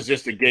 Kombucha is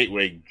just a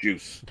gateway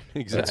juice.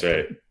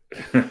 Exactly.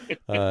 That's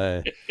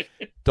right.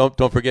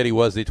 Don't forget he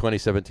was the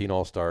 2017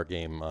 All-Star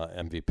Game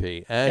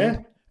MVP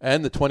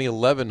and the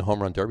 2011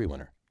 Home Run Derby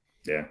winner.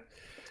 Yeah.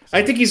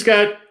 I think he's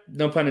got,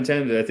 no pun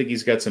intended, I think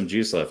he's got some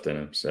juice left in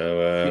him.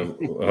 So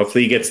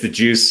hopefully he gets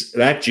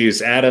that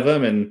juice out of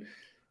him and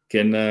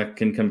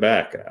can come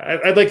back.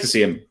 I'd like to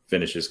see him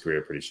finish his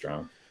career pretty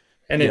strong.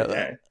 And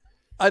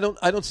I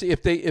don't see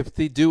if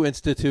they do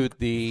institute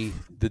the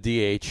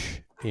DH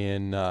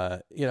in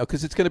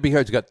because it's going to be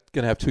hard. He's going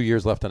to have 2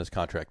 years left on his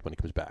contract when he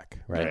comes back,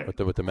 right?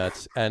 With the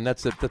Mets, and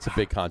that's a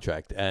big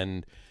contract.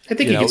 And I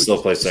think he can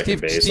still play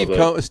second base.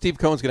 Steve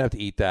Cohen's going to have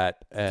to eat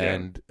that,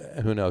 and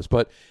who knows?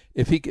 But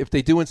if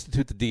they do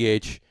institute the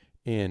DH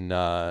in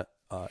the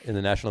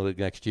National League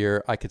next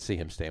year, I could see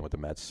him staying with the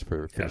Mets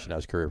for finishing out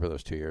his career for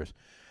those 2 years.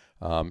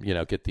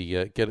 Get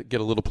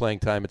a little playing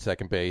time at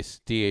second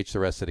base, DH the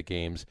rest of the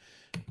games,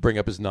 bring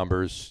up his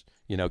numbers,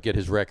 get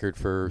his record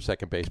for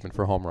second baseman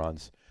for home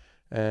runs,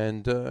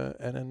 and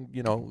then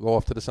go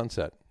off to the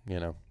sunset,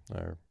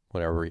 or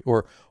whatever,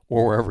 or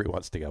wherever he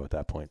wants to go at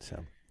that point.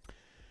 So,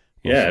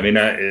 I mean,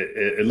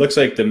 it looks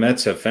like the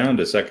Mets have found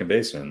a second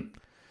baseman.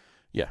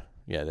 Yeah,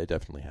 they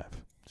definitely have.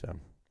 So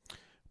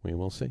we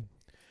will see,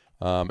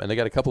 and they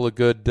got a couple of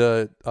good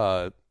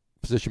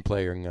position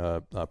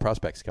playing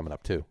prospects coming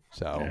up too,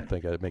 so they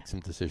got to make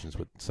some decisions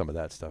with some of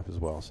that stuff as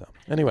well. So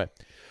anyway,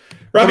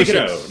 Robbie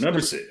Cano,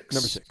 number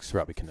six,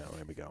 Robbie Cano.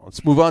 There we go.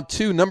 Let's move on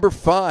to number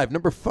 5.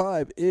 Number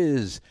 5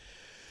 is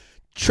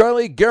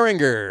Charlie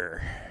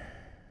Gehringer.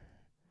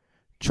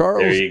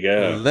 Charles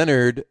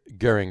Leonard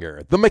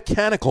Gehringer, the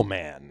Mechanical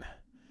Man.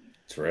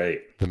 That's right.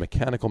 The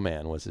Mechanical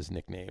Man was his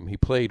nickname. He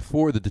played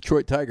for the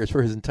Detroit Tigers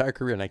for his entire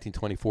career,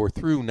 1924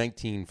 through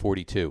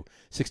 1942.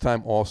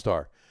 6-time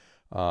All-Star.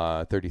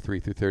 33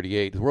 through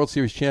 38. The World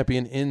Series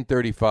champion in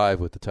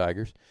 35 with the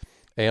Tigers.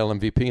 AL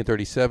MVP in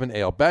 37.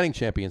 AL batting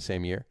champion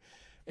same year.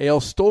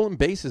 AL stolen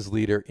bases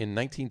leader in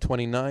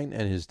 1929,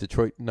 and his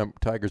Detroit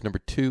Tigers number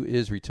 2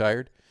 is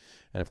retired.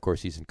 And, of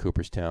course, he's in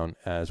Cooperstown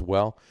as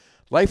well.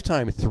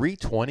 Lifetime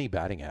 320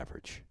 batting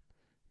average.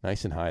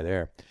 Nice and high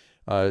there.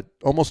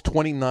 Almost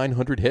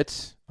 2,900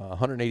 hits,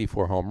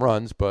 184 home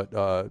runs, but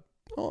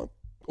over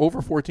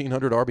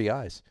 1,400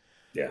 RBIs.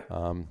 Yeah.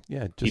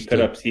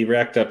 He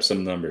racked up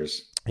some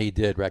numbers. He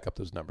did rack up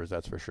those numbers,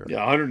 that's for sure. Yeah,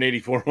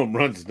 184 home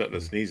runs is nothing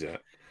to sneeze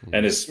at.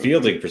 And his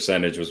fielding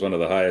percentage was one of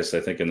the highest,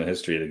 I think, in the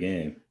history of the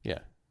game. Yeah,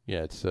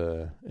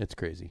 it's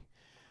crazy.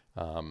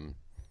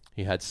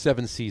 He had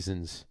 7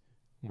 seasons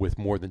with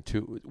more than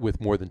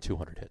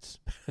 200 hits.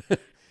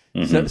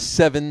 Mm-hmm.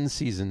 7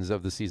 seasons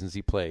of the seasons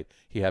he played,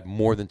 he had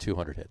more than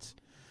 200 hits.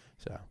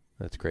 So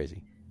that's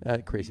crazy.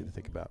 Crazy to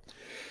think about.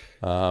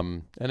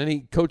 And then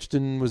he coached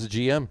and was a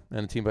GM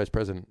and a team vice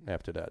president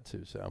after that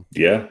too. So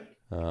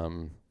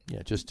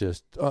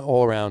just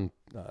all around.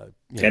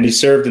 And he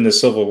served in the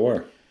Civil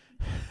War.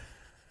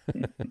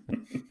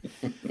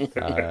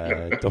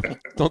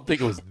 Don't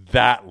think it was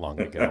that long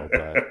ago,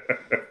 but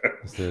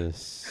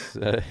it's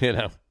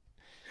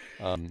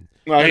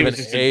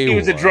he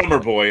was a drummer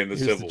boy in the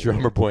Civil War.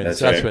 Drummer boy.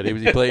 That's right.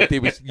 He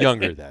was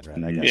younger then,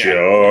 right?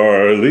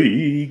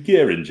 Charlie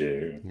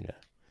Gehringer. Yeah.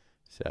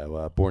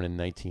 So born in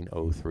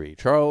 1903.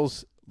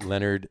 Charles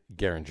Leonard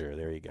Gehringer.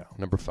 There you go.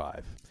 Number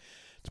 5.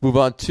 Let's move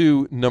on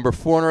to number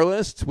 4 on our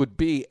list would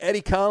be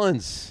Eddie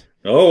Collins.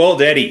 Oh,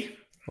 old Eddie.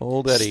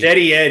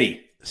 Steady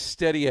Eddie.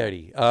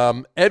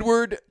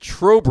 Edward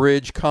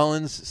Trowbridge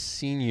Collins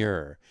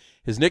Sr.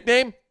 His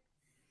nickname?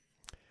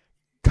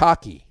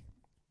 Cocky.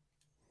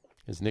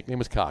 His nickname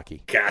was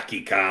Cocky.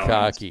 Cocky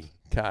Collins.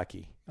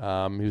 Cocky.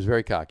 He was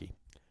very cocky.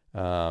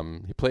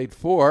 He played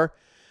for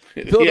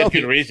Philadelphia. He had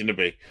good reason to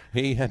be.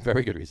 He had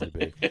very good reason to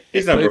be.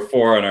 He's number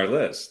 4 on our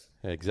list.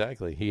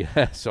 Exactly.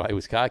 So I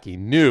was cocky.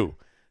 Knew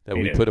that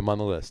we put him on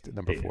the list at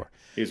number 4.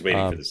 He was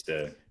waiting for this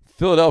day.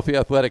 Philadelphia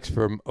Athletics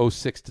from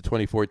 06 to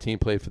 2014.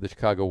 Played for the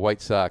Chicago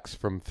White Sox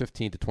from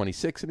 15 to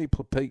 26. And he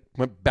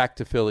went back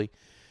to Philly.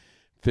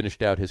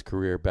 Finished out his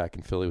career back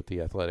in Philly with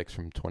the Athletics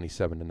from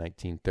 27 to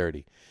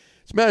 1930.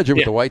 He's manager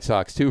with the White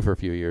Sox, too, for a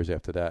few years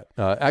after that.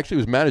 Actually,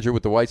 he was manager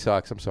with the White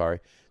Sox. I'm sorry.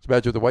 He was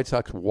manager with the White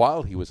Sox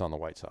while he was on the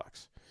White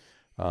Sox.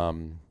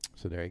 So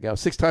there you go.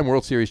 6-time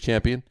World Series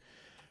champion.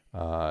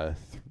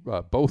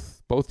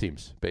 Both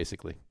teams,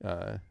 basically.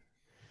 No,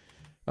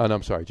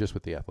 I'm sorry, just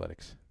with the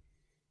Athletics.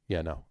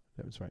 Yeah, no,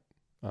 that was right.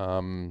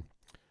 No,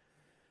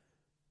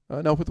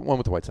 one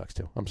with the White Sox,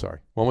 too. I'm sorry.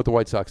 One with the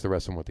White Sox, the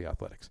rest of them with the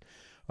Athletics.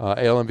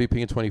 AL MVP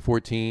in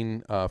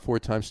 2014,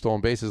 4-time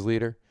stolen bases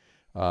leader.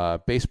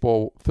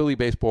 Philly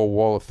Baseball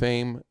Wall of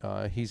Fame.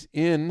 He's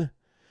in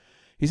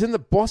the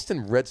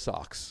Boston Red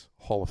Sox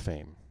Hall of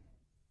Fame.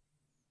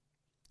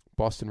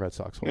 Boston Red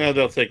Sox Hall of Fame.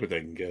 They'll take what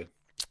they can get.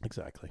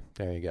 Exactly.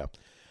 There you go.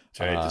 That's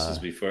right. This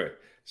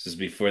is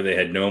before they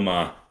had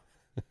Nomar.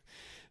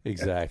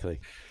 Exactly.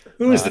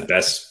 Who is the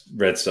best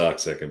Red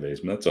Sox second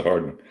baseman? That's a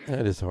hard one.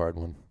 That is a hard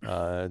one.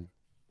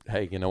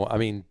 Hey, I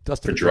mean,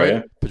 Dustin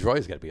Pedroia.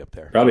 Pedroia's got to be up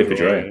there. Probably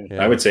Pedroia.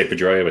 Yeah. I would say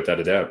Pedroia without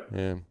a doubt.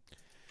 Yeah.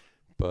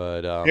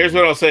 But here's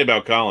what I'll say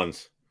about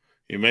Collins.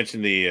 You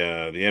mentioned the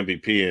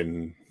MVP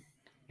in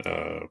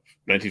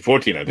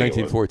 1914. I think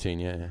 1914.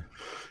 Yeah.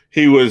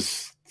 He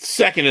was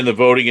second in the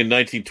voting in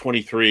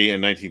 1923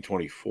 and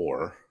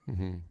 1924.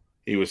 Mm-hmm.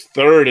 He was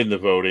third in the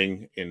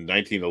voting in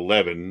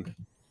 1911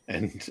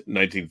 and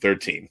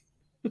 1913.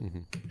 Mm-hmm.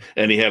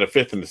 And he had a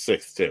fifth and a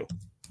sixth too.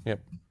 Yep.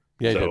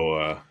 Yeah.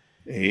 So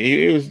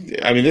he was.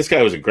 I mean, this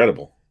guy was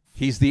incredible.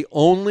 He's the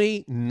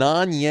only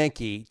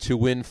non-Yankee to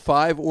win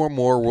 5 or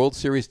more World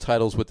Series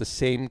titles with the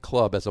same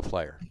club as a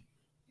player.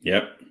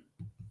 Yep.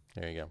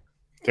 There you go.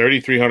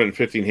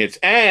 3,315 hits,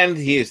 and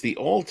he is the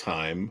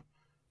all-time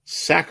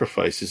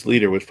sacrifices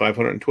leader with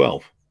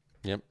 512.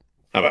 Yep.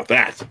 How about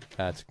that?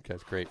 That's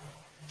great.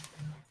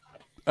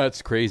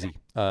 That's crazy.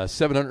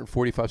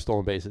 745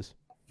 stolen bases.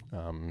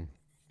 So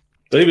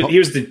he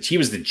was the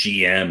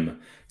GM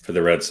for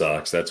the Red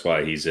Sox. That's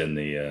why he's in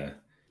the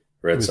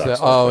Red Sox.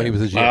 He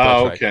was the GM.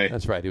 That's okay. Right.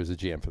 That's right. He was the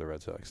GM for the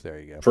Red Sox. There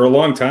you go. For a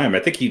long time. I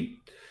think he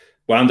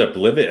wound up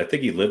living. I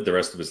think he lived the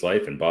rest of his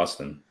life in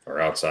Boston or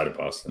outside of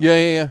Boston.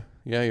 Yeah.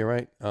 You're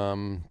right.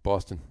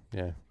 Boston.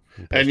 Yeah.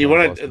 And you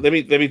want to let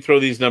me throw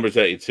these numbers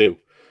at you too.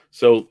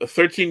 So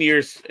 13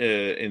 years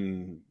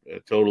in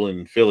total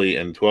in Philly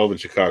and 12 in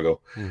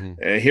Chicago.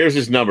 Mm-hmm. Here's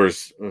his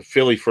numbers: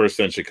 Philly first,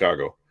 then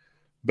Chicago.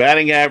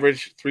 Batting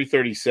average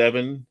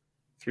 337,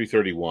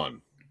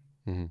 331.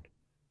 Mm-hmm.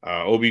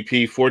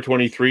 OBP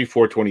 423,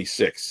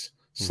 426.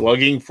 Mm-hmm.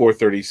 Slugging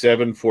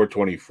 437,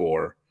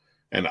 424.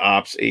 And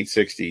ops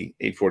 860,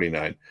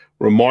 849.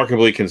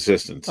 Remarkably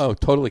consistent. Oh,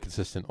 totally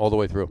consistent all the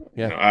way through.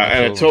 Yeah.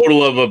 And a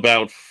total of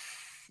about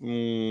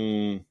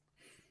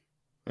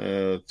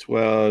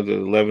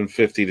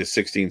 1150 to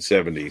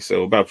 1670.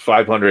 So about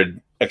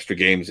 500 extra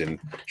games in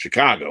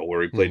Chicago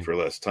where he played for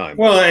less time.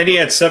 Well, and he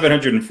had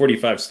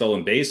 745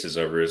 stolen bases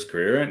over his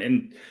career.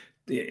 And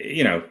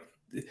you know,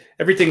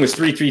 everything was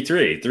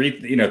 333.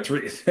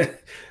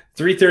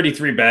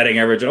 333 batting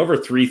average, over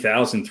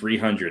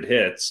 3,300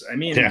 hits. I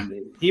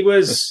mean, he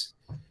was.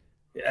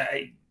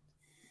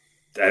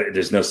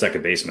 There's no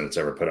second baseman that's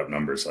ever put up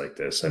numbers like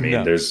this. I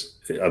mean, there's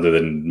other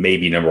than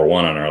maybe number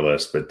one on our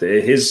list, but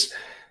his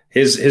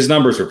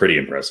numbers were pretty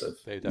impressive.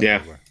 They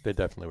definitely were. They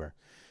definitely were.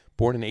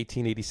 Born in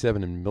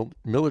 1887 in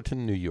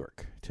Millerton, New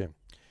York. Tim.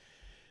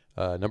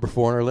 Number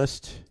 4 on our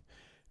list,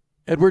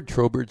 Edward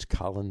Trowbridge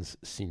Collins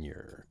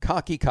Sr.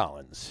 Cocky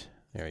Collins.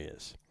 There he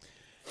is.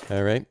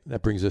 All right,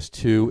 that brings us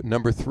to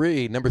number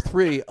 3. Number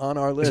 3 on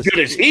our list. As good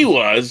as he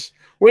was,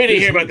 wait to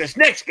hear about this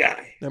next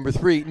guy. Number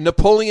 3,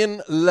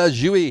 Napoleon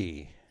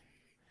Lajoie.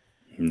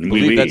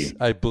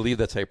 I believe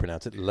that's how you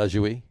pronounce it,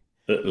 Lajoie.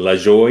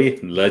 Lajoie. I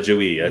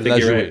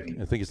think you're right.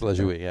 I think it's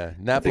Lajoie. Yeah,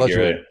 Nap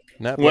Lajoie.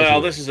 Right. Well,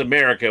 this is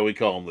America. We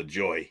call him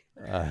Lajoie.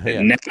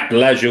 Nap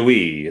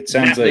Lajoie. It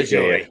sounds like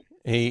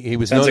he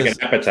was sounds known like as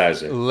an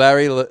appetizer.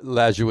 Larry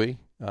Lajoie,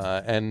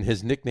 and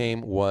his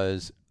nickname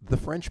was the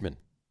Frenchman.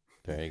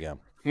 There you go.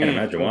 Can't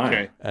imagine why.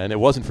 Okay. And it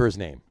wasn't for his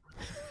name.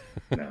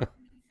 No.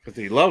 Because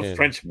he loved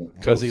Frenchmen.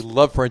 Because he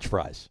loved French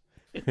fries.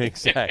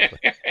 Exactly.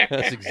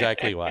 That's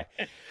exactly why.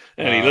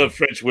 And he loved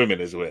French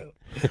women as well.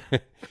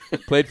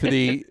 Played for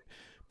the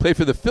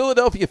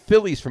Philadelphia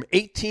Phillies from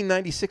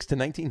 1896 to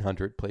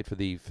 1900. Played for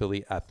the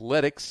Philly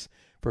Athletics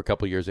for a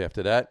couple years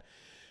after that.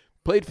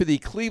 Played for the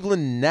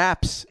Cleveland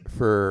Naps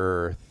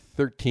for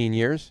 13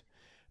 years.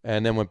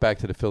 And then went back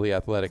to the Philly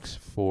Athletics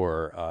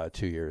for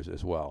 2 years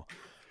as well.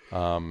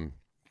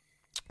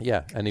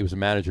 And he was a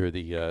manager of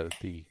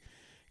the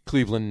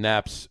Cleveland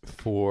Naps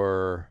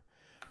for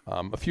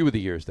a few of the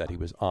years that he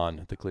was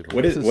on the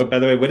Cleveland. By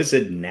the way, what is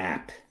a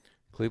nap?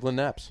 Cleveland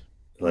Naps.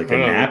 Like a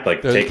nap,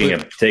 like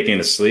taking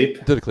a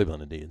sleep? To the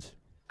Cleveland Indians.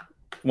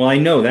 Well, I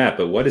know that,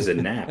 but what does a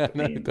nap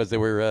mean? Because they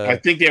were. I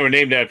think they were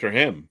named after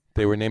him.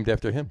 They were named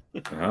after him.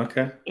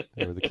 Okay.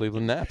 They were the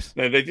Cleveland Naps.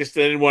 No, they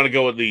didn't want to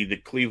go with the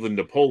Cleveland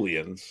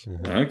Napoleons.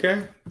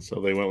 Okay. So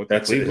they went with the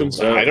Cleveland.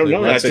 I don't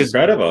know. That's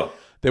incredible.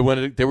 They were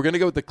going to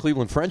go with the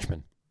Cleveland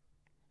Frenchmen,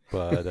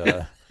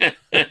 but.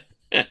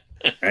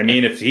 I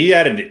mean, if he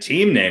had a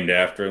team named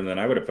after him, then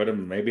I would have put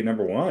him maybe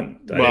number 1.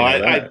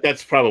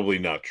 That's probably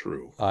not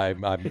true.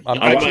 I'm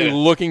actually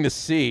looking to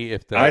see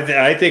if that.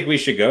 I think we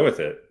should go with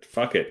it.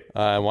 Fuck it.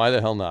 Why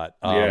the hell not?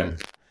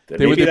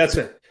 They were the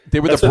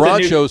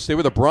Bronchos. They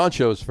were the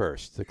Bronchos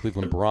first. The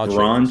Cleveland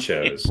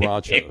Bronchos.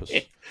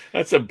 Bronchos.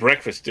 That's a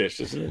breakfast dish,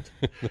 isn't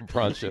it? The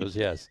Bronchos,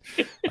 yes.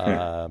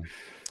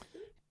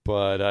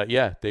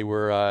 They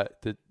were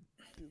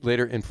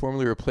later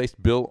informally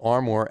replaced Bill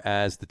Armour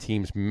as the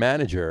team's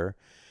manager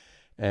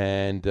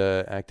and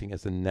acting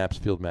as the Naps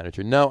field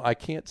manager. No, I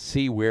can't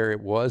see where it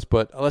was,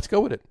 but let's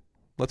go with it.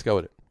 Let's go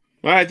with it.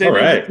 All right, they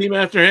named the team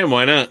after him.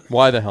 Why not?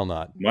 Why the hell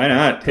not? Why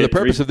not? For the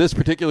purpose of this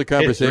particular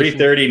conversation,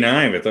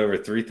 339 with over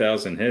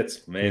 3,000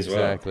 hits. May as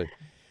well. Exactly.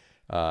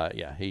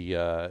 He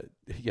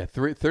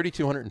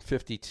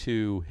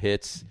 3,252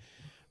 hits,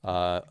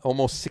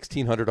 almost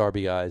 1,600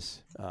 RBIs.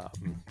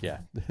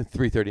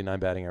 339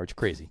 batting average.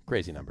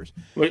 Crazy numbers.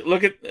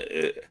 Look at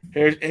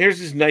here's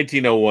his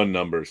 1901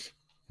 numbers.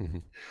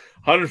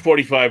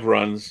 145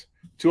 runs,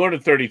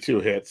 232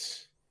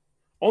 hits,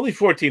 only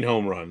 14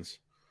 home runs,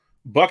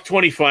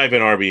 $125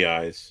 in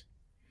RBIs.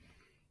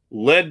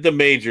 Led the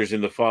majors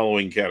in the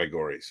following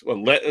categories.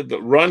 Well, led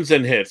the runs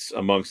and hits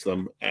amongst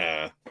them.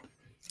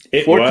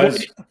 It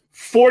was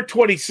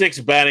 426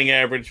 batting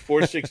average,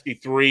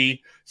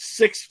 463,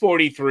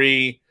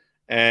 643,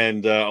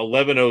 and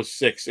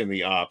 1106 in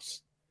the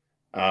ops,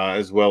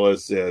 as well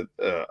as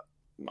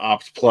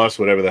ops plus,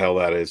 whatever the hell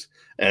that is,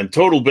 and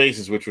total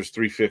bases, which was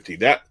 350.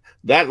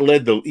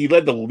 He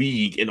led the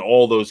league in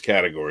all those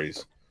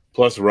categories,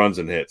 plus runs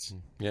and hits.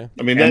 Yeah,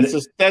 I mean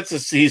that's a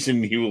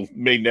season you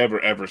may never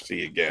ever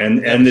see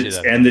again. And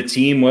the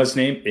team was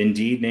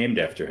named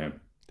after him.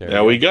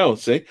 There we go.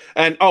 See,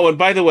 and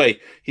by the way,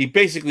 he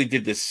basically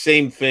did the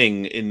same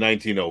thing in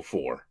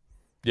 1904.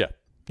 Yeah,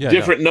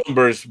 different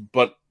numbers,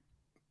 but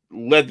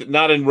led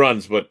not in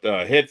runs, but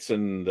hits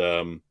and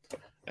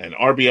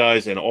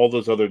RBIs and all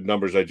those other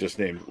numbers I just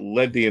named.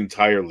 Led the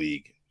entire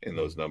league in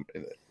those numbers.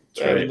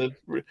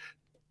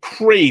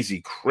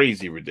 Crazy,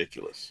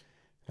 ridiculous.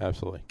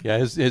 Absolutely. Yeah,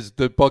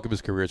 the bulk of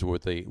his career is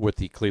with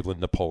the Cleveland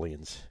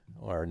Napoleons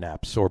or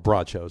Naps or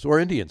Bronchos or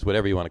Indians,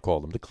 whatever you want to call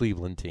them, the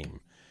Cleveland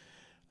team.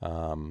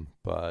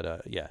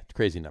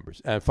 Crazy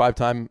numbers. And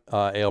 5-time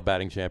AL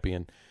batting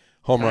champion,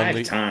 home run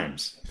leader. 5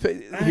 times.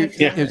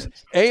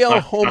 AL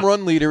home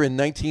run leader in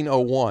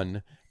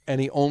 1901,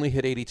 and he only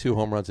hit 82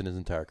 home runs in his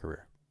entire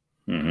career.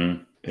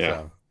 Mm-hmm. Yeah.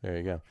 So, there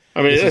you go.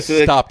 I mean, he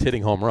stopped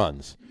hitting home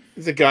runs.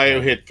 He's a guy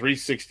who hit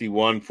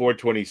 361,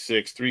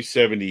 426,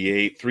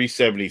 378,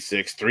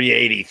 376,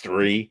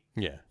 383.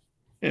 Yeah.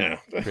 Yeah.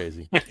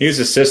 Crazy. He was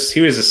a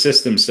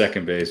system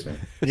second baseman.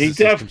 He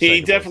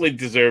definitely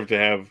deserved to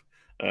have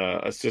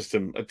a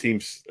system team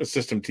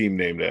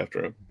named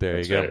after him. There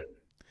you go. Right.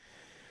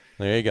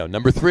 There you go.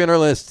 Number 3 on our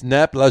list,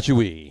 Nap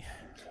Lajoie.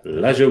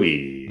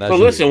 Well,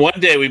 listen, one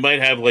day we might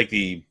have like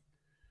the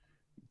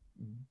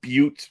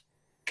Butte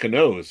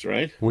Canoes,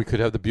 right? We could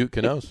have the Butte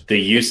Canoes.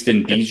 The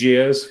Houston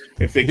BGOs.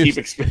 If they keep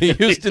expanding.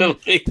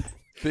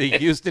 The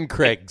Houston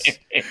Craigs.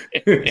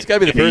 It's got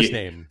to be the first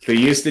name. The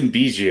Houston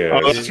BGOs.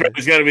 Oh, that's right.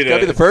 It's got to be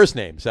the first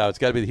name. So it's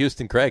got to be the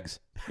Houston Craigs.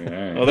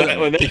 Yeah. Well,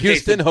 the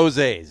Houston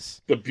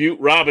Jose's. The Butte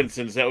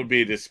Robinsons, that would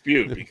be a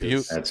dispute.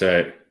 Because that's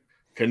right.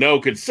 Cano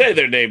could say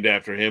they're named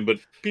after him, but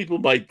people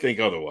might think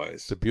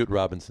otherwise. The Butte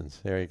Robinsons.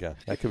 There you go.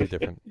 That could be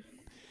different.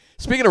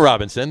 Speaking of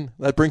Robinson,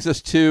 that brings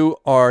us to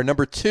our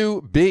number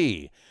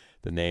 2B.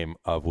 The name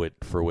of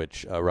for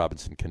which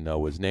Robinson Cano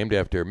was named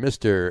after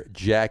Mr.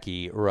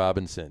 Jackie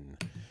Robinson.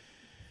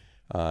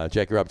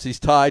 Jackie Robinson.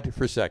 He's tied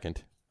for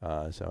second,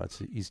 so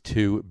he's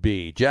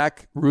 2B.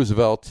 Jack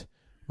Roosevelt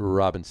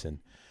Robinson.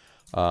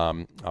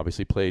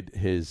 Obviously played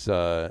his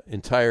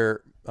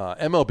entire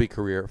MLB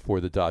career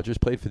for the Dodgers.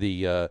 Played for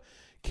the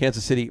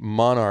Kansas City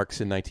Monarchs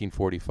in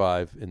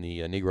 1945 in the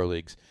Negro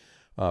Leagues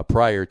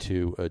prior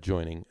to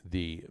joining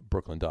the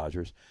Brooklyn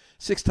Dodgers.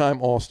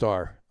 6-time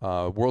All-Star,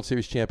 World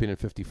Series champion in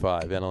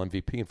 55, NL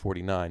MVP in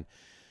 49,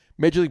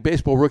 Major League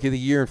Baseball Rookie of the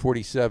Year in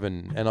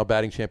 47, NL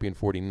batting champion in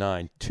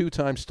 49,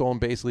 2-time stolen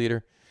base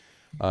leader.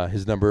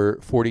 His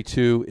number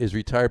 42 is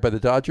retired by the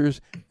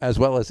Dodgers, as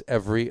well as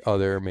every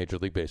other Major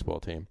League Baseball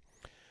team.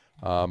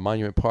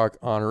 Monument Park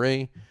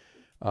honoree,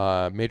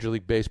 Major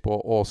League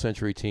Baseball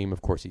All-Century team.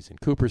 Of course, he's in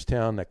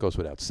Cooperstown. That goes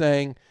without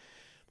saying.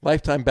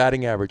 Lifetime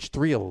batting average,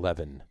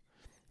 311.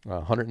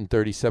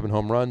 137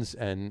 home runs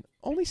and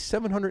only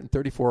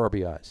 734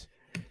 RBIs.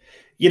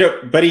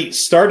 But he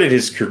started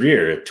his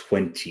career at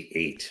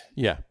 28.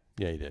 Yeah,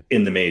 he did.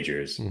 In the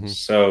majors. Mm-hmm.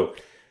 So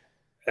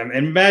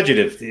imagine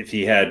if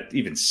he had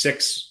even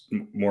 6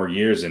 more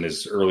years in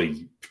his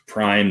early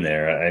prime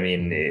there. I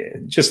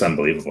mean, just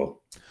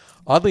unbelievable.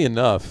 Oddly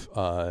enough,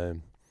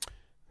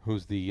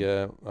 who's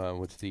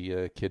what's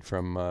the kid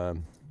from,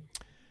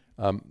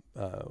 what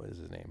is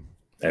his name?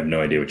 I have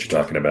no idea what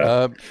you're talking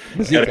about.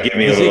 Mazika.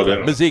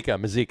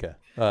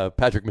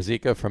 Patrick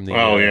Mazika from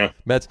the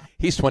Mets.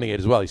 He's 28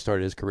 as well. He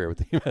started his career with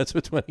the Mets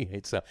with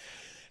 28. So,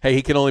 hey,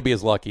 he can only be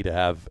as lucky to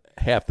have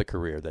half the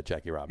career that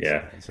Jackie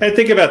Robinson had. So. And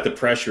think about the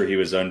pressure he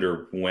was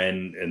under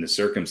and the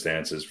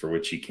circumstances for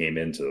which he came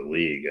into the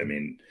league. I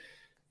mean,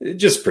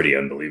 just pretty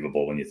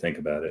unbelievable when you think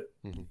about it.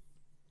 Mm-hmm.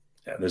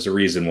 Yeah, there's a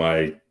reason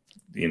why,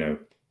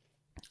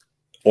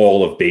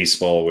 all of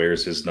baseball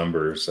wears his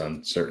numbers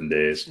on certain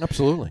days.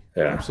 Absolutely.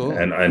 Yeah.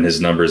 Absolutely. And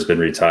his number has been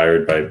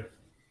retired by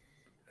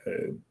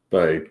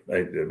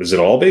was it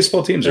all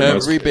baseball teams or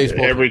every baseball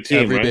team?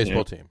 Every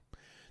baseball team.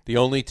 The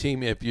only team,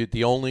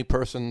 the only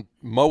person,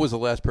 Mo was the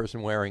last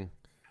person wearing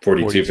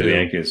 42 for the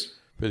Yankees.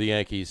 For the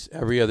Yankees.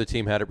 Every other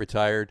team had it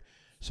retired.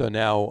 So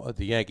now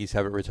the Yankees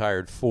have it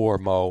retired for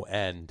Mo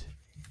and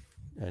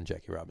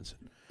Jackie Robinson.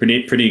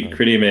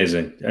 Pretty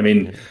amazing. I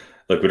mean,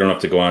 look, we don't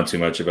have to go on too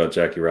much about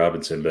Jackie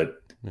Robinson,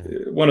 but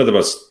one of the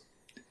most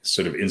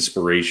sort of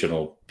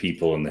inspirational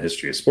people in the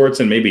history of sports,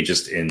 and maybe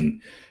just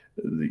in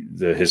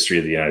the history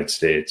of the United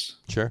States.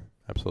 Sure,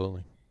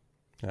 absolutely.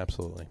 All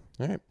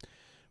right.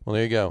 Well,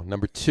 there you go.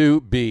 Number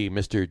 2B,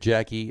 Mr.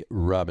 Jackie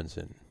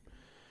Robinson.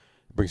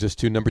 Brings us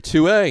to number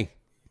 2A.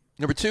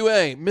 Number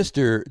 2A,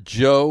 Mr.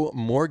 Joe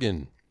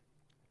Morgan.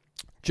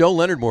 Joe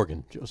Leonard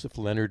Morgan. Joseph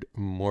Leonard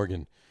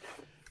Morgan.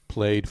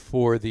 Played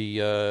for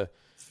the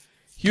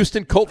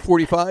Houston Colt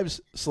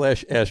 45s /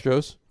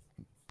 Astros.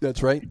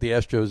 That's right. The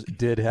Astros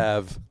did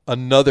have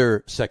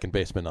another second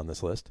baseman on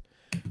this list.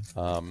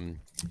 Played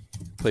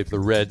for the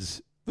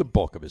Reds the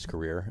bulk of his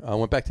career.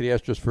 Went back to the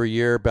Astros for a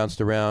year,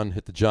 bounced around,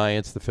 hit the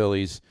Giants, the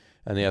Phillies,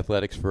 and the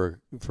Athletics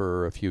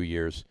for a few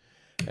years,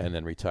 and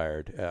then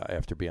retired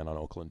after being on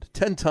Oakland.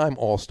 10-time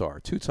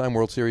All-Star, 2-time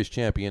World Series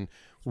champion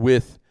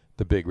with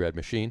the Big Red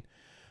Machine,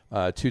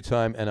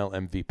 2-time NL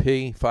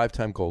MVP,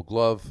 5-time Gold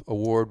Glove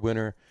Award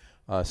winner,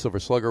 Silver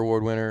Slugger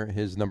Award winner.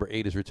 His number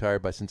 8 is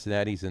retired by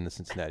Cincinnati. He's in the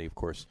Cincinnati, of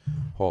course,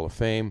 Hall of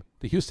Fame,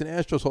 the Houston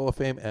Astros Hall of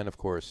Fame, and, of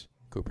course,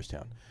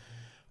 Cooperstown.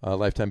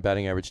 Lifetime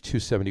batting average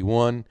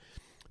 271,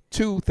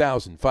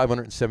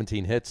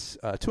 2,517 hits,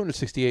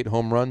 268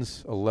 home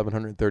runs,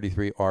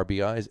 1,133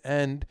 RBIs,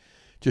 and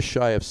just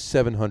shy of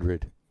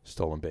 700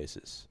 stolen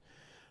bases.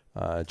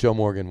 Joe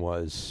Morgan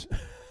was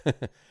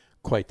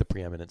quite the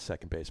preeminent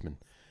second baseman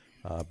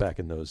back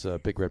in those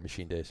Big Red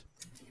Machine days.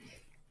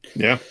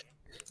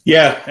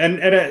 Yeah,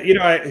 and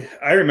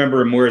I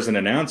remember him more as an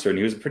announcer, and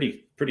he was a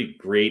pretty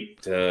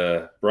great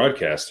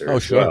broadcaster. Oh,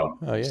 as sure. Well.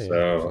 Oh, yeah.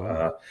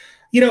 So,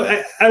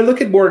 I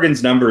look at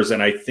Morgan's numbers,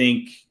 and I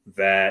think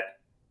that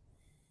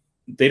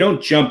they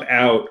don't jump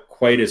out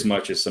quite as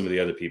much as some of the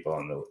other people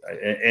on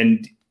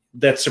and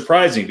that's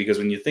surprising, because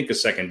when you think of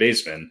second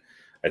baseman,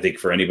 I think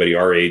for anybody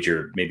our age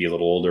or maybe a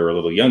little older or a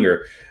little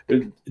younger,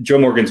 Joe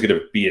Morgan's going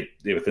to be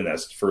within that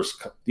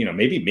first,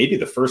 maybe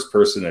the first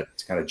person that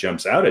kind of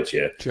jumps out at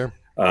you. Sure.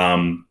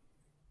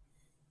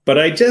 But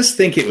I just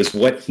think it was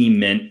what he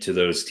meant to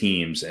those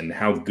teams and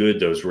how good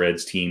those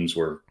Reds teams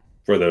were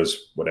for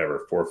those,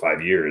 4 or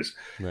 5 years.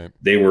 Right.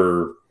 They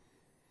were,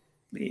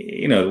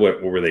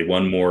 what were they,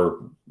 one more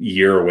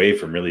year away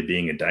from really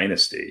being a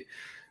dynasty.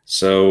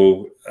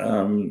 So,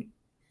 and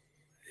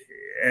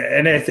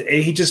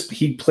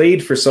he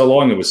played for so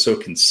long. It was so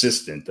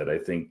consistent that I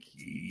think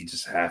you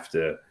just have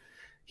to,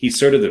 he's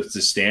sort of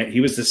he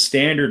was the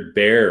standard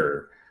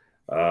bearer,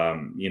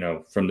 from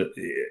the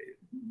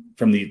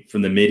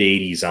mid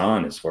 '80s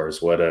on, as far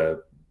as what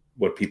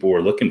people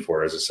were looking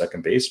for as a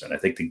second baseman. I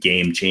think the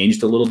game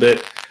changed a little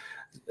bit.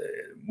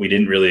 We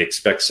didn't really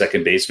expect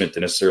second baseman to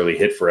necessarily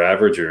hit for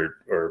average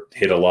or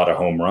hit a lot of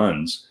home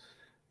runs,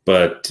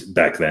 but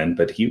back then,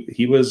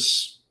 he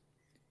was,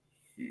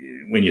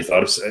 when you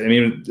thought of,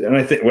 and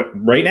I think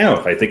right now,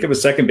 if I think of a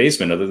second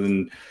baseman other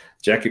than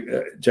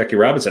Jackie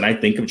Robinson, I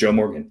think of Joe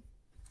Morgan.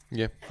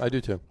 Yeah, I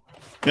do too.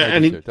 Yeah,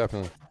 and he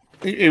definitely,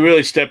 he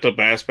really stepped up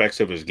aspects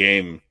of his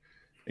game.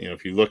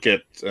 If you look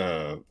at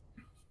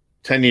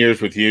 10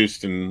 years with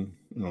Houston,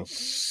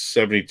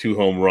 72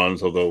 home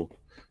runs, although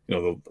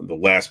the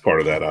last part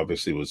of that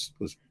obviously was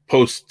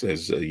post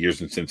his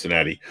years in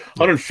Cincinnati.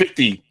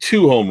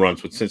 152 home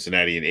runs with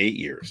Cincinnati in 8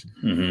 years.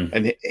 Mm-hmm.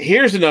 And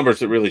here's the numbers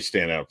that really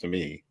stand out to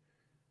me.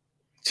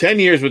 10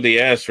 years with the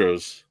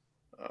Astros,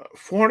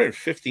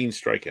 415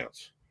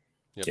 strikeouts.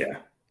 Yep. Yeah.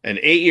 And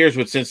 8 years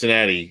with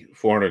Cincinnati,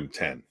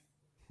 410.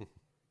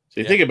 So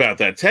you think about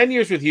that. 10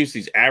 years with Houston,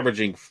 he's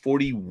averaging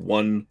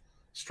 41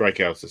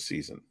 strikeouts a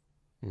season.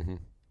 Mm-hmm.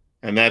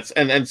 And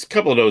a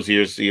couple of those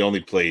years he only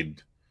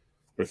played,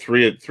 or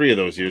three of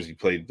those years he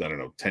played,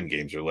 10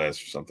 games or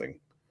less or something.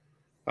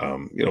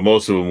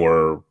 Most of them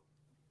were,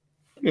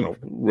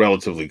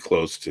 relatively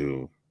close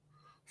to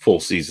full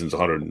seasons,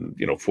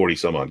 40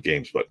 some odd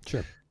games. But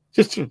sure,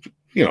 just,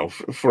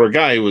 for a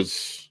guy who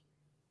was,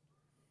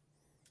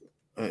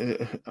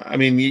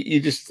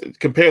 you just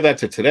compare that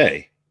to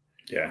today.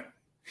 Yeah.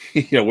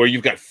 Where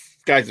you've got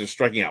guys that are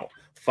striking out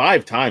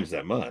 5 times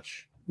that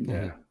much.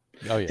 Yeah.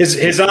 Oh, yeah.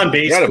 His on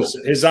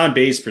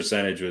base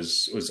percentage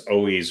was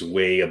always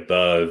way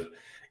above,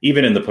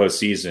 even in the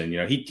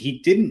postseason. He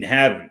didn't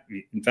have.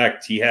 In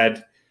fact, he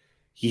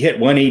hit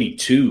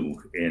 182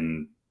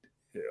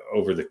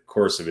 over the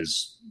course of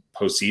his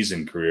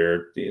postseason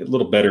career. A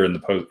little better in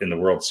the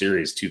World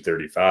Series,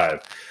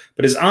 235.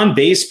 But his on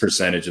base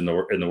percentage in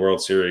the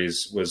World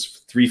Series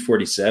was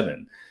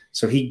 347.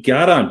 So he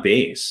got on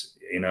base,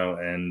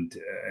 and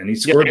he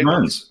scored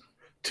runs.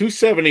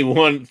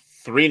 271,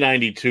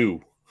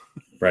 392.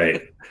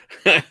 Right.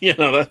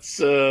 That's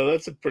a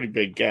pretty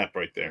big gap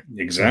right there.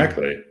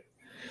 Exactly.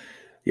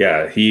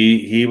 Yeah,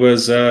 he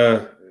was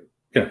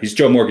he's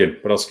Joe Morgan.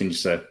 What else can you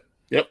say?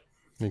 Yep.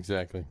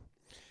 Exactly.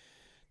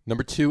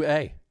 Number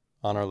 2A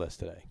on our list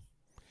today.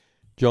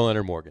 Joe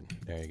Leonard Morgan.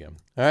 There you go.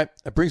 All right.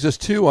 That brings us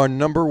to our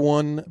number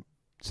 1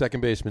 second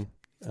baseman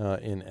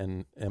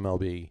in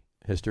MLB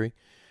history.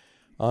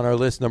 On our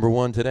list, number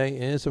 1 today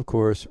is, of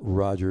course,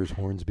 Rogers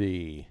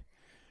Hornsby.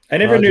 I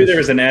never knew there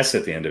was an S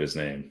at the end of his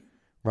name.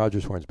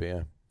 Rogers Hornsby,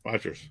 yeah.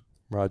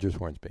 Rogers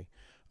Hornsby.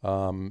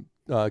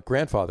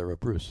 Grandfather of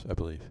Bruce, I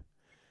believe.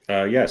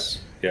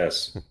 Yes.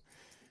 That's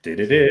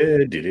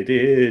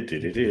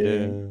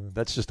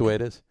just the way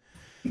it is.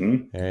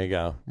 Mm-hmm. There you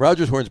go.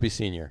 Rogers Hornsby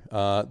Sr.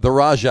 The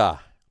Raja.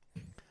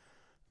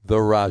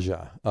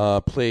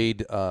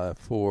 Played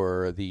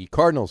for the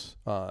Cardinals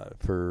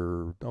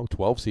for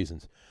 12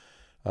 seasons.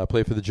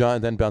 Played for the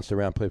Giants, then bounced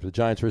around, played for the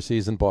Giants for a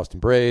season, Boston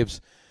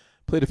Braves.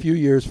 Played a few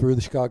years for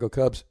the Chicago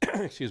Cubs.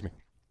 Excuse me.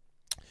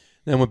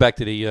 Then went back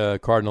to the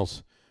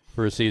Cardinals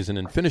for a season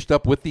and finished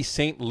up with the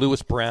St.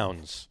 Louis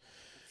Browns.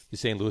 The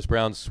St. Louis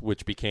Browns,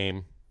 which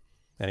became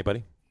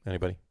anybody?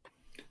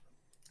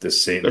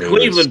 The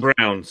Cleveland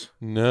Browns.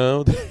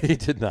 No, they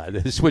did not.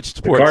 They switched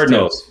sports. The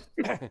Cardinals.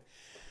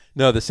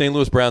 No, the St.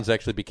 Louis Browns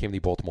actually became the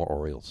Baltimore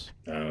Orioles.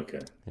 Oh,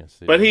 okay. Yes,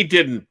 but he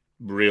didn't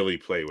really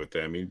play with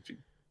them.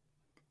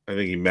 I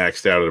think he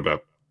maxed out at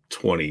about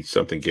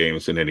 20-something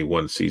games in any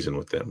one season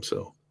with them.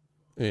 So,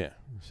 yeah.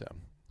 So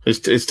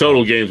his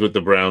total games with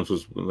the Browns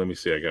was. Let me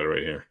see. I got it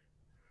right here.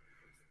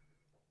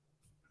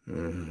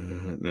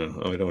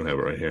 No, I don't have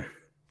it right here.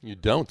 You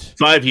don't?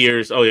 5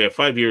 years. Oh yeah,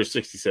 5 years,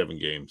 67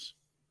 games.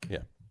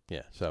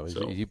 Yeah. So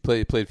he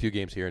played a few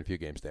games here and a few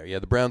games there. Yeah,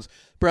 the Browns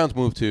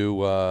moved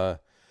to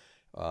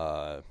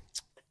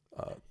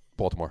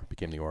Baltimore,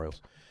 became the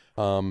Orioles.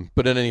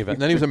 But in any event,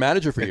 then he was a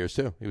manager for years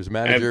too. He was a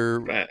manager,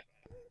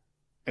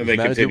 and they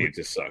continued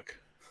to suck.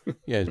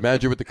 Yeah, he was a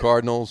manager with the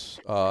Cardinals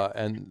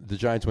and the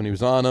Giants when he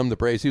was on them. The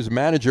Braves. He was a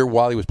manager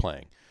while he was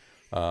playing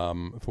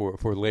for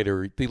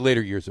the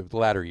latter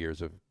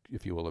years of,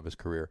 if you will, of his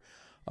career.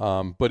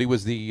 But he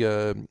was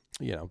the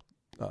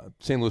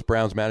St. Louis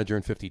Browns manager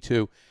in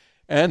 52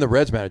 and the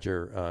Reds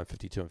manager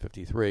 52 and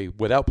 53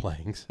 without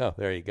playing. So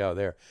there you go.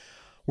 There,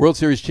 World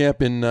Series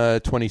champ in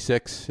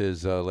 26.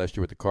 His last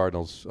year with the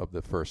Cardinals of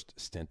the first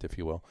stint, if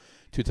you will.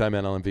 2-time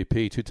NL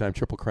MVP, 2-time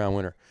Triple Crown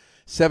winner,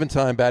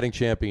 7-time batting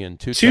champion,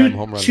 2-time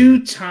home run.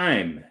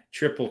 2-time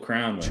Triple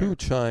Crown winner.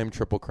 2-time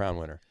Triple Crown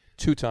winner.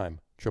 2-time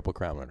Triple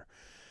Crown winner.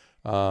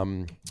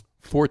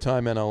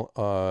 4-time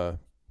NL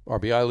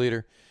RBI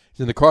leader. He's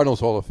in the Cardinals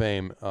Hall of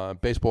Fame,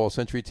 baseball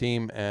century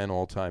team and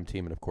all-time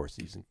team, and of course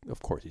he's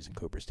in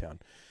Cooperstown.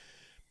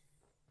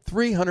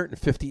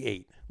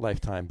 358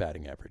 lifetime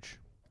batting average.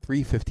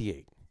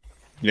 358.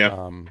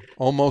 Yeah.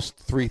 Almost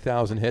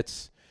 3,000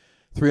 hits,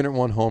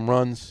 301 home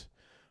runs,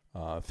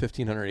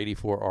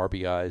 1,584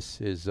 RBIs.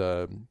 His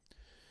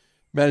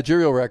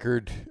managerial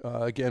record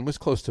again was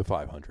close to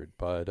 500,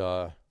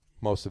 but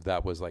most of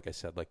that was, like I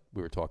said, like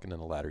we were talking in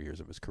the latter years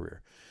of his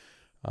career.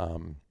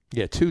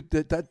 That's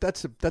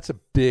a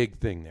big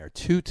thing there.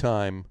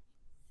 2-time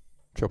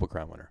Triple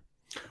Crown winner.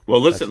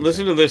 Well,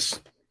 listen to this.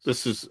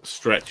 This is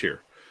stretch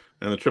here,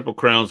 and the Triple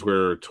Crowns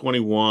were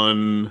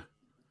 21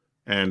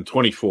 and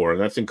 24.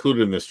 That's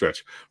included in this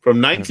stretch from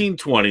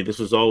 1920. This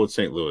was all with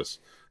St. Louis.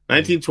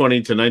 1920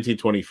 to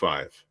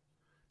 1925.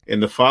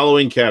 In the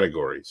following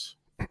categories: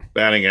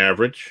 batting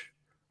average,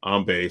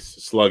 on base,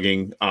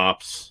 slugging,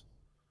 ops,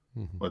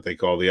 what they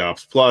call the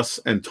ops plus,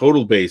 and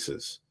total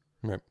bases.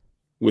 Right.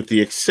 With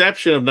the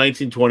exception of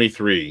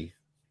 1923,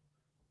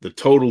 the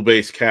total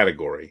base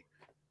category,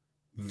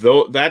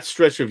 though that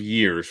stretch of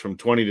years from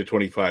 20 to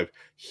 25,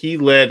 he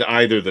led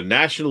either the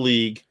National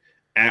League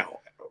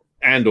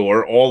and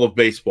or all of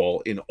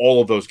baseball in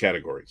all of those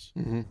categories.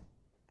 Mm-hmm.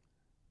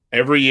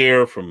 Every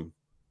year from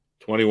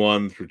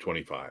 21 through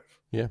 25.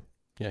 Yeah.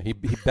 He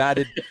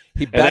batted.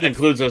 And that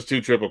includes those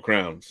 2 Triple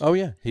Crowns. Oh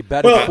yeah, he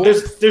batted. Well,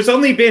 there's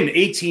only been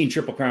 18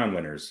 Triple Crown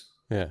winners.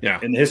 Yeah.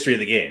 In the history of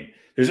the game.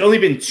 There's only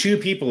been 2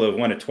 people who have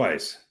won it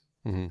twice.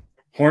 Mm-hmm.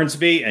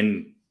 Hornsby,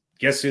 and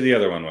guess who the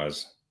other one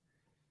was?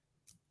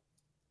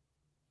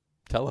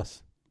 Tell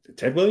us.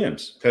 Ted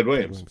Williams. Yeah.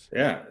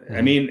 Mm-hmm.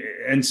 I mean,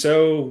 and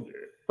so.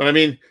 But I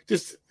mean,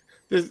 just.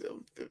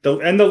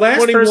 And the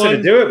last 21 person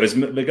to do it was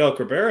Miguel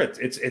Cabrera.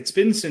 It's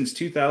been since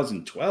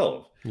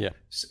 2012. Yeah.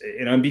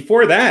 And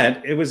before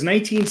that, it was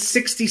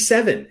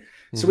 1967.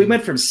 So we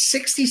went from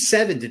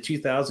 67 to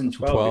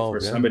 2012 before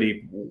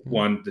somebody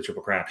won the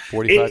Triple Crown.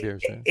 45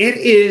 years. Yeah. It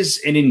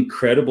is an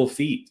incredible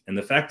feat. And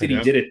the fact that he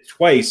did it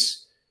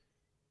twice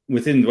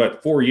within,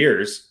 4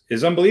 years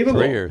is unbelievable.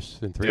 3 years.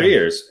 In 3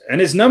 years.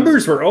 And his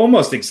numbers were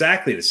almost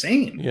exactly the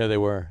same. Yeah, they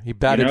were. He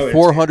batted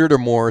 400 or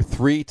more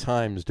 3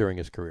 times during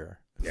his career.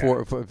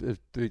 For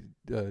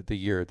the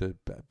year,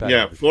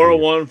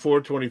 401,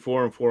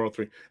 424, and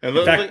 403. And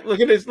look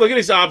at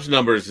his ops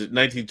numbers: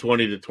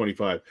 1920 to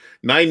 25,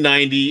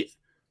 990,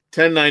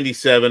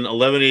 1097,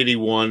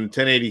 1181,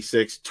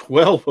 1086,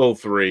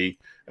 1203,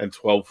 and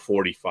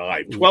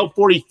 1245.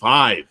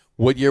 1245.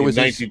 What year was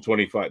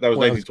 1925? That was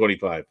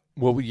 1925.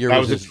 What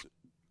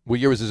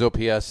year was his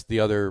OPS?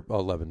 The other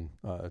 11.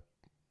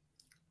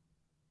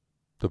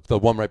 The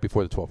one right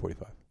before the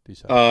 1245.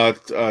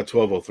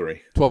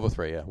 1203.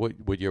 1203. Yeah.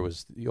 What year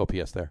was the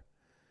OPS there?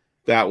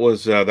 That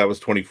was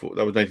 24.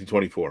 That was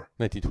 1924.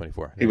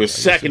 1924. He was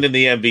second in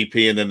the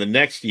MVP, and then the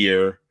next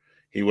year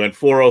he went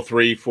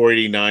 403,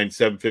 489,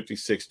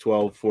 756,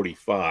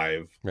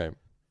 1245. Right.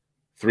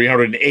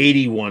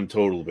 381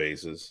 total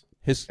bases.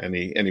 and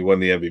he won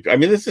the MVP. I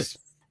mean, this is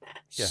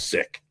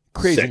sick.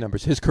 Crazy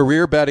numbers. His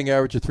career batting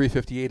average of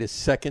 358 is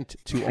second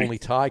to only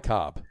Ty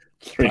Cobb.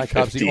 Ty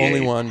Cobb's the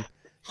only one.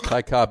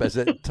 Ty Cobb's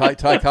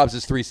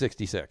is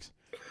 366.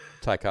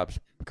 Ty Cobb's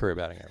career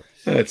batting average.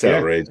 That's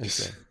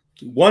outrageous.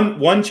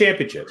 One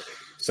championship.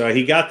 So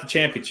he got the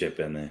championship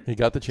in there. He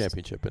got the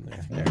championship in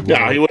there.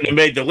 No, he wouldn't have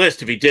made the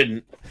list if he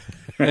didn't.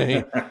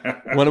 He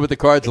won it with the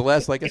Cards the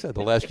last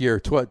year,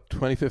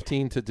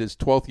 2015 to his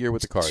 12th year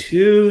with the Cards.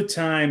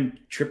 2-time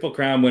Triple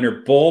Crown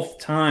winner, both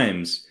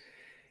times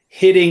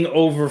hitting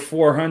over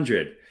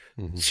 400.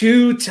 Mm-hmm.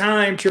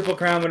 2-time Triple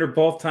Crown winner,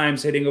 both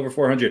times hitting over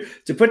 400.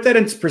 To put that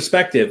into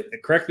perspective,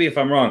 correct me if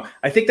I'm wrong,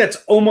 I think that's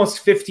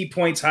almost 50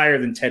 points higher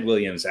than Ted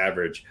Williams'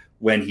 average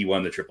when he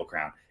won the Triple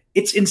Crown.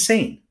 It's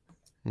insane.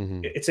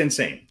 Mm-hmm. It's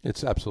insane.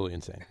 It's absolutely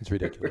insane. It's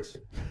ridiculous.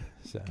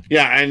 So.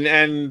 Yeah,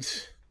 and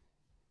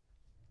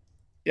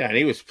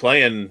he was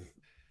playing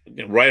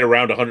right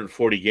around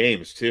 140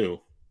 games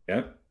too.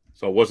 Yeah.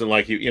 So it wasn't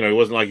like it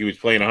wasn't like he was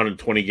playing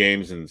 120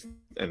 games and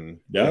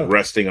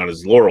resting on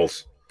his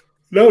laurels.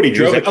 No, he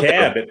drove a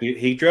cab.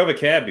 He drove a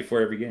cab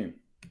before every game.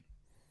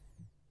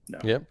 No.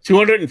 Yep.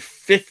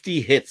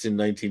 250 hits in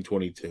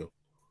 1922.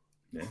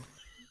 Yeah.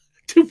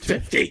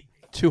 250.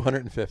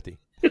 250.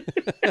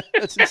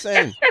 That's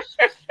insane.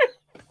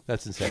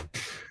 That's insane.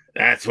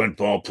 That's when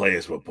ball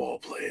players were ball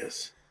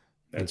players.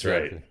 That's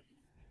right.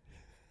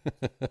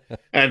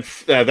 And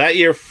that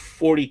year,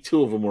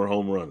 42 of them were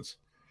home runs.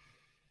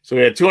 So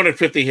he had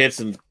 250 hits,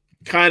 and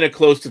kind of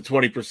close to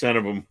 20%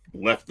 of them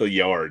left the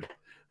yard.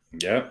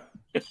 Yeah.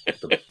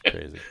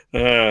 Crazy.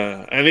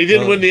 And he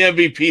didn't win the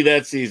MVP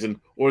that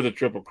season or the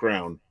Triple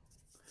Crown.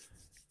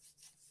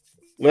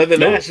 Led the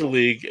National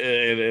League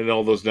in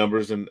all those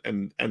numbers and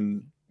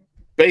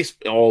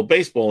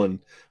baseball in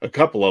a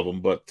couple of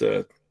them, but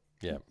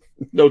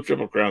no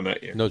Triple Crown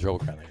that year. No Triple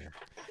Crown that year.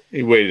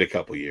 He waited a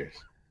couple years.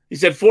 He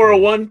said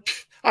 401.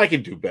 I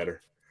can do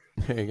better.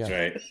 There you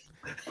go.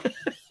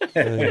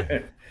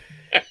 Right.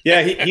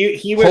 Yeah,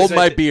 he was. Hold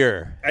my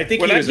beer. I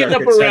think he was our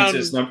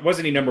consensus.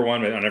 Wasn't he number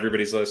one on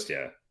everybody's list?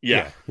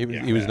 Yeah.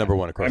 He was number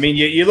one across. I mean,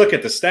 you look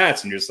at the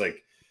stats and you're just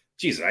like,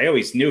 geez, I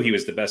always knew he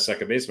was the best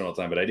second baseman all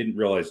the time, but I didn't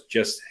realize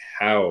just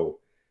how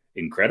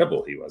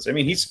incredible he was. I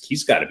mean,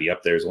 he's got to be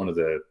up there as one of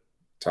the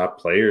top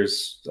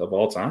players of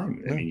all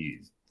time. I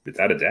mean,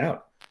 without a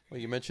doubt. Well,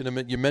 you mentioned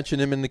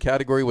him in the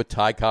category with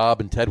Ty Cobb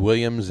and Ted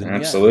Williams, and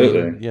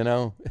absolutely,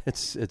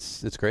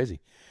 it's crazy.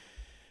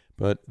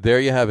 But there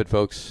you have it,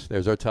 folks.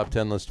 There's our top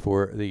 10 list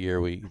for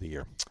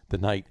the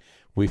night.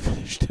 We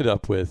finished it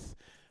up with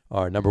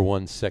our number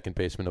one second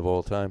baseman of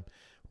all time,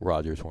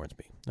 Rogers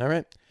Hornsby. All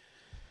right.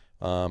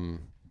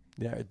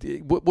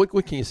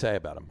 What can you say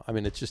about him? I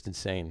mean, it's just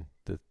insane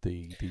the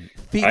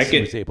feats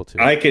he was able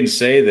to. I can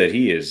say that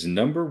he is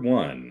number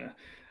one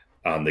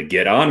on the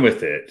Get On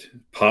With It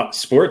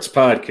Sports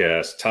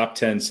Podcast, top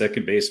 10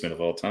 second baseman of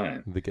all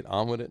time. The Get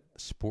On With It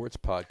Sports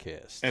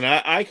Podcast. And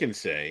I can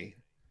say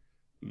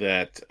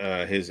that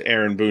his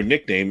Aaron Boone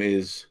nickname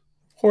is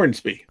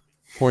Hornsby.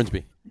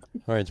 Hornsby.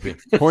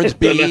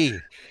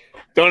 You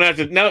don't have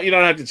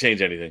to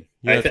change anything.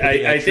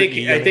 I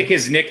think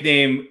his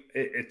nickname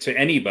to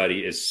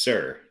anybody is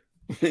Sir.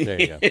 There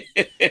you go.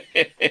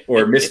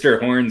 Or Mr.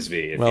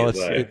 Hornsby.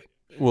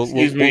 We'll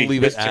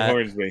leave it at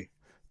Hornsby.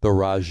 The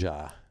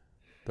Raja.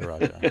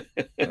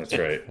 That's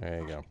right.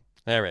 There you go.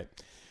 All right.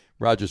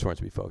 Rogers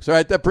Hornsby, folks. All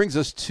right, that brings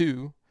us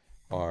to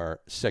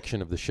our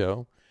section of the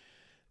show.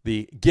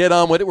 The Get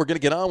On With It. We're going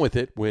to get on with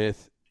it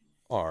with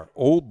our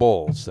Old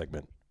Balls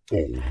segment.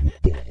 Old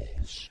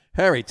Balls.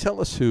 Harry,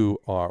 tell us who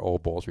our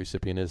Old Balls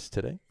recipient is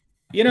today.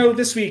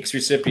 This week's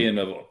recipient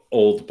of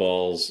Old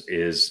Balls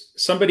is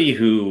somebody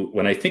who,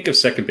 when I think of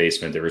second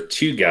baseman, there were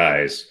two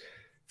guys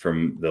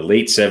from the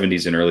late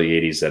 70s and early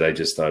 80s that I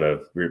just thought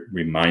of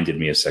reminded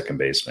me of second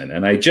baseman.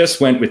 And I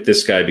just went with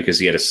this guy because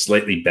he had a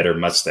slightly better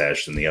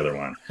mustache than the other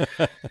one.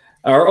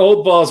 Our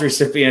Old Balls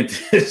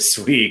recipient this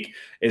week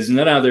is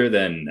none other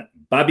than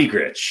Bobby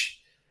Grich.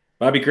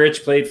 Bobby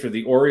Grich played for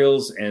the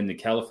Orioles and the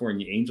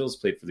California Angels,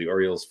 played for the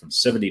Orioles from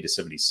 70 to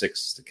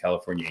 76, the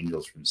California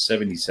Angels from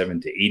 77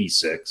 to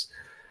 86.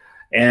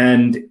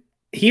 And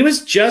he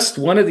was just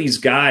one of these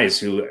guys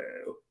who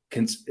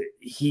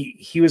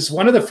he was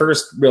one of the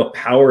first real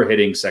power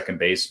hitting second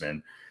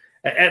basemen,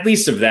 at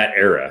least of that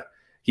era.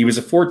 He was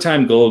a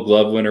 4-time Gold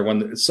Glove winner, won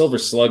the Silver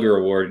Slugger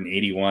Award in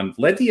 81,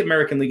 led the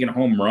American League in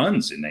home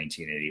runs in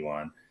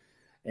 1981,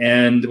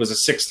 and was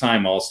a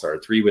 6-time All-Star,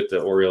 3 with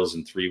the Orioles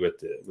and 3 with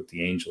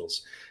the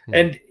Angels.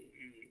 Mm-hmm.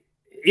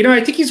 And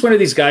I think he's one of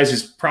these guys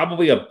who's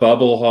probably a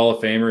bubble Hall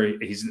of Famer.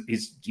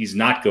 He's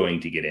not going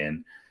to get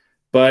in,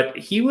 but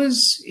he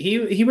was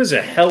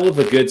a hell of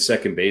a good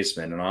second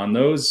baseman. And on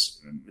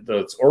those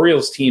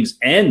Orioles teams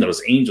and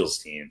those Angels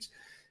teams,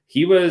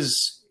 he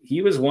was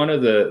one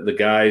of the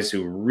guys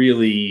who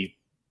really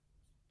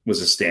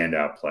was a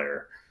standout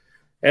player.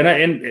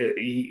 And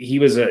he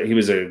was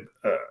a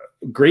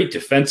great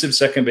defensive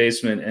second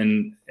baseman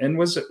and he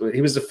was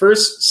the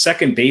first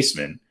second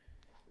baseman,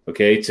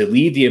 to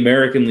lead the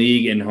American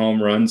League in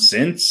home runs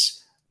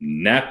since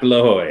Nap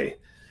Lahoy.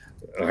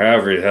 or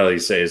however the hell you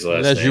say his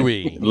last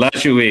name.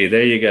 Lajoie.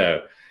 There you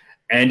go.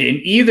 And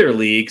in either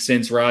league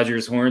since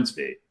Rogers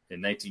Hornsby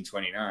in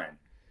 1929.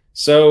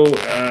 So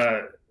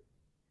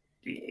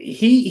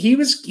he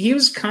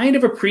was kind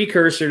of a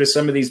precursor to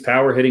some of these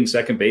power hitting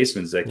second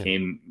basemen that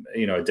came,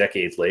 a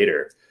decade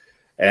later,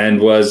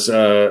 and was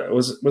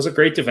a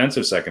great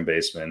defensive second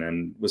baseman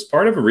and was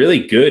part of a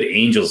really good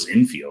Angels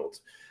infield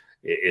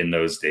in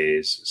those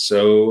days.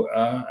 So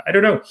I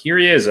don't know. Here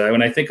he is.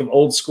 When I think of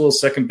old school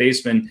second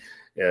baseman,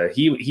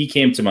 he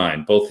came to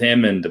mind. Both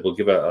him and we'll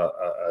give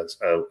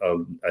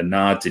a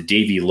nod to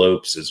Davey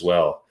Lopes as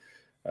well.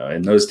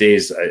 In those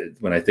days,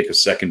 when I think of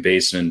second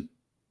baseman,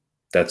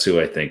 that's who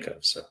I think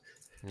of. So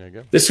there you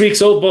go. This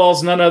week's Old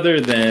Balls, none other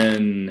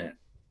than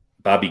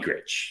Bobby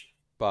Grich.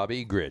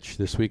 Bobby Grich,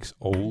 this week's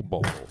Old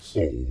Balls.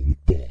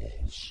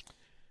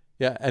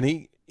 Yeah, and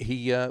he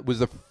was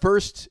the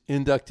first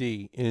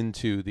inductee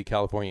into the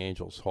California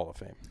Angels Hall of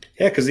Fame.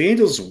 Yeah, because the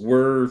Angels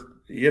were,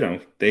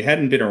 they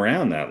hadn't been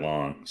around that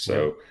long.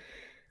 So,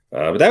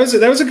 but that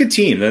was a good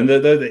team. Then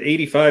the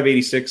 85,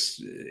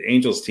 86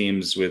 Angels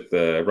teams with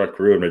Rod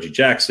Carew and Reggie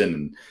Jackson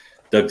and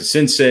Doug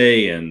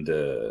DeCinces and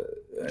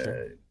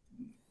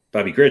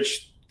Bobby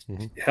Grich,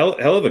 hell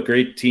of a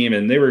great team,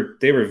 and they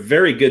were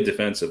very good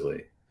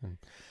defensively.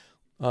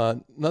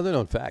 Another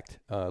known fact,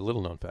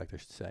 little known fact, I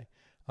should say.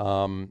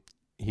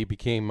 Grich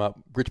became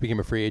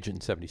a free agent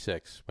in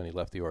 '76 when he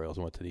left the Orioles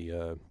and went to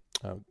the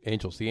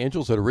Angels. The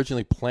Angels had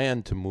originally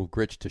planned to move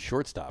Grich to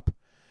shortstop,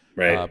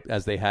 right?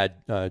 As they had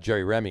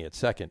Jerry Remy at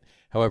second.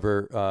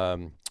 However,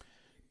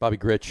 Bobby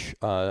Grich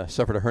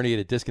suffered a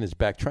herniated disc in his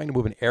back trying to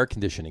move an air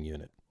conditioning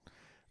unit.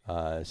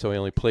 So he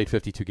only played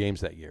 52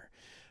 games that year.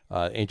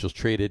 Angels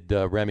traded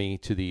Remy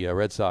to the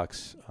Red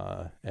Sox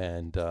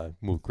and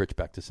moved Grich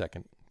back to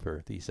second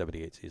for the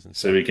 '78 season.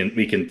 So we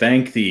can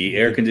thank the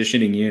air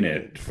conditioning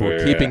unit for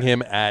keeping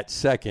him at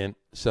second,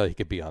 so he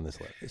could be on this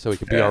list. So he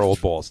could be our Old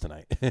Balls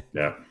tonight.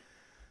 Yeah,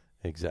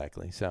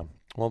 exactly. So,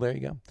 well, there you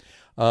go.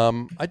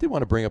 I did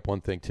want to bring up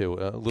one thing too.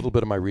 A little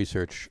bit of my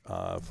research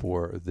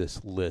for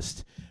this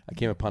list. I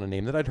came upon a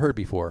name that I'd heard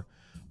before,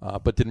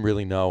 but didn't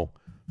really know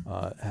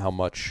how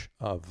much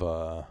of.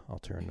 I'll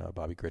turn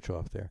Bobby Grich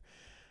off there.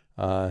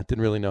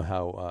 Didn't really know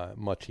how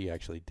much he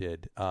actually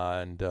did.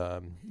 And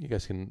you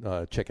guys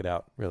can check it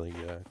out really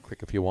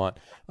quick if you want.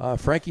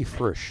 Frankie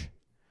Frisch.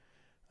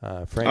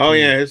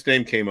 His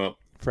name came up.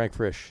 Frank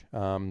Frisch.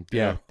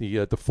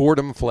 The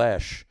Fordham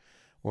Flash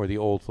or the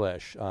Old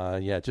Flash.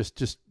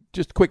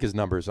 Just quick as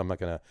numbers. I'm not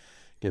going to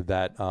give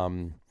that.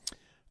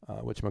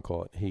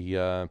 Whatchamacallit. He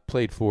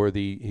played for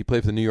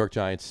the New York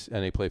Giants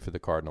and he played for the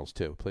Cardinals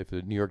too. Played for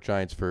the New York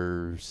Giants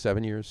for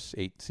 7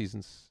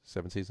 seasons,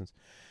 8 seasons.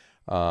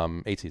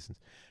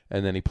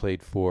 And then he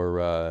played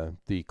for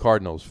the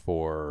Cardinals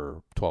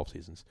for 12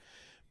 seasons.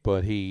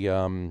 But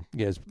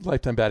his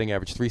lifetime batting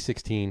average,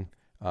 316,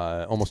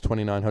 almost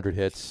 2,900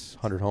 hits,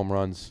 100 home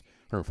runs,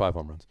 105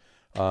 home runs,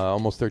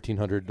 almost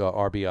 1,300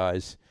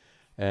 RBIs.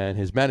 And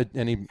his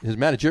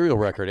managerial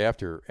record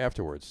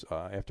afterwards,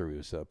 after he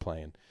was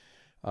playing,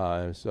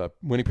 his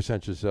winning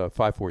percentage is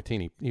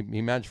 .514.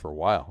 He managed for a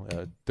while,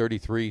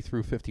 33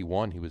 through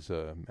 51. He was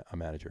a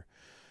manager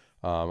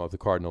of the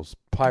Cardinals,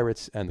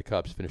 Pirates, and the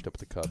Cubs. Finished up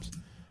with the Cubs,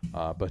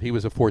 but he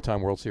was a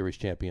 4-time World Series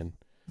champion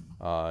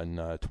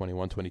in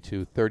 21,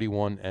 22,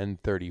 31,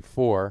 and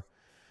 34.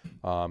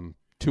 2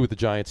 with the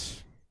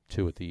Giants,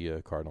 2 with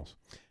the Cardinals,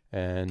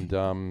 and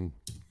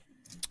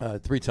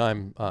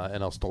 3-time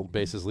NL stolen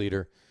bases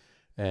leader,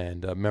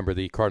 and a member of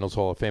the Cardinals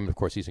Hall of Fame. And of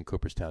course, he's in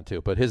Cooperstown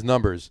too. But his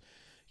numbers,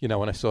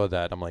 when I saw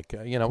that, I'm like,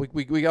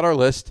 we got our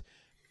list,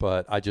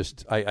 but I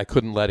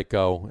couldn't let it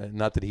go.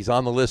 Not that he's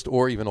on the list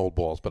or even Old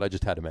Balls, but I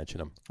just had to mention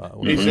him.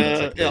 He's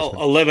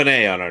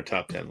 11A on our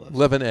top 10 list.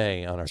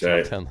 11A on our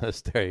top 10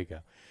 list. There you go.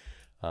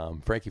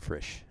 Frankie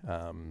Frisch,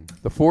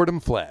 the Fordham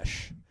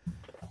Flash.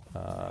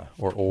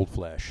 Or Old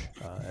Flash,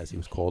 as he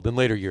was called. In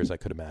later years, I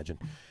could imagine.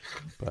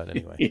 But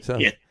anyway. So,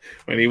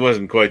 when he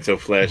wasn't quite so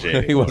flashy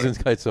anymore. He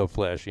wasn't quite so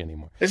flashy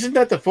anymore. Isn't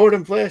that the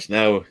Fordham Flash?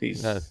 No,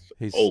 he's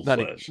Old not,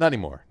 Flash. Not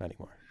anymore. He's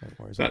not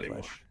Old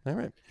anymore. Flash. All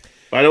right.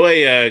 By the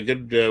way,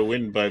 good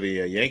win by the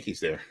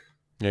Yankees there.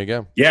 There you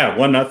go. Yeah,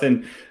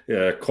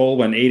 1-0. Cole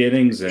went 8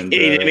 innings. 8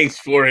 innings,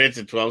 4 hits,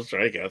 and 12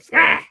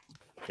 strikeouts.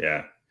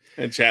 Yeah.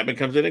 And Chapman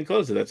comes in and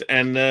closes it.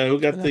 Who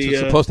got That's what's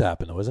supposed to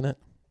happen, though, isn't it?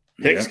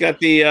 Hicks got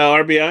the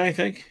RBI, I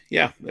think.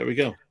 Yeah, there we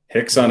go.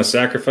 Hicks on a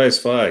sacrifice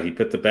fly. He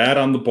put the bat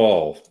on the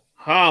ball.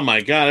 Oh, my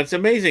God. It's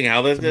amazing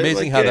how that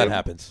that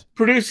happens.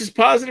 Produces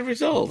positive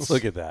results.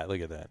 Look at that.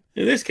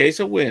 In this case,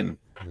 a win.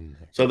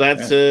 So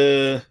that's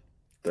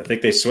I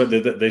think they swept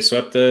the They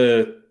swept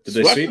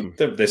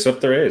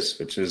the Rays,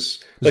 which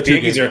is the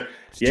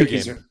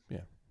Yankees are.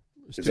 Yeah.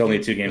 It's only a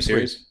 2-game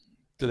series.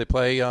 Did they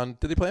play on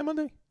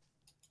Monday?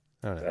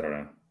 I don't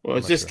know. Well,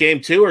 is this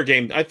game 2 or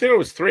game? I think it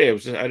was 3. I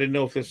didn't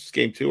know if this was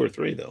game 2 or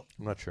 3 though.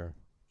 I'm not sure.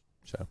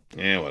 So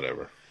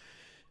whatever.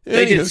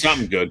 They did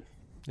something good.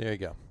 There you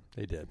go.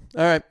 They did.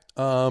 All right.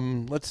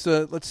 Let's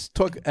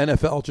talk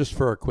NFL just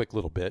for a quick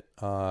little bit.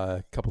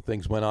 A couple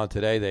things went on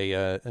today. They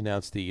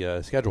announced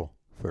the schedule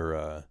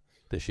for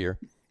this year.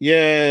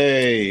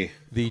 Yay!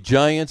 The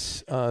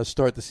Giants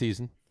start the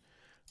season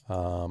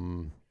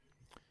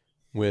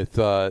with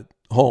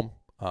home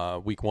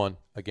week 1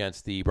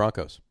 against the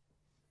Broncos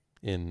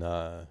in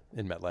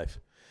MetLife.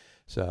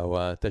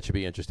 So that should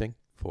be interesting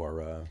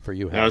for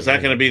you. Now, is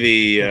that going to be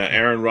the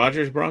Aaron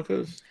Rodgers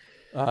Broncos?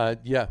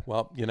 Yeah.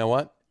 Well, you know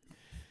what?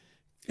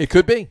 It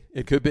could be.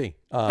 It could be.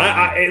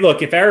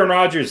 Look, if Aaron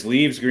Rodgers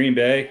leaves Green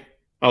Bay.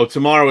 Oh,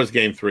 tomorrow is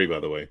Game 3, by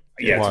the way.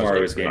 Yeah,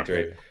 tomorrow is Game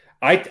 3.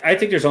 I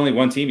think there's only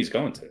one team he's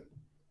going to.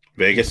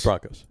 Vegas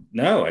Broncos.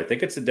 No, I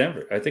think it's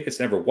Denver. I think it's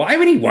Denver. Why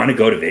would he want to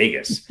go to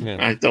Vegas? Yeah.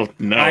 I don't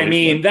know. I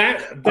mean,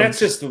 that's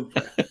just.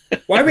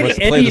 Why would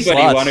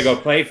anybody want to go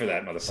play for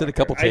that motherfucker? Sit a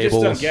couple tables.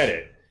 I just don't get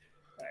it.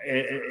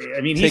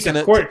 I mean, he's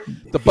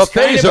the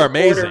buffets are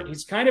amazing.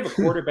 He's kind of a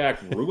quarterback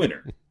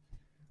ruiner.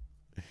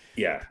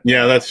 Yeah.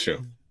 Yeah, that's true.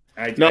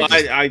 I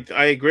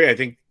agree. I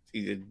think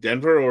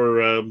Denver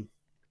or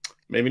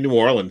maybe New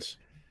Orleans,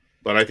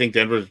 but I think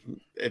Denver's.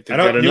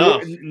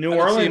 New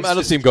Orleans. I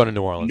don't see him going to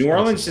New Orleans. New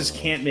Orleans just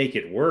can't make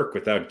it work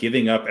without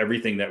giving up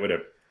everything that would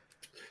have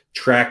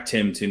tracked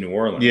him to New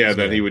Orleans. Yeah,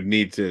 that he would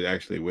need to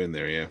actually win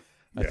there. Yeah.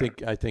 I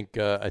think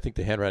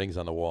the handwriting's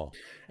on the wall.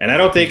 And I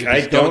don't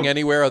think going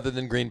anywhere other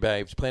than Green Bay.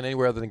 If he's playing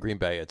anywhere other than Green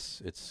Bay,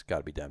 it's got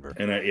to be Denver.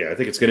 And I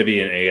think it's going to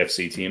be an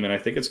AFC team, and I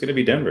think it's going to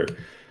be Denver.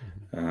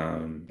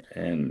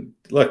 And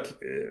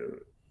look,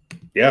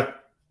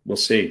 we'll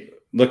see.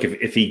 Look,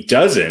 if he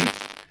doesn't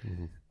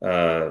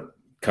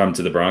come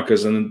to the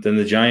Broncos, then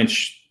the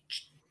Giants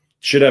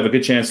should have a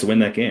good chance to win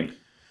that game.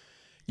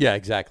 Yeah,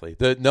 exactly.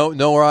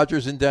 No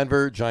Rodgers in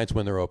Denver. Giants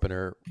win their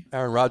opener.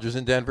 Aaron Rodgers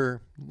in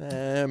Denver,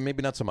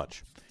 maybe not so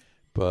much.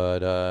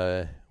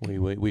 But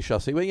we shall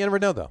see. Well, you never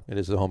know, though. It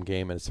is the home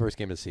game, and it's the first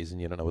game of the season.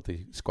 You don't know what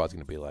the squad's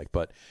going to be like.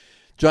 But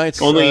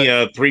Giants only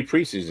 3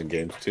 preseason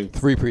games, too.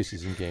 3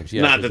 preseason games.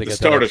 Yeah, not that the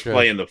starters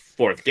play in the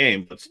 4th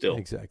game, but still.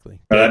 Exactly.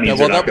 That means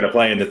they're not going to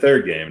play in the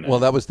 3rd game. Well,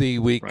 that was the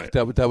week. Right.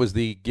 That was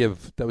the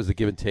give. That was the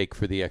give and take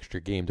for the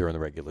extra game during the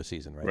regular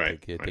season, right?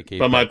 Right. They gave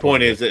but my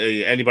point is,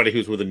 anybody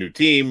who's with a new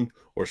team,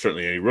 or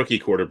certainly any rookie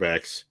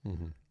quarterbacks,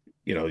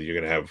 you're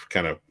going to have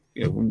kind of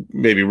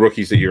maybe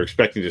rookies that you're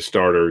expecting to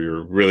start, or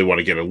you really want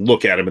to get a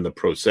look at them in the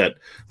pro set.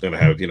 They're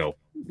going to have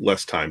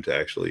less time to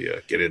actually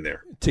get in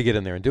there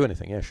and do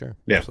anything. Yeah, sure,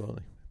 yeah,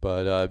 absolutely.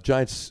 But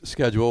Giants'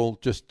 schedule,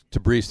 just to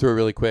breeze through it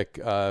really quick,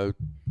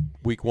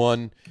 week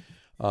 1,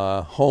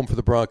 home for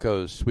the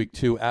Broncos. Week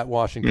 2, at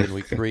Washington.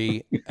 Week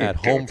 3, at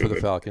home for the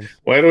Falcons.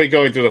 Why are we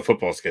going through the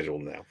football schedule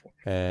now?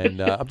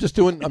 And I'm just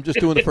doing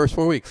the first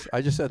 4 weeks.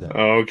 I just said that.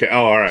 Oh, okay.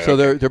 Oh, all right. So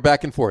they're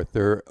back and forth.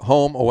 They're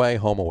home, away,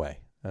 home, away.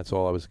 That's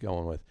all I was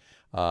going with.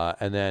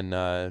 And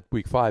then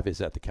week 5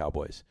 is at the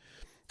Cowboys.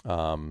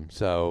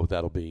 So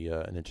that'll be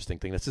an interesting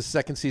thing. That's the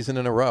second season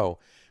in a row.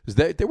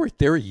 Because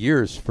there were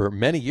years, for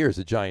many years,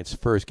 the Giants'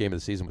 first game of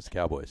the season was the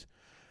Cowboys,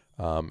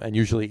 and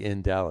usually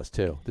in Dallas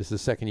too. This is the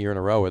second year in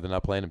a row where they're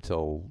not playing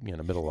until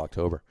middle of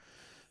October.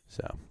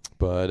 So,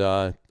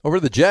 but over to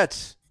the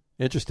Jets.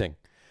 Interesting.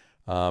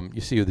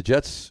 You see who the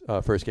Jets'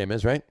 first game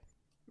is, right?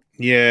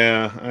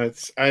 Yeah,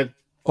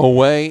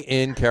 away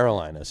in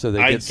Carolina, so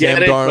they get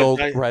Sam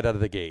Darnold right out of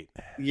the gate.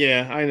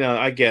 Yeah, I know,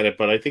 I get it,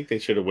 but I think they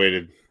should have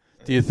waited.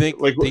 Do you think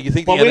the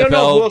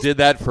NFL did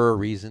that for a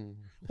reason?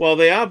 Well,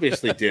 they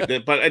obviously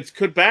did, but it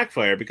could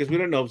backfire because we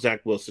don't know if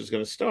Zach Wilson is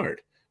going to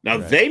start. Now,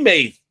 right. They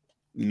may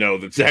know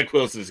that Zach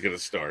Wilson is going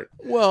to start.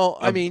 Well,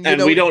 I mean,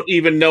 and we don't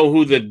even know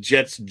who the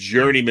Jets'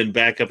 journeyman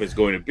backup is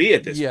going to be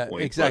at this point.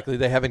 Yeah, exactly.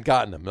 They haven't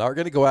gotten him. They're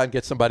going to go out and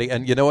get somebody.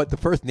 And you know what? The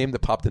first name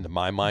that popped into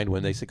my mind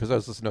when they said, because I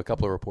was listening to a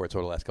couple of reports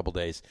over the last couple of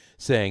days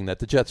saying that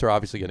the Jets are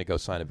obviously going to go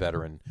sign a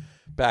veteran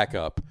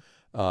backup.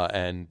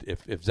 And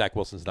if Zach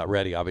Wilson's not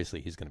ready, obviously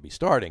he's going to be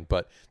starting.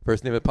 But the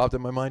first name that popped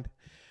in my mind,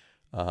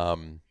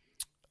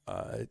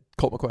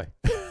 Colt McCoy.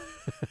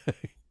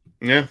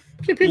 Yeah.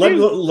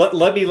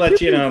 Let me let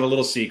you in on a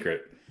little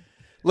secret.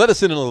 Let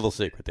us in on a little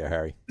secret there,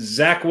 Harry.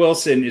 Zach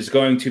Wilson is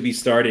going to be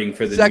starting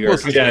for the New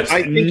York Jets.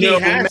 I think no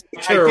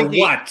matter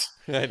what.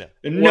 I know.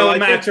 No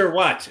matter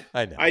what.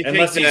 I know. I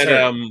think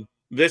that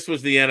this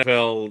was the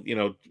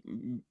NFL,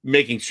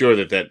 making sure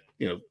that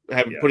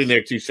putting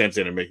their 2 cents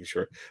in and making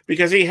sure,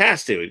 because he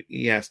has to.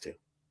 He has to.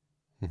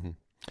 Mm-hmm.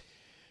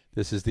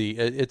 This is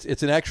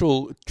it's an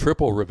actual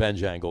triple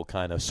revenge angle,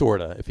 kind of,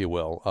 sorta, if you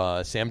will.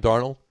 Sam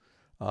Darnold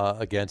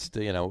against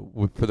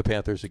for the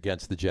Panthers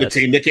against the Jets,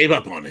 the team that gave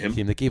up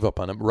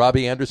on him.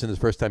 Robbie Anderson is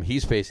the first time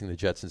he's facing the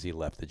Jets since he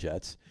left the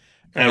Jets,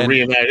 and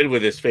reunited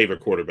with his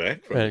favorite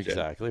quarterback.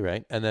 Exactly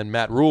right. And then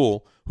Matt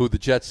Rule, who the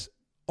Jets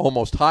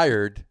almost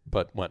hired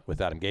but went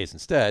with Adam Gase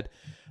instead,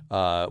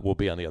 will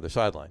be on the other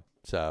sideline.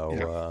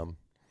 So.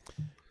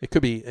 It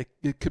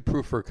could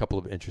prove for a couple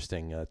of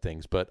interesting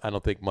things, but I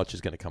don't think much is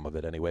going to come of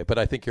it anyway. But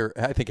I think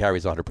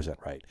Harry's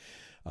 100% right.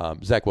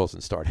 Zach Wilson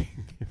starting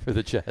for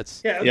the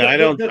Jets. Yeah.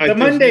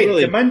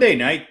 The Monday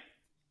night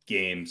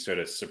game sort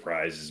of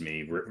surprises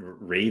me.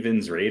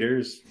 Ravens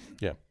Raiders.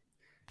 Yeah.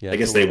 I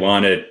guess they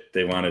wanted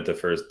to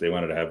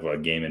have a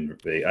game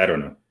I don't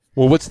know.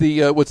 Well, what's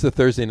the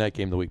Thursday night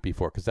game the week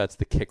before? Because that's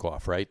the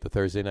kickoff, right? The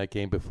Thursday night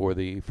game before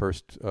the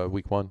first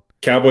week 1.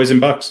 Cowboys and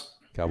Bucks.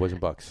 Cowboys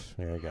and Bucks.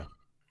 There you go.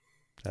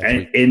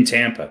 And in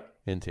Tampa.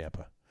 In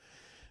Tampa.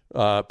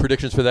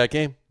 Predictions for that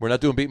game? We're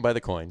not doing beaten by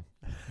the coin.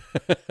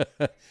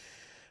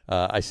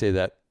 I say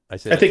that. I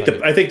think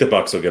the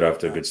Bucks will get off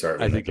to a good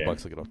start. I think the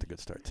Bucks will get off to a good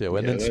start too.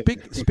 And then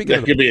speaking that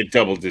of could be a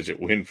double-digit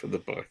win for the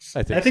Bucks.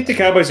 I think the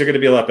Cowboys are going to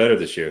be a lot better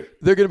this year.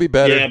 They're going to be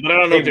better. Yeah, but I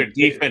don't know if their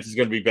defense is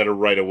going to be better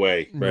right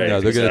away. Right,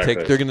 no, they're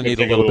going to need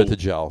a little bit to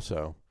gel.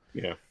 So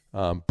yeah.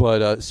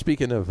 But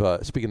speaking of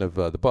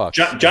the Bucks,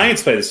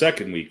 Giants play the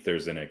second week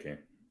Thursday night game.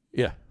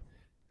 Yeah.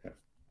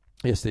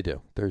 Yes, they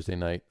do. Thursday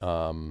night,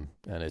 and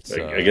it's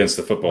against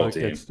the football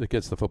team.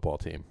 Against the football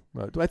team.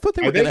 I thought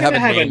they were going to have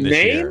a name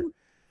this year.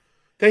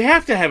 They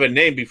have to have a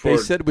name before.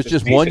 They said it was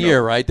just 1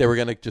 year, right? They were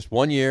going to just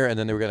 1 year, and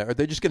then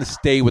they're just going to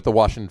stay with the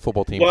Washington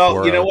football team.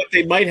 Well, you know what?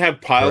 They might have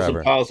piles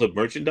and piles of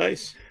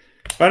merchandise.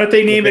 Why don't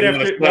they name it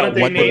after? Why don't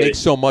they make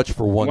so much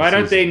for one? Why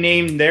don't they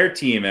name their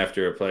team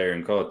after a player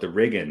and call it the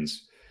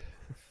Riggins?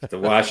 The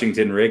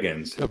Washington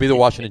Riggins. It'll be the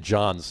Washington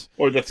Johns.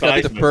 Or the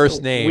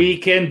first name. We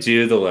can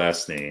do the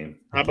last name.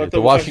 How about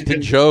the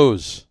Washington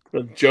Joes?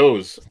 The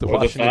Joes. The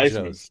Washington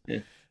Joes. Yeah.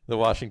 The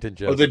Washington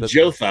Joes. Or the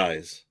Joe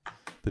Thighs.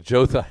 The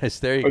Joe Thighs.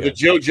 There you go. Or the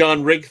Joe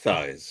John Rig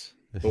Thighs.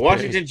 The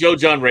Washington Joe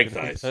John Rig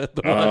Thighs.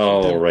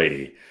 All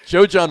righty.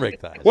 Joe John Rig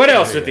Thighs. What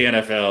else with the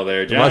NFL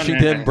there, John?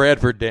 Washington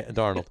Bradford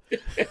Darnold.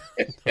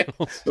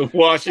 The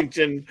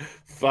Washington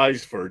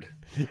Thighsford.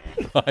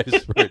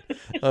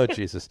 Oh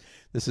Jesus,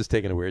 this is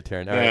taking a weird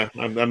turn. All right.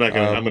 I'm not going.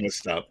 I'm going to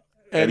stop.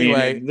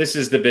 Anyway, this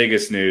is the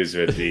biggest news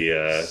with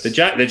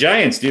the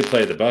Giants do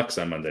play the Bucks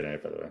on Monday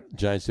night. By the way,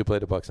 Giants do play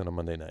the Bucks on a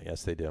Monday night.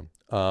 Yes, they do.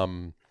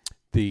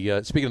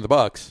 Speaking of the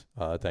Bucks,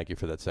 thank you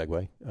for that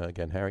segue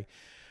again, Harry.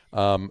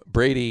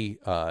 Brady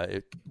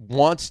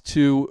wants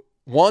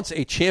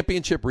a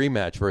championship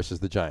rematch versus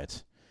the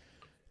Giants.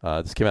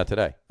 This came out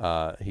today.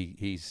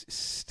 He's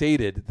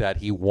stated that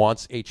he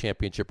wants a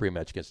championship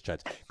rematch against the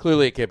Giants.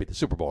 Clearly, it can't be the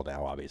Super Bowl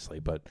now, obviously,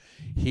 but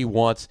he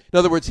wants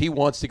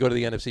to go to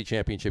the NFC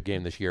Championship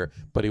game this year,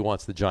 but he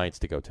wants the Giants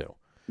to go too.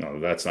 No,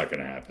 that's not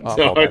going to happen.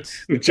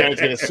 The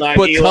Giants going to sign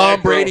but Eli.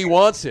 Tom Brady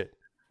wants it.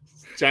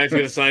 Giants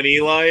going to sign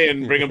Eli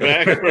and bring him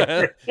back just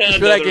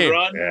for that game.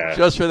 Yeah.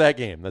 Just for that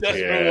game. That's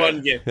for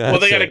one game. Well,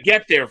 they got to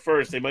get there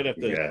first. They might have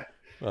to. Yeah.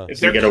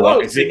 If they're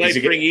close, they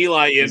might bring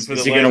Eli in for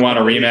the. Is he going to want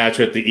a rematch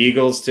with the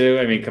Eagles too?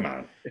 I mean, come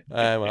on.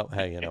 Well,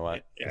 hey, you know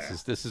what?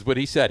 This is what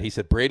he said. He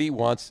said Brady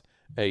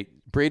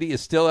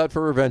is still out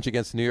for revenge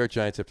against the New York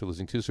Giants after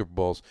losing 2 Super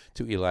Bowls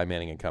to Eli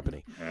Manning and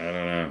company. I don't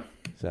know.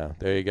 So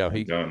there you go.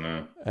 I don't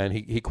know. And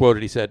he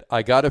quoted, he said,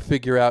 "I got to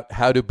figure out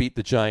how to beat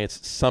the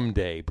Giants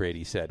someday,"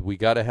 Brady said. "We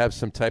got to have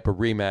some type of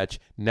rematch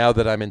now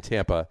that I'm in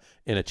Tampa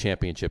in a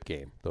championship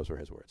game." Those were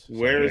his words.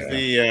 Where's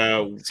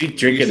is he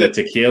drinking the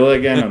tequila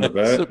again on the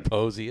boat? I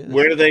suppose he is.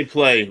 Where do they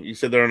play? You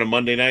said they're on a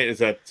Monday night. Is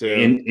that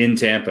in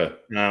Tampa?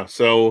 No.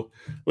 So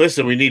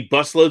listen, we need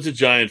busloads of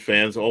Giant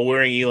fans all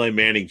wearing Eli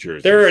Manning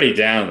jerseys. They're already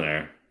down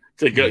there.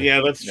 To go,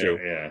 yeah, that's true.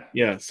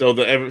 Yeah. So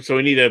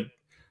we need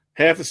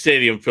half the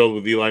stadium filled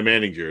with Eli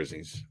Manning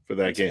jerseys for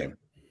that game.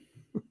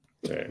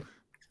 Right.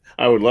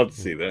 I would love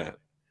to see that.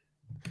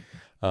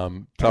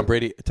 Tom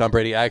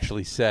Brady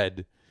actually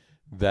said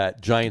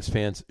that Giants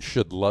fans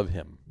should love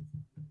him.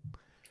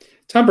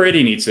 Tom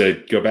Brady needs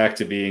to go back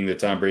to being the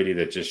Tom Brady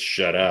that just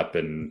shut up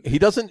and he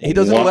doesn't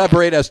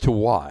elaborate as to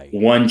why.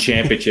 Won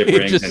championship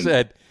rings just and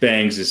said,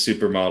 bangs his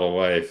supermodel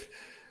wife.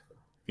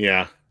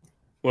 Yeah.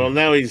 Well,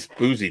 now he's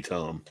boozy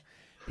Tom.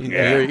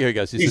 Here he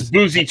goes. He's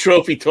boozy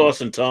trophy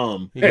tossing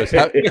Tom. He goes,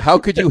 how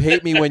could you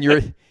hate me when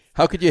you're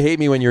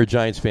a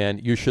Giants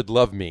fan? You should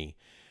love me.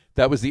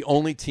 That was the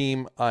only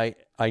team I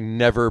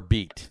never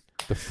beat.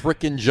 The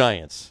frickin'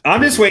 Giants.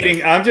 I'm just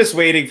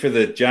waiting for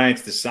the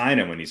Giants to sign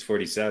him when he's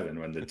 47,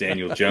 when the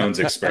Daniel Jones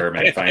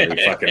experiment finally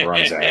fucking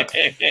runs out.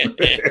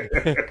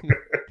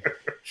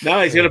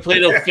 No, he's going to play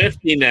till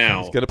 50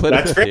 now. He's going to play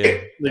till 50.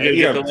 They're going to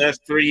get the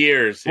last 3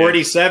 years.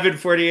 47,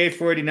 48,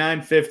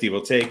 49, 50.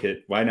 We'll take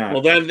it. Why not?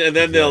 Well,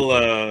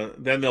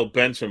 then they'll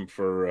bench him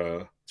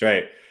for that's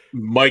right.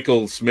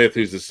 Michael Smith,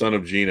 who's the son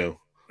of Geno.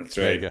 That's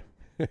right.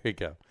 There you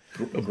go.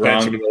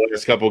 Bench him in the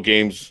last couple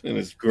games in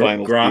his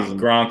final season.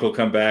 Gronk will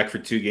come back for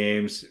 2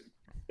 games.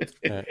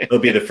 He'll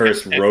be the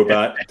first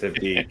robot to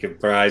be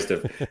comprised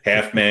of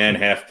half man,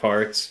 half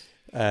parts.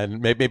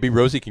 And maybe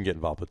Rosie can get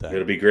involved with that.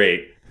 It'll be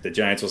great. The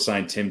Giants will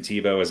sign Tim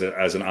Tebow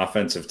as an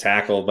offensive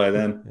tackle by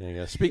then. There you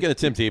go. Speaking of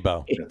Tim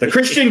Tebow. The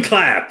Christian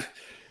clap.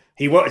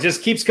 He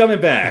just keeps coming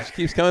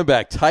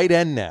back. Tight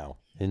end now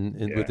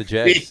with the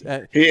Jags.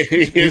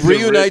 He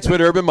reunites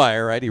with Urban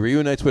Meyer, right? He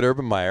reunites with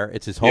Urban Meyer.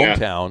 It's his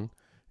hometown.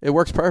 It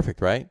works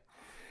perfect, right?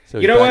 So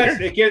you know what?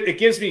 It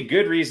gives me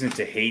good reason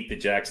to hate the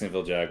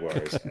Jacksonville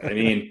Jaguars. I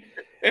mean,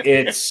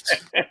 it's...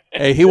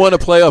 Hey, he won a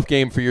playoff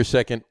game for your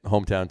second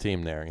hometown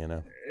team there, you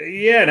know.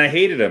 Yeah, and I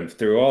hated him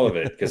through all of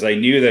it because I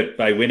knew that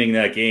by winning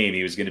that game,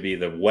 he was going to be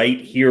the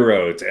white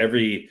hero to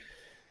every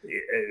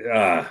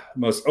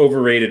most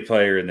overrated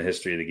player in the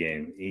history of the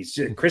game. He's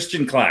just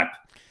Christian Clapp.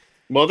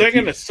 Well, they're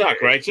going to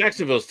suck, right?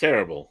 Jacksonville's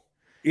terrible.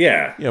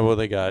 Yeah. Yeah. Well,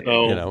 they got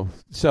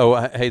So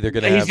hey, they're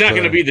going to. He's not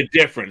going to be the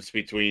difference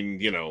between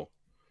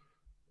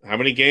how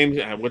many games.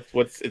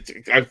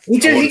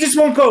 He just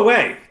won't go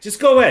away. Just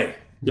go away.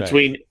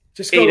 Between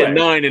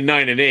 8-9 and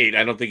 9-8,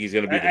 I don't think he's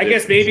going to be. I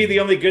guess maybe the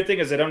only good thing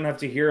is I don't have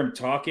to hear him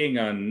talking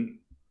on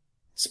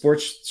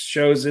sports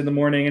shows in the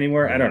morning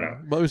anymore. I don't know.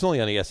 Well, it was only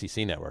on the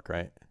SEC network,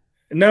 right?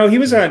 No, he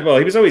was on. Well,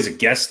 he was always a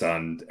guest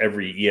on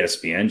every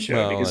ESPN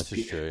show that's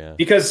just true, yeah.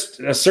 Because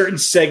a certain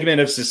segment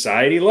of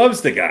society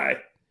loves the guy.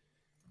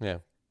 Yeah.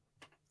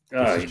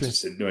 Oh, he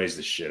just annoys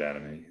the shit out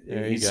of me.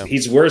 There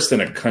He's worse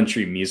than a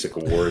country music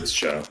awards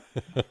show.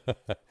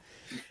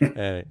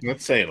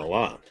 That's saying a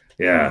lot.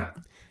 Yeah.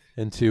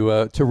 And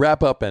to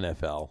wrap up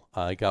NFL,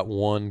 I got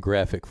one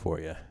graphic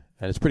for you,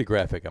 and it's pretty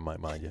graphic, I might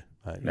mind you.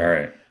 All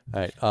right.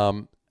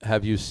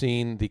 Have you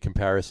seen the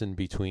comparison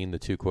between the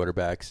two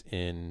quarterbacks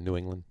in New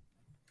England?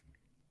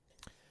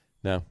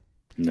 No.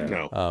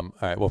 All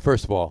right. Well,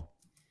 first of all,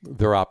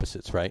 they're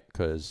opposites, right?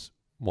 Because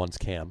one's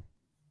Cam,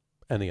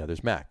 and the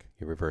other's Mac.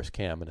 You reverse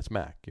Cam, and it's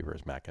Mac. You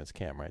reverse Mac, and it's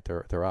Cam, right?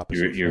 They're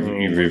opposites. You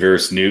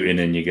reverse Newton,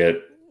 and you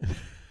get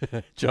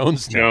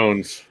Jones.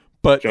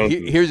 But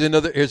here's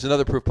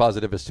another proof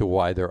positive as to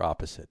why they're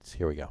opposites.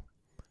 Here we go.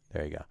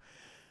 There you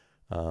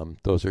go.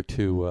 Those are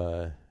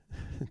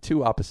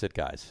two opposite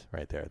guys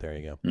right there. There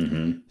you go.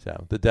 Mm-hmm.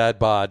 So the dad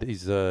bod,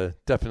 he's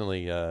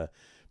definitely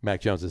Mac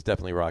Jones is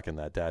definitely rocking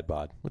that dad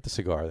bod with the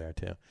cigar there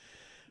too.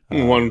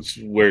 One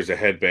wears a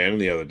headband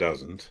and the other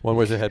doesn't. One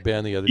wears a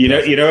headband, the other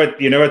doesn't.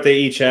 You know what they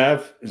each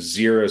have?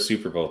 0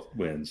 Super Bowl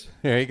wins.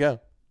 There you go.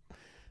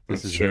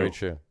 This is very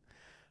true.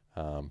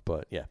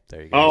 But yeah,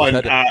 there you go. Oh,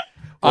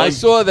 I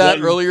saw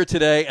that earlier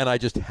today, and I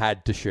just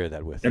had to share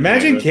that with you.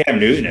 Imagine Cam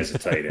Newton as a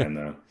tight end,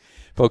 though.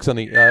 Folks on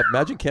the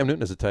imagine Cam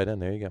Newton as a tight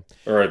end. There you go.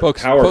 Or a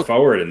power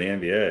forward in the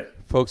NBA.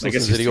 Folks,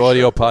 listen to the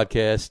audio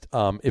podcast.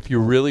 If you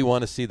really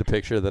want to see the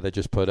picture that I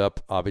just put up,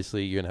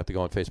 obviously you're gonna have to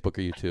go on Facebook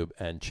or YouTube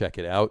and check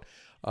it out.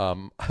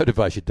 I would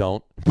advise you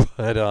don't,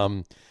 but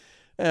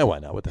why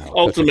not? What the hell?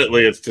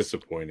 Ultimately, it's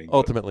disappointing.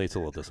 Ultimately, it's a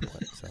little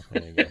disappointing. So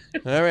there you go.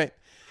 All right.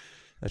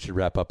 That should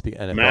wrap up the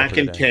NFL. Mac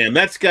and Cam.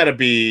 That's got to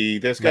be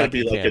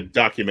like a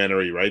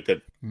documentary, right?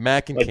 That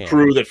Mac and Cam.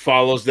 crew that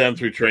follows them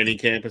through training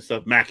camp and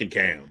stuff. Mac and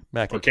Cam.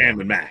 Cam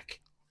and Mac.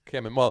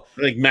 I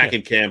think Mac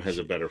and Cam has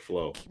a better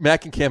flow.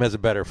 Mac and Cam has a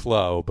better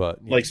flow,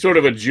 but like sort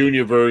of a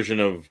junior version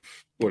of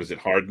what is it,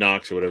 Hard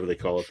Knocks or whatever they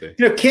call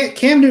it.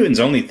 Cam Newton's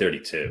only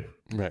 32.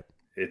 Right.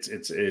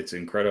 It's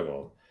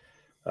incredible.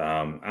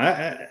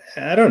 I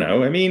don't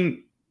know. I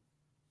mean,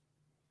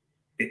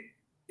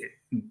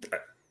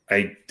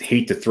 I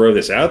hate to throw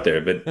this out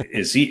there, but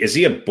is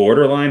he a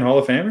borderline Hall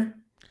of Famer?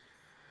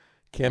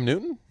 Cam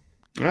Newton?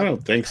 I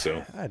don't think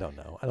so. I don't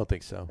know. I don't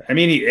think so. I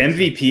mean,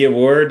 MVP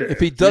award. If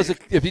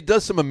he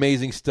does some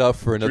amazing stuff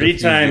for another 3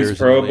 times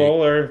Pro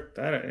Bowler,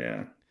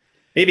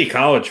 maybe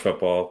college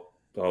football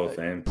Hall of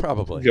Fame.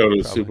 Probably go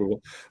to the Super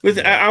Bowl.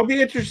 Listen, I'll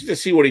be interested to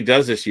see what he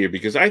does this year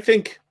because I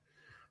think,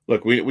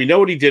 look, we know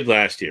what he did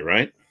last year,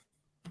 right?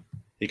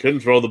 He couldn't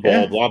throw the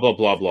ball, blah blah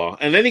blah blah,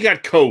 and then he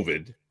got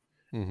COVID.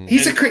 Mm-hmm.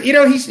 He's a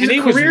career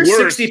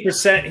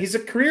 60%. He's a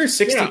career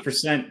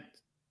 60%. Yeah.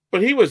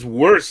 But he was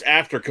worse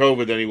after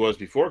COVID than he was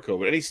before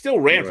COVID, and he still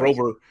ran for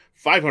over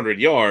 500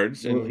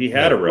 yards. And he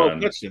had a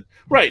run,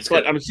 right?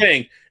 But I'm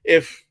saying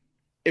if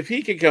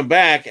he can come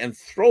back and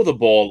throw the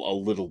ball a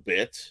little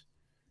bit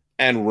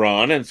and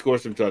run and score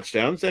some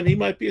touchdowns, then he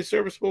might be a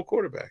serviceable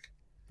quarterback.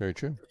 Very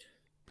true.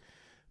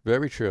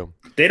 Very true.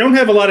 They don't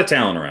have a lot of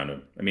talent around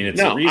him. I mean, it's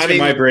the reason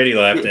why Brady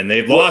left, and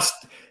they've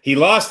lost. He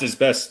lost his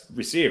best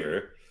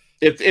receiver.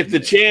 If the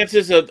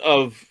chances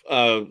of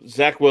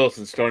Zach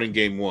Wilson starting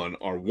game 1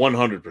 are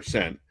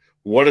 100%,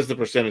 what is the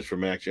percentage for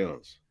Mac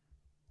Jones?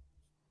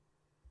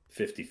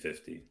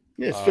 50-50.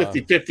 Yeah, it's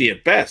 50-50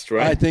 at best,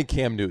 right? I think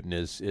Cam Newton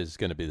is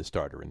going to be the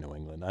starter in New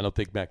England. I don't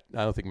think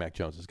Mac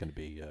Jones is going to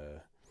be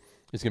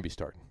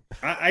starting.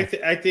 I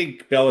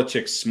think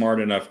Belichick's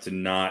smart enough to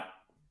not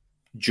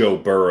Joe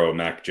Burrow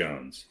Mac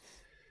Jones.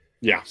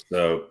 Yeah.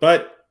 So,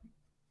 but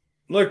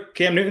look,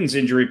 Cam Newton's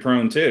injury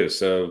prone too,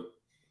 so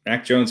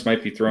Mac Jones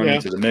might be thrown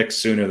into the mix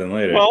sooner than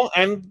later. Well,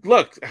 and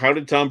look, how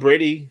did Tom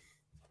Brady?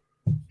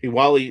 He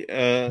Lou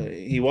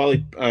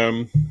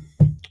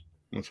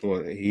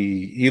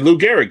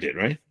Gehrig did,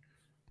 right?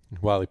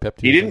 Wally Pep.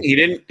 He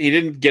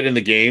didn't get in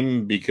the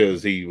game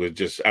because he was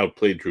just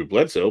outplayed Drew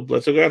Bledsoe.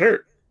 Bledsoe got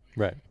hurt.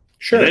 Right.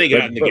 Sure. And then he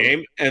got in the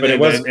game, and but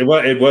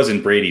it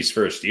wasn't Brady's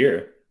first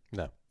year.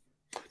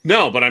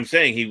 No, but I'm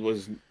saying he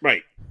was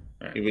right.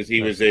 He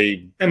was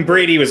and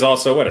Brady was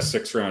also a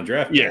 6th-round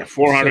draft. Yeah,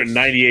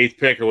 498th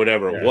pick or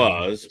whatever it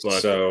was.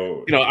 But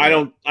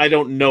I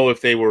don't know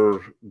if they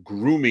were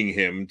grooming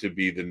him to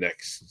be the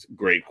next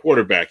great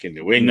quarterback in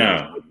New England. No.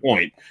 At the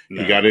point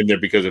he got in there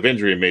because of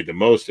injury and made the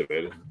most of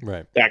it.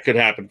 Right. That could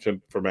happen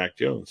for Mac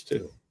Jones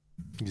too.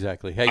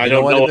 Exactly. Hey, I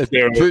don't know if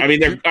they're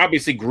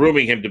obviously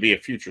grooming him to be a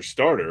future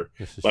starter,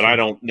 but I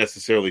don't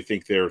necessarily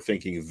think they're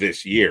thinking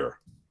this year.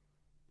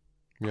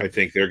 I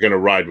think they're going to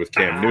ride with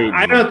Cam Newton.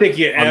 I don't think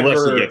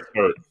unless he gets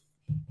hurt.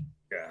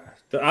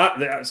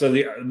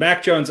 The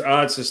Mac Jones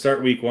odds to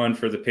start Week 1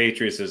 for the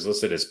Patriots is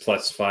listed as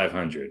plus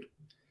 500.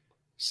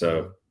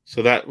 So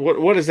that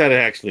what does that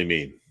actually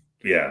mean?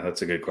 Yeah,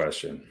 that's a good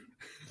question.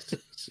 So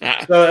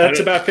that's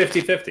about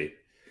 50-50,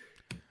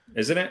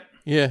 isn't it?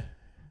 Yeah.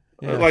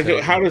 What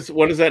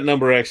does that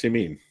number actually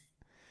mean?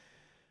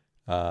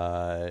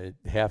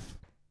 Half.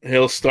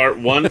 He'll start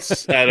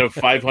once out of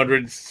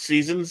 500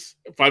 seasons,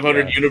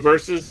 500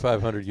 universes.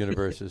 500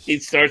 universes. He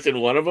starts in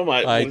one of them.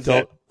 I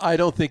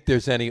don't think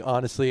there's any.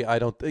 Honestly, I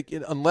don't think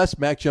unless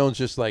Mac Jones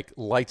just like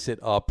lights it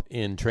up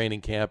in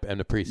training camp and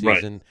the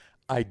preseason. Right.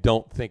 I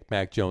don't think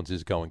Mac Jones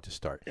is going to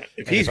start. Yeah.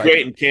 If he's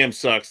great and Cam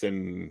sucks,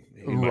 then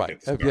right.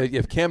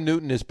 If Cam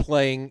Newton is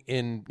playing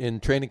in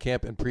training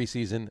camp and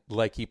preseason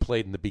like he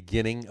played in the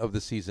beginning of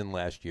the season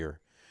last year.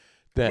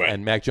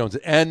 And Mac Jones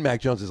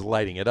is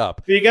lighting it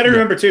up. But you got to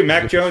remember too,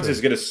 Mac Jones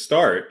is going to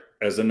start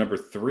as the number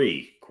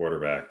 3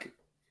 quarterback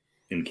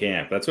in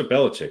camp. That's what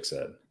Belichick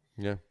said.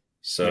 Yeah.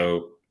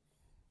 So,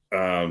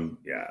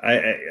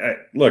 I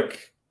look.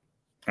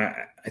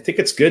 I think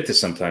it's good to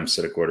sometimes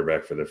sit a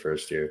quarterback for the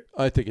first year.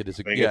 I think it is.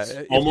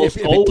 It's almost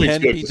always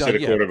good to sit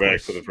a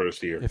quarterback for the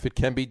first year. If it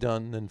can be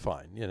done, then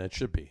fine. It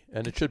should be,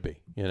 and it should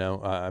be.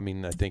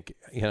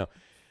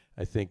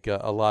 I think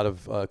a lot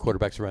of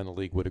quarterbacks around the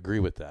league would agree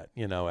with that.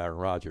 Aaron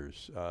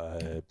Rodgers,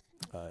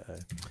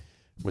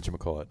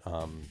 whatchamacallit?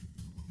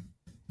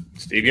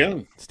 Steve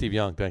Young. Steve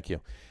Young, thank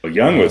you. Well,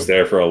 Young was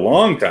there for a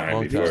long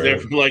time. He was there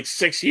for like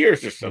 6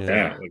 years or something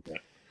like that.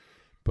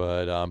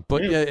 But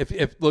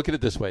if look at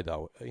it this way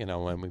though,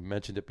 and we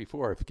mentioned it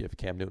before, if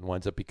Cam Newton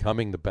winds up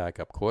becoming the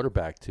backup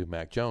quarterback to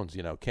Mac Jones,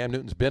 Cam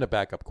Newton's been a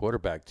backup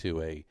quarterback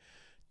to a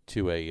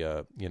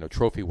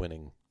trophy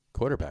winning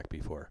quarterback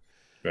before.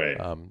 Right.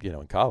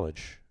 In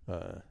college.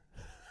 I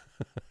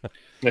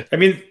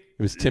mean, it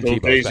was Tim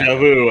Tebow's deja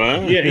vu,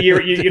 huh? Yeah,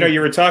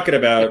 you were talking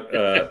about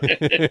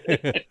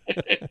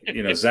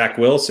Zach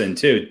Wilson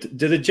too.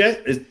 Do the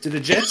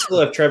Jets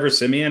still have Trevor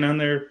Siemian on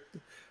their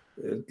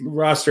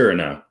roster or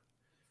no?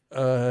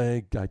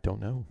 I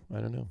don't know.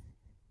 I don't know.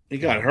 He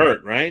got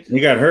hurt, right? He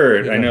got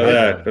hurt. I know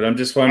that, but I'm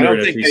just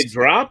wondering if they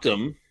dropped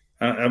him.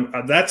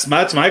 That's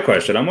my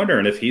question. I'm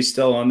wondering if he's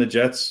still on the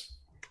Jets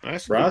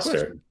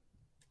roster.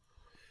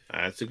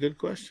 That's a good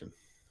question.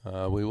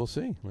 We will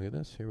see. Look at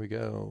this. Here we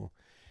go.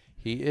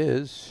 He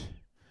is.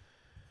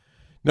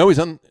 No, he's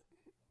on.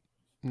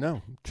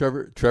 No,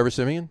 Trevor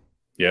Siemian.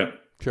 Yeah,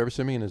 Trevor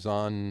Siemian is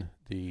on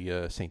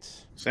the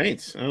Saints.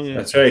 Saints. Oh yeah,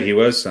 that's right. He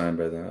was signed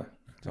by that.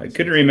 I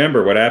couldn't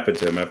remember what happened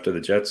to him after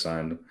the Jets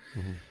signed him.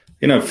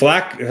 Mm-hmm.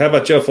 How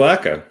about Joe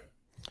Flacco?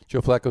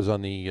 Joe Flacco's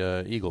on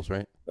the Eagles,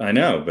 right? I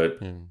know, but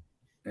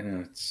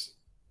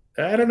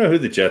I don't know who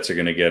the Jets are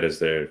going to get as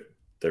their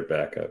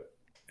backup.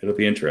 It'll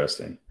be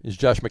interesting. Is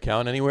Josh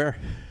McCown anywhere?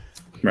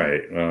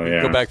 Right. Well,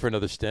 yeah. Go back for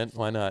another stint.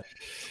 Why not?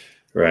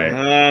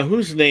 Right.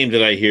 Whose name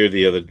did I hear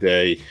the other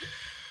day?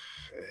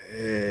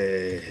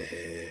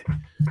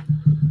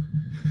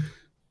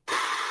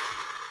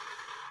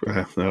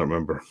 I don't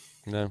remember.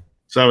 No.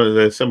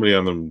 Somebody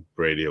on the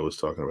radio was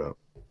talking about.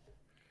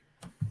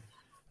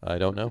 I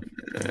don't know.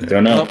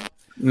 Don't know.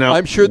 No,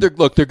 I'm sure they're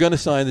going to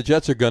sign. The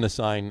Jets are going to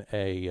sign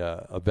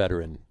a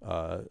veteran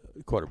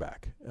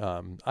quarterback.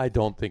 I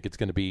don't think it's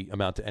going to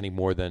amount to any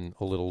more than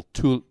a little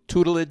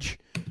tutelage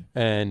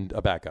and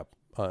a backup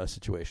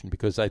situation,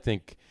 because I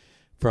think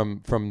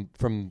from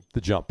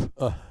the jump,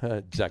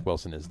 Zach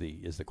Wilson is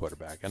the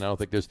quarterback, and I don't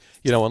think there's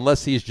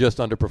unless he's just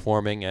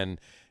underperforming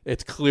and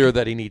it's clear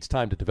that he needs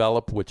time to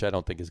develop, which I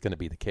don't think is going to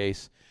be the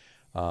case.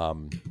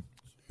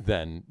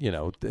 Then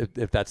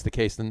if that's the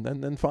case,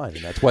 then fine.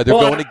 And that's why they're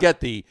going to get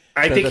the.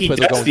 I think he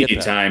does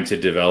need time to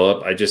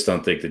develop. I just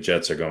don't think the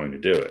Jets are going to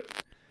do it.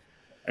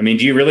 I mean,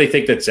 do you really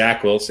think that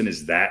Zach Wilson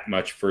is that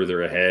much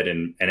further ahead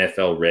and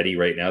NFL ready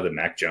right now than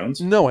Mac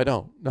Jones? No, I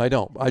don't.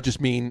 I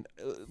just mean,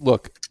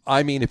 look.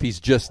 I mean, if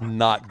he's just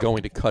not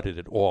going to cut it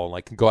at all,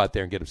 like can go out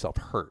there and get himself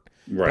hurt.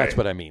 Right. That's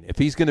what I mean. If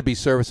he's going to be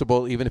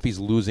serviceable, even if he's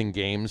losing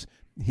games,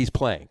 he's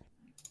playing.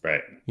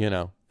 Right.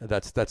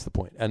 That's the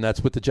point, and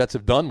that's what the Jets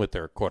have done with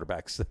their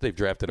quarterbacks that they've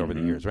drafted over the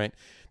years. Right?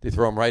 They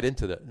throw them right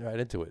into it.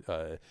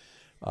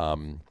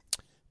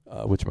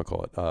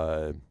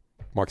 Whatchamacallit?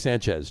 Mark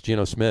Sanchez,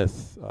 Geno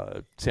Smith,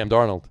 Sam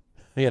Darnold.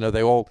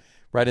 They all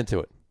right into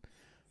it.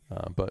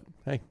 But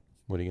hey,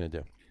 what are you going to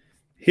do?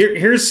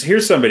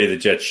 Here's somebody the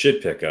Jets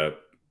should pick up: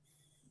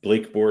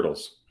 Blake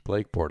Bortles.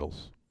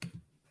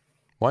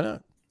 Why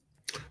not?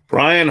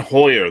 Brian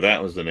Hoyer.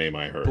 That was the name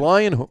I heard.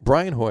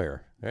 Brian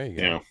Hoyer. There you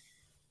go. Yeah.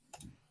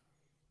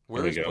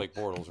 Where is Blake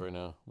Bortles right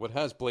now? What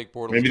has Blake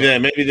Bortles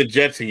Maybe the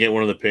Jets can get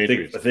one of the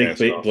Patriots. I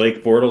think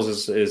Blake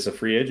Bortles is a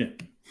free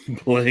agent.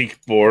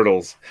 Blake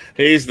Bortles.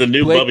 He's the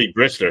new Bubby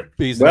Brister.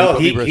 He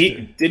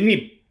didn't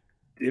he.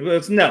 It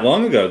wasn't that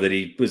long ago that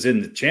he was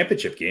in the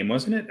championship game,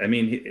 wasn't it? I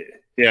mean,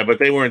 yeah, but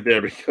they weren't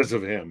there because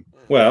of him.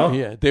 Well,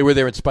 yeah, they were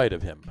there in spite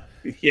of him.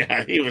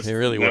 Yeah, he was. They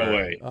really that were.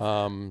 Way.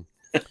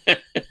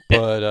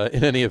 But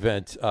in any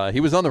event,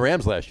 he was on the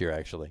Rams last year.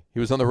 Actually, he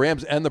was on the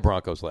Rams and the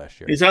Broncos last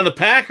year. He's on the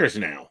Packers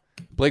now.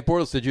 Blake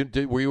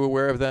Bortles, were you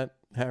aware of that?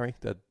 Harry?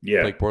 That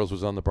Blake Bortles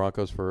was on the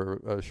Broncos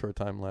for a short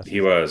time last season?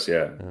 He was,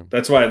 yeah.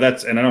 That's why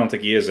and I don't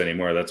think he is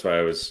anymore. That's why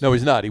I was. No,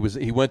 he's not.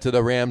 He went to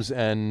the Rams,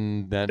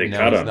 and then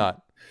now he's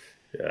not.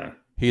 Yeah.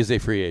 He is a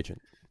free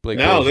agent. Blake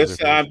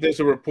Bortles there's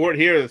a report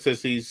here that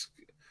says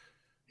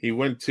he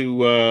went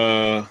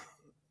to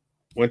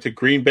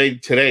Green Bay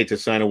today to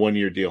sign a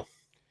 1-year deal.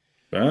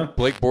 Huh?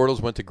 Blake Bortles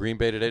went to Green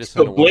Bay today to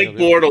sign a 1-year deal.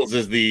 Blake Bortles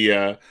is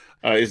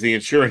the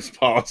insurance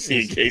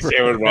policy in case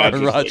Aaron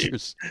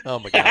Rodgers. Oh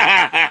my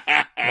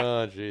God.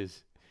 Oh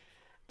jeez.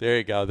 There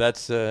you go.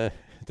 That's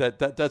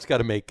that's got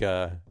to make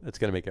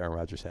Aaron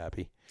Rodgers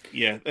happy.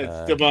 Yeah,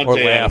 Devontae or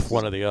laugh, Adams.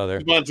 One or the other.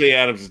 Devontae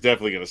Adams is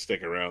definitely going to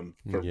stick around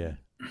for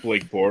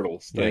Blake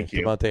Bortles. Thank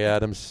you, Devontae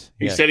Adams.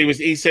 He said he was.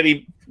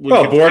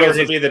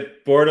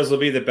 Bortles will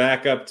be the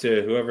backup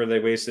to whoever they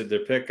wasted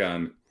their pick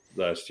on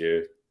last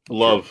year.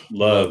 Love.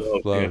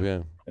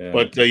 Yeah.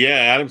 But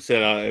Adams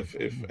said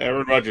if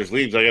Aaron Rodgers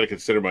leaves, I got to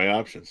consider my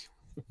options.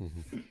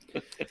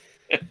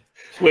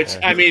 Which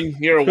I mean,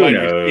 you're a wide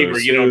receiver.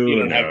 You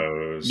don't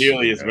have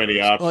nearly as many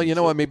options. Well, you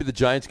know what? Maybe the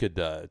Giants could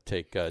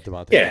take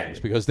Devontae Adams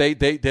because they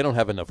don't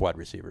have enough wide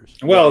receivers.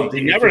 Well,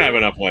 they never have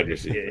enough wide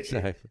receivers.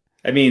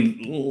 I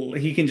mean,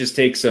 he can just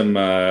take some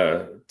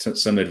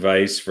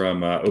advice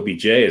from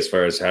OBJ as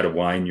far as how to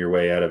wind your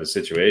way out of a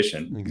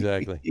situation.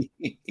 Exactly.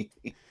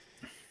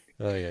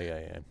 Oh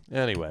yeah.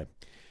 Anyway,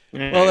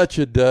 well that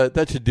should do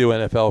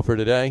NFL for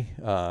today.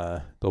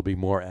 There'll be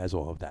more as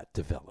all of that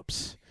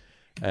develops,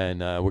 and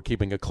we're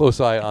keeping a close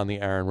eye on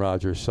the Aaron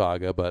Rodgers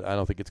saga. But I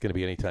don't think it's going to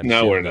be anytime soon.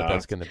 No, we're not.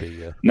 That's going to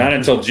be not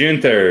until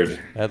June 3rd.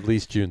 At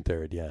least June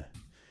 3rd. Yeah.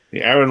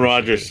 The Aaron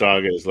Rodgers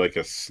saga is like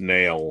a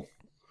snail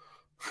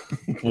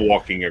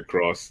walking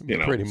across,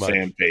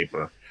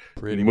 sandpaper.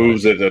 Pretty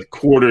moves much. at a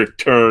quarter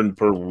turn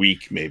per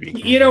week, maybe.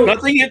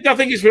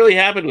 Nothing has really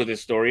happened with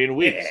this story in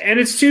weeks, and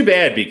it's too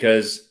bad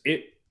because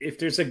if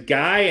there's a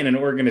guy in an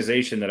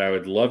organization that I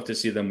would love to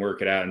see them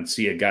work it out and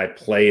see a guy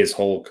play his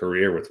whole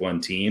career with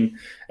one team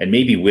and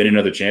maybe win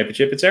another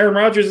championship, it's Aaron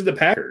Rodgers of the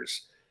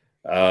Packers.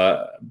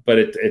 But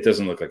it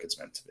doesn't look like it's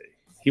meant to be.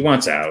 He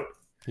wants out.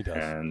 He does,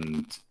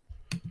 and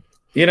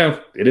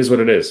it is what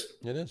it is.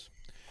 It is.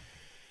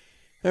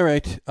 All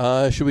right.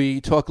 Should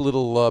we talk a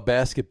little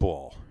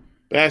basketball?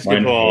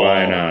 Basketball.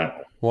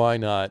 Why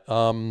not?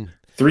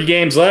 3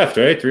 games left,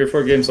 right? 3 or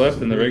 4 games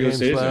left in the regular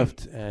season.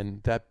 Left,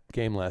 and that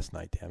game last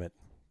night, damn it,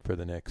 for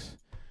the Knicks.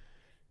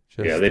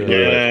 They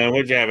did.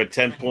 Would you have a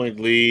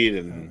 10-point lead?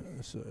 And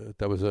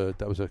that was a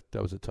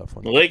tough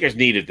one. The Lakers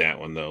needed that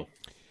one, though.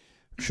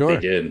 Sure,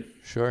 they did.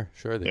 Sure,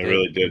 they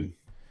really did.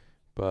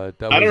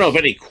 But I don't know if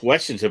any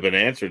questions have been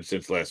answered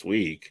since last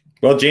week.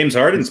 Well, James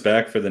Harden's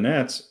back for the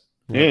Nets.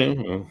 Yeah.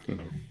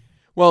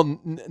 Well,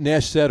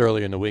 Nash said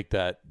earlier in the week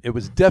that it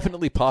was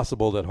definitely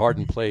possible that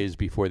Harden plays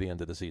before the end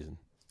of the season.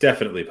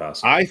 Definitely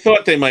possible. I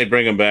thought they might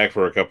bring him back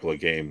for a couple of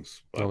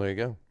games. Well, there you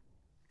go.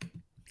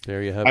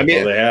 There you have it. I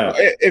mean,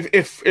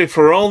 if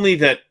for only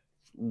that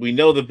we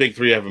know the big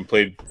three haven't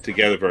played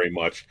together very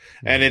much,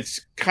 and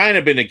it's kind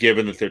of been a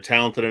given that they're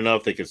talented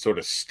enough they could sort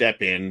of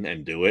step in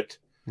and do it.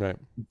 Right.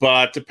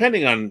 But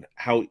depending on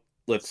how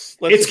it's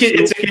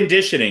a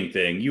conditioning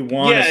thing. You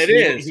want it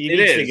is.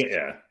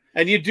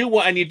 And you do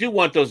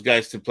want those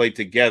guys to play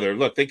together.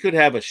 Look, they could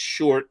have a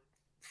short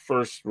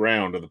first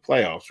round of the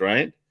playoffs,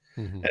 right?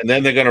 Mm-hmm. And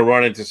then they're going to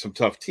run into some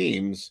tough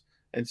teams,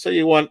 and so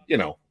you want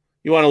a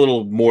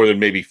little more than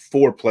maybe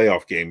 4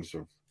 playoff games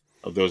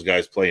of those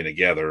guys playing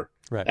together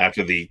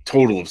after the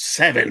total of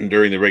 7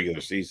 during the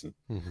regular season.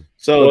 Mm-hmm.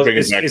 So bring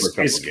it back for a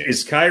couple of games.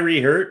 Is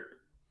Kyrie hurt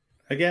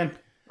again?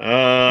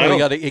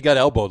 He got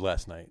elbowed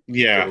last night.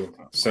 Yeah.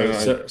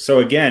 So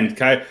again,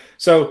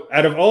 So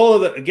out of all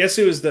of the, guess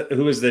who was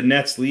the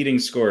Nets' leading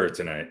scorer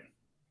tonight?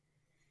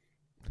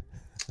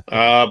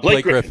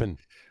 Blake Griffin.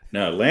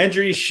 No,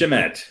 Landry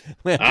Shamet.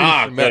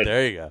 Good.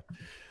 There you go.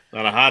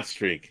 On a hot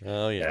streak.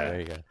 Oh yeah, there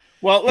you go.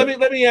 Well,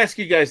 let me ask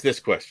you guys this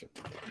question,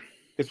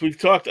 because we've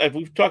talked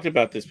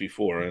about this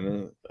before,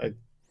 and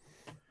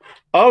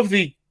of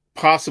the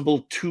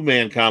possible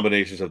 2-man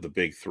combinations of the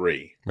big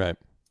three, right?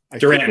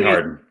 Durant and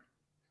Harden.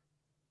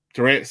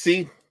 Durant.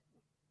 See,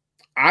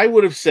 I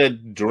would have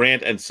said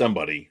Durant and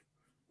somebody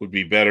would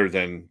be better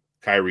than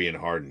Kyrie and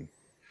Harden,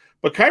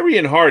 but Kyrie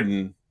and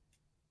Harden,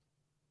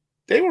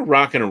 they were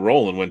rocking and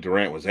rolling when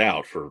Durant was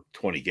out for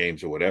 20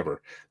 games or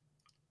whatever.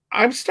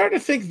 I'm starting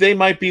to think they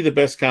might be the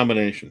best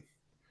combination,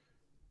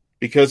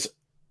 because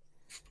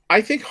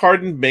I think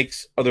Harden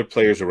makes other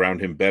players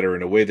around him better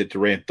in a way that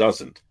Durant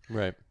doesn't.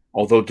 Right.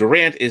 Although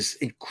Durant is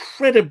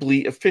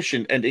incredibly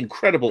efficient and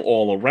incredible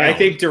all around. I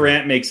think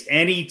Durant makes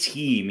any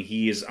team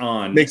he is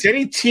on. Makes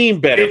any team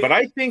better, but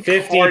I think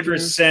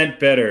 50%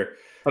 better.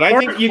 But I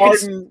think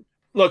Harden,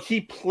 look,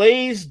 he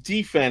plays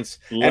defense,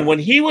 and when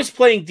he was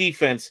playing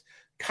defense,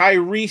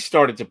 Kyrie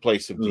started to play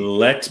some defense.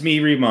 Let me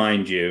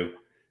remind you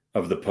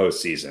of the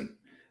postseason.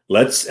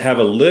 Let's have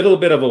a little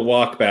bit of a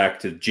walk back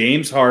to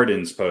James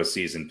Harden's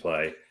postseason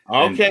play.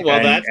 Okay,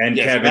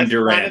 Kevin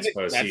Durant's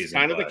postseason play. That's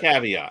kind of the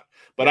caveat.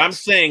 But I'm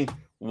saying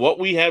what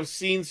we have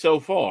seen so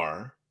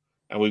far,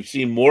 and we've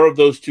seen more of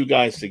those two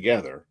guys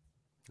together,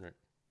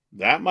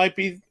 that might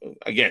be,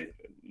 again,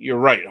 you're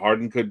right.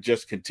 Harden could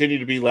just continue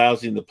to be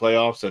lousy in the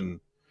playoffs, and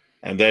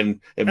then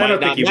it might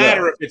not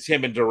matter if it's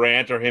him and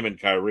Durant or him and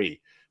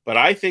Kyrie. But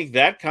I think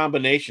that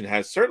combination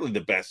has certainly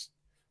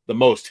the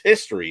most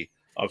history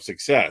of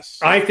success.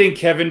 I think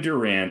Kevin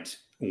Durant,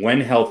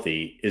 when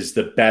healthy, is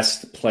the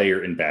best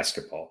player in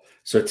basketball.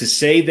 So to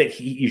say that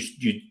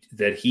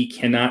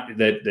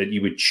that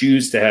you would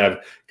choose to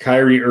have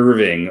Kyrie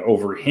Irving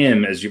over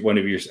him as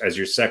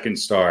your second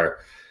star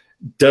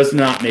does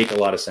not make a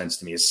lot of sense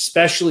to me,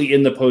 especially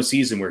in the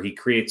postseason where he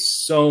creates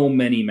so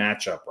many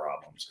matchup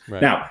problems.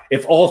 Right. Now,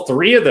 if all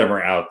three of them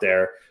are out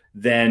there,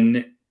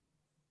 then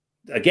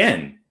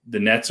again, the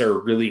Nets are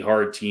a really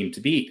hard team to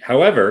beat.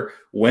 However,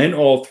 when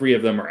all three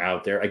of them are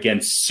out there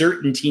against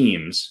certain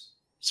teams,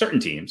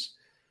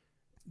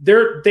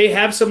 they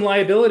have some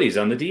liabilities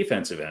on the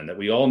defensive end that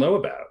we all know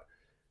about.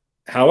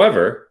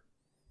 However,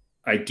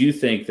 I do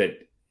think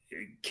that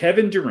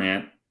Kevin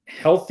Durant,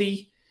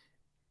 healthy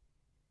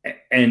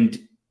and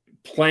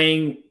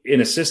playing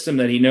in a system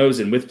that he knows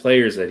and with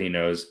players that he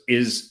knows,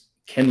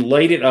 can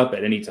light it up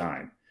at any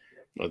time.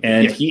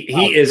 And he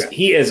is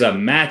a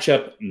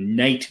matchup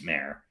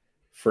nightmare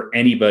for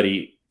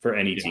anybody, for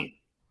any team.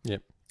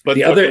 Yep. But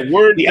the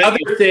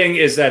other thing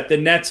is that the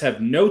Nets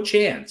have no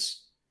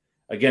chance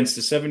against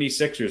the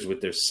 76ers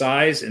with their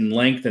size and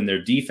length and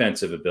their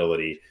defensive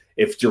ability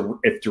if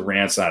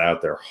Durant's not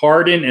out there.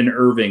 Harden and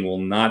Irving will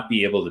not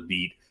be able to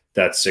beat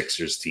that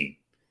Sixers team.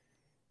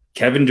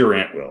 Kevin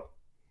Durant will.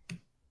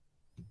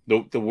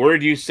 The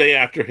word you say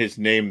after his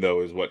name,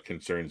 though, is what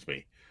concerns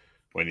me.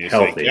 When you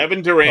say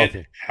Kevin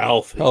Durant,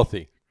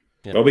 healthy.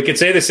 Yeah. Well, we could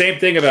say the same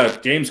thing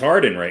about James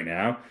Harden right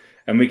now.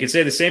 And we could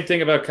say the same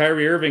thing about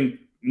Kyrie Irving,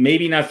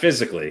 maybe not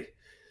physically.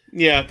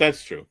 Yeah,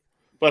 that's true.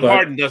 But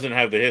Harden doesn't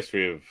have the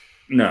history of...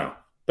 No.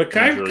 But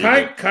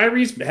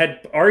Kyrie's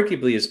had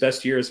arguably his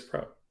best year as a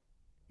pro.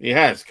 He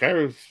has.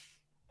 Kyrie's...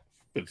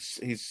 But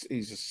he's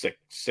a sick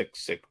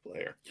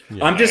player.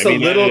 Yeah. I'm just a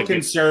little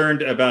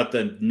concerned about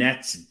the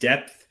Nets'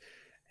 depth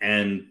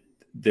and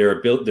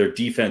their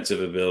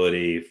defensive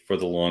ability for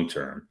the long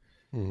term.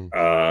 Mm-hmm.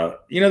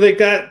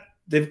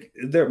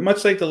 They're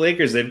much like the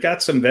Lakers. They've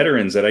got some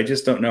veterans that I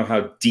just don't know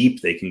how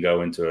deep they can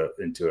go into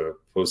a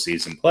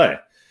postseason play.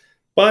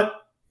 But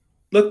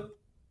look,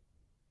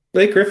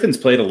 Blake Griffin's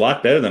played a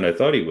lot better than I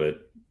thought he would.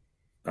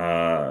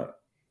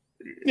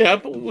 Yeah,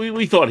 but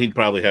we thought he'd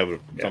probably have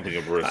something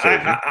of a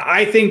resurgence.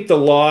 I think the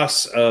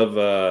loss of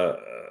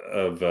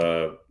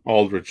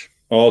Aldridge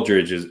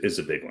is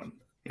a big one.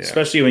 Yeah.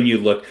 Especially when you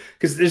look,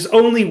 because there's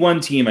only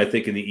one team I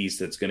think in the East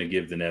that's going to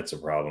give the Nets a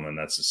problem, and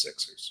that's the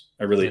Sixers.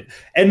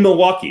 And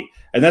Milwaukee,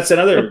 and that's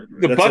another.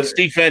 The Bucks'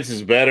 defense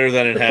is better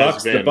than it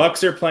has been. The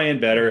Bucks are playing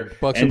better.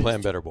 Bucks are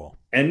playing better ball.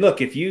 And look,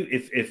 if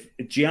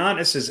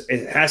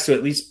Giannis has to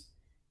at least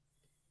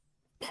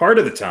part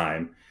of the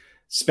time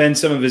spend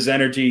some of his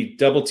energy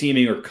double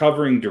teaming or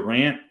covering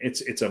Durant,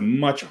 it's a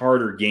much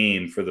harder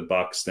game for the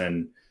Bucks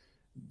than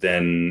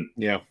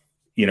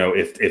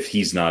if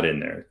he's not in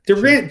there.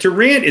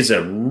 Durant is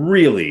a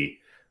really,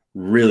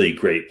 really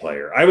great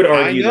player. I would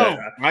argue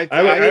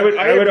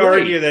I would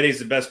argue that he's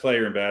the best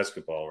player in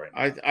basketball right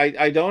now.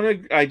 I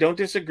don't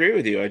disagree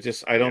with you.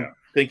 I don't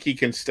think he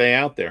can stay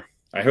out there.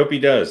 I hope he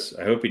does.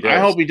 I hope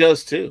he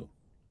does too.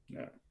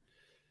 Yeah.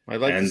 I'd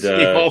like to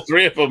see all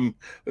three of them.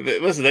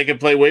 Listen, they can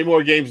play way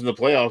more games in the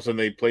playoffs than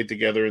they played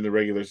together in the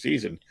regular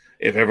season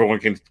if everyone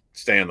can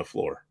stay on the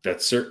floor.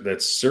 That's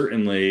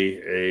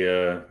certainly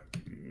a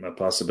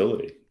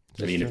possibility.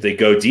 If they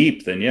go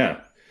deep, then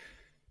yeah.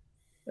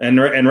 And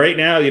right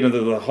now,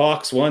 the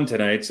Hawks won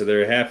tonight, so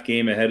they're a half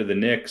game ahead of the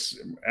Knicks.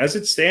 As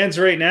it stands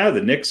right now,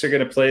 the Knicks are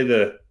going to play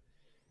the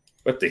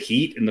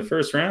Heat in the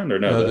first round, or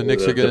no? The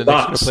Knicks are going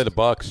to play the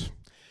Bucks.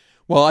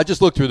 Well, I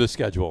just looked through the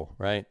schedule,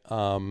 right?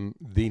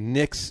 The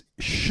Knicks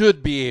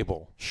should be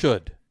able,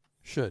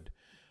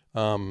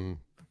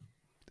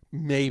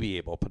 maybe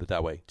able, put it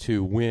that way,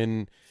 to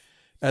win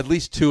at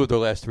least two of their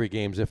last three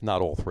games, if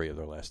not all three of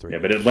their last three. Yeah,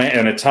 but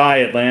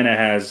Atlanta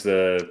has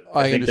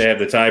I think they have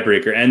the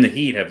tiebreaker, and the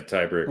Heat have the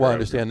tiebreaker. Well, I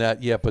understand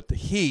that, yeah, but the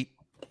Heat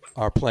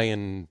are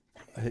playing.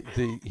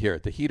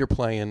 The Heat are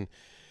playing.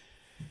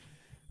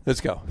 Let's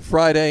go.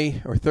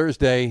 Friday or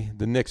Thursday,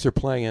 the Knicks are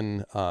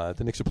playing.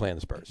 The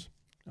Spurs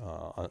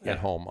at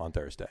home on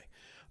Thursday.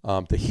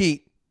 The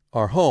Heat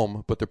are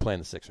home, but they're playing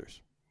the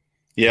Sixers.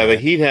 Yeah, the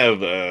Heat have.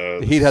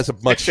 The Heat has a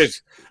much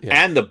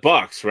and the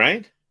Bucks,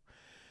 right?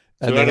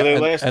 And,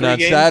 on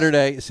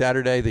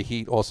Saturday, the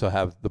Heat also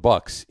have the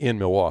Bucks in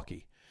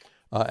Milwaukee,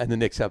 and the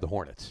Knicks have the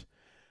Hornets.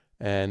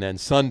 And then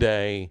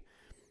Sunday,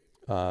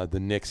 the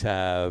Knicks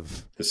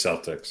have the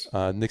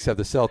Celtics. Knicks have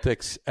the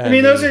Celtics. And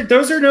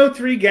those are no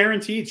three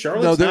guaranteed.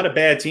 Charlotte's not a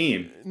bad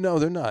team. No,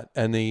 they're not.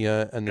 And the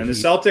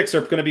Celtics are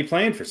going to be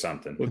playing for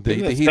something. The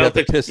Heat have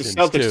the Pistons.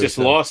 The Celtics just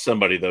lost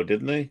somebody though,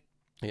 didn't they?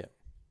 Yeah.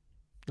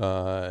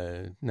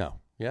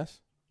 No. Yes.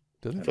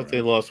 I thought they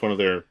lost one of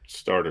their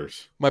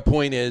starters. My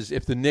point is,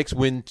 if the Knicks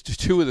win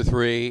two of the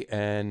three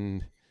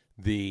and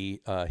the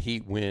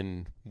Heat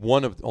only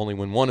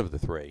win one of the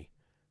three,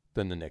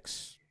 then the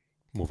Knicks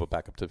move it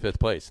back up to 5th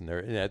place. And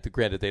they're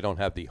granted they don't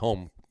have the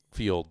home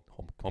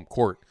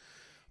court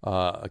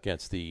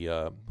against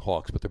the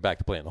Hawks, but they're back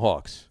to playing the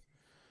Hawks.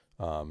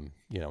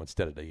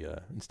 Instead of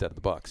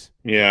the Bucks.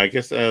 Yeah, I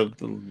guess.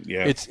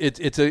 It's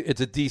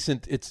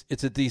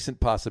a decent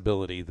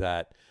possibility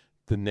that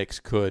the Knicks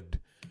could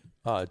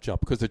jump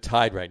because they're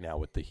tied right now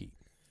with the Heat.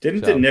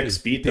 Didn't the Knicks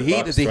beat the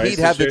Bucks? The Heat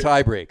have the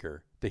tiebreaker.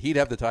 The Heat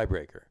have the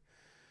tiebreaker,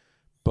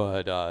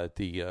 but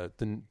the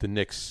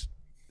Knicks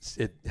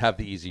have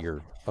the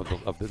easier of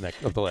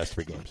the last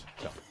 3 games.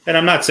 So. And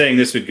I'm not saying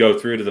this would go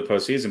through to the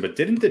postseason, but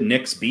didn't the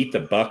Knicks beat the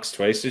Bucks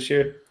twice this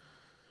year?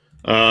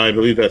 I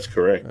believe that's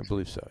correct. I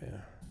believe so.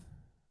 Yeah.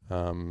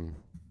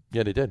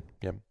 Yeah, they did.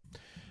 Yeah.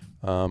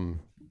 And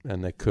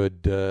they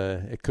could.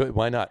 It could.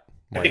 Why not?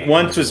 I think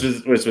once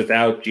was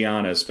without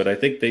Giannis, but I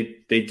think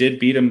they did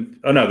beat him.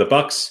 Oh no, the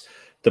Bucks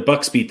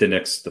beat the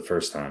Knicks the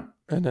first time.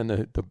 And then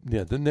the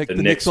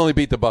Knicks only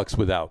beat the Bucks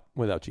without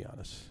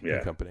Giannis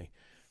and company.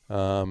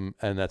 And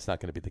that's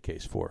not going to be the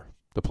case for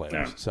the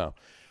playoffs. No.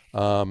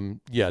 So,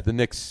 the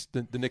Knicks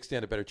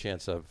stand a better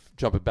chance of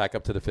jumping back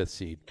up to the 5th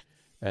seed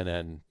and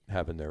then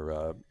having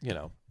their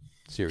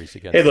series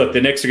against. Hey, look,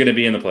 the Knicks are going to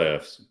be in the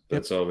playoffs.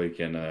 That's all we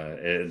can.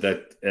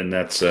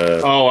 That's.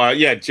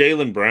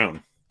 Jaylen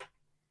Brown.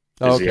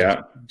 Is he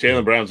out?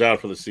 Jaylen Brown's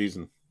out for the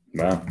season.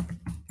 Wow.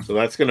 So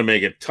that's going to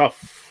make it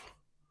tough.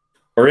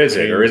 Or is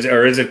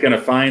it going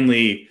to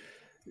finally?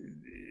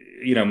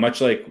 Much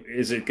like,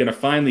 is it going to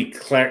finally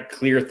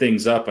clear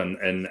things up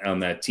on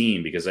that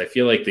team? Because I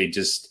feel like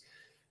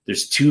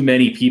there's too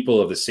many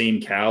people of the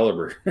same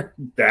caliber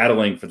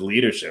battling for the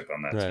leadership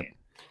on that team.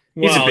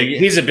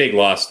 He's a big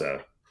loss,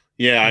 though.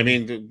 Yeah, I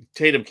mean,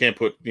 Tatum can't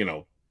put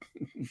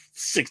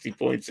 60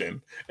 points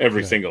in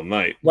every single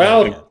night.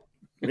 Well,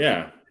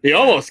 yeah, he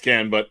almost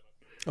can, but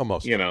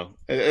almost.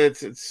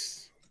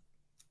 It's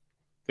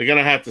they're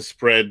gonna have to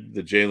spread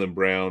the Jaylen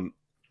Brown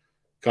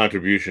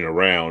contribution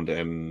around,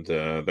 and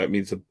that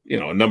means a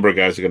number of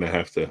guys are going to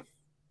have to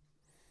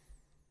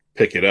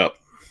pick it up.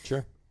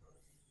 Sure.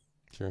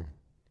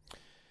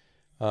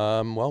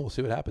 Well, we'll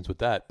see what happens with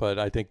that, but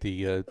I think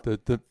the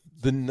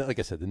like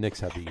I said, the Knicks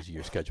have the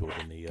easier schedule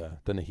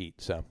than the Heat,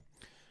 so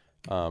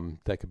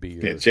that could be.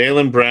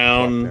 Jaylen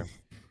Brown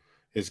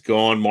is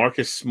gone.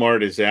 Marcus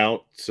Smart is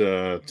out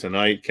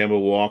tonight. Kemba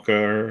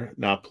Walker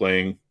not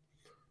playing,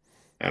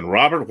 and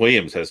Robert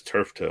Williams has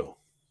turf toe.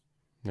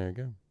 There you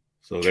go.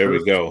 So there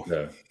we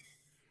go.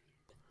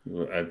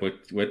 Where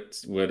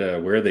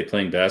are they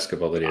playing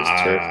basketball that he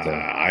has turf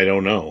toe? I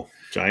don't know.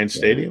 Giant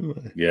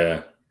Stadium?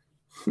 Yeah.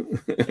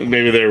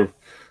 Maybe they're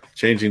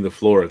changing the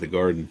floor at the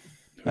Garden.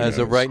 As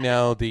of right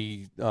now,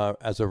 the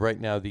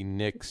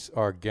Knicks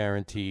are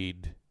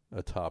guaranteed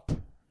a top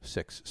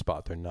 6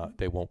 spot.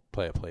 They won't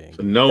play a play-in game.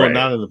 So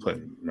not in the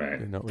play. Right.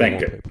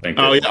 Thank you.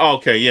 Oh, yeah.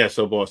 Okay. Yeah.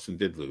 So Boston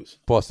did lose.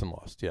 Boston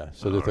lost. Yeah.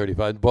 So they're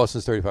 35.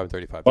 Boston's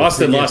 35-35.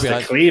 Boston lost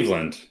to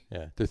Cleveland.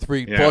 Yeah.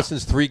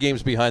 Boston's 3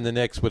 games behind the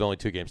Knicks with only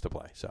 2 games to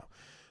play. So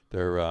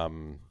they're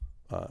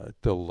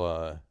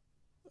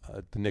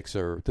the Knicks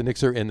are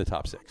in the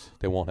top 6.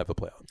 They won't have a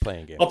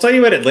playing game. I'll tell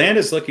you what,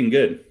 Atlanta's looking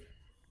good.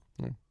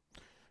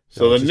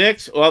 So the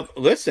Knicks. Well,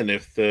 listen,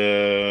 if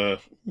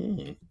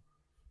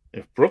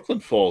Brooklyn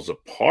falls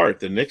apart,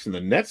 the Knicks and the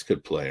Nets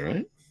could play,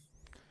 right?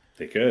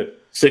 They could.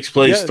 6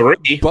 plays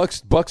 3.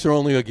 Bucks are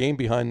only a game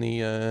behind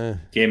the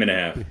game and a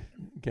half.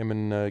 Game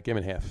and a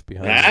half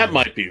behind. That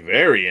might be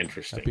very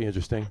interesting. That'd be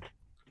interesting.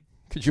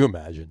 Could you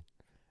imagine?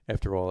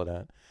 After all of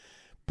that,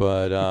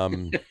 but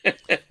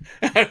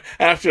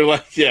after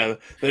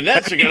the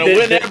Nets are going to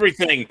win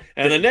everything,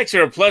 and the Knicks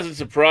are a pleasant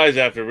surprise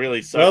after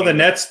really sucking. Well, the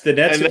Nets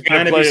would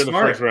kind of be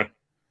smart.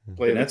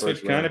 The Nets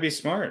would kind of be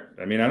smart.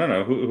 I mean, I don't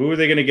know who are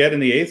they going to get in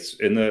the 8th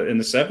in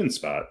the 7th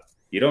spot.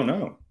 You don't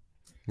know.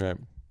 Right.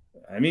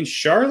 I mean,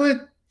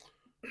 Charlotte.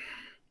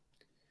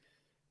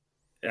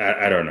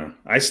 I don't know.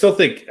 I still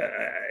think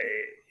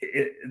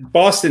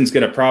Boston's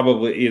going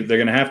to they're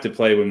going to have to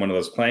play in one of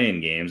those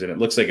playing games, and it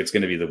looks like it's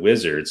going to be the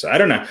Wizards. I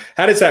don't know.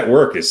 How does that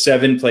work? Is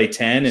 7 play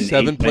 10 and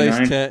 7 8 play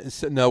 9?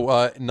 10?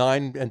 No,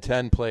 9 and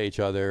 10 play each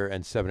other,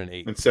 and 7 and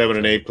 8. And 7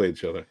 and 8 play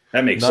each other.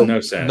 That makes no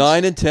sense.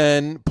 9 and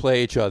 10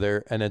 play each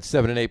other, and then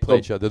 7 and 8 play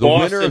each other. The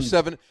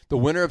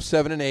winner of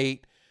 7 and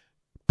 8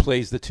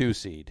 plays the 2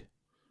 seed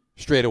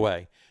straight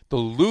away. The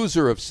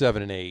loser of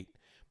 7 and 8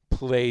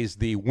 plays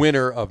the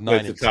winner of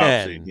 9 and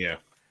 10. Seed, yeah.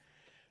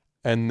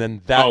 And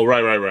then that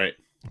right.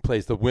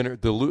 Plays the winner.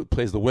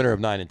 Plays the winner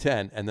of 9 and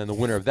 10, and then the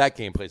winner of that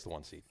game plays the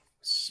 1 seed.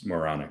 It's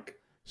moronic.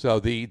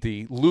 So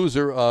the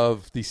loser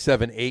of the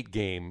 7-8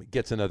 game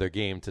gets another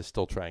game to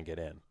still try and get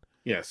in.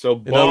 Yeah.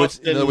 So in other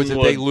words, if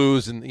they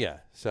lose,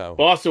 so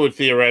Boston would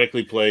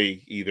theoretically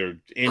play either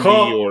Indy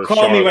or call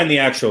Charlotte. Me when the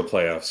actual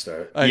playoffs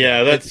start.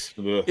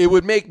 It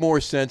would make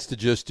more sense to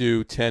just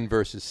do 10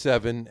 versus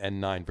 7 and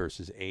 9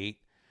 versus 8.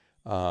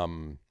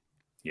 And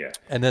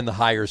then the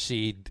higher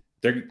seed.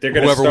 They're going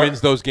to whoever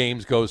wins those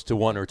games goes to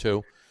 1 or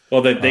 2.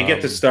 Well, they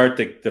get to start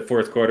the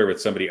fourth quarter with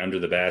somebody under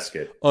the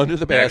basket.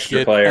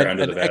 Extra player and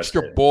under the an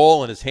extra basket.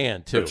 ball in his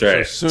hand too. That's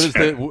right.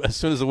 So as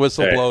soon as the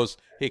whistle blows,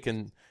 he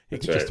can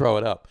just throw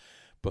it up.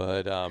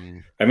 But I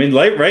mean,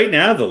 like right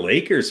now, the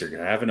Lakers are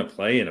having a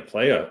play-in game.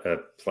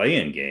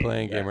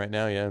 Play-in game right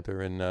now. Yeah,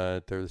 they're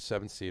the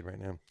 7th seed right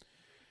now.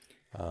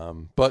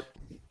 But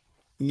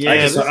yeah,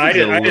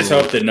 I just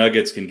hope the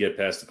Nuggets can get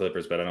past the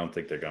Clippers, but I don't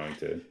think they're going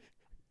to.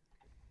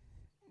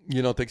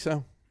 You don't think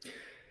so?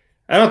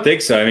 I don't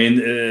think so. I mean,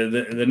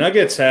 the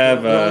Nuggets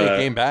have only a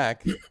game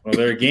back. Well,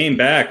 they're a game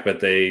back,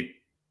 but I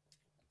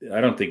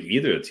don't think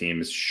either of the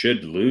teams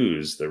should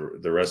lose the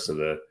rest of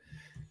the.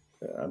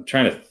 I'm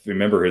trying to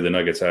remember who the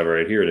Nuggets have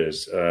right here. It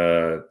is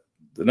the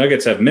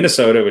Nuggets have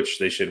Minnesota, which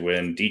they should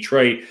win,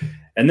 Detroit,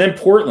 and then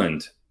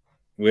Portland,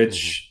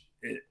 which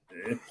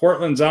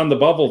Portland's on the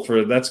bubble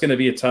for. That's going to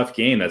be a tough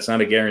game. That's not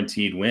a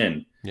guaranteed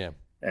win. Yeah,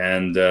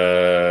 and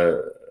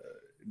the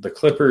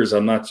Clippers.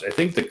 I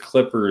think the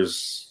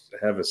Clippers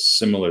have a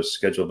similar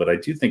schedule, but I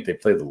do think they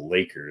play the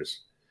Lakers.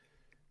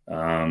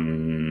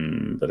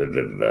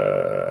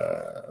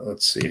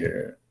 Let's see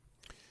here.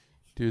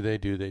 Do they?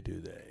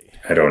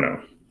 I don't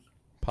know.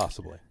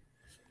 Possibly.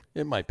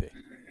 It might be.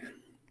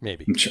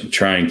 Maybe. I'm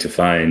trying to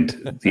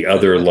find the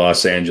other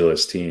Los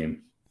Angeles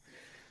team.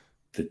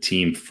 The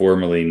team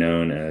formerly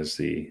known as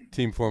the...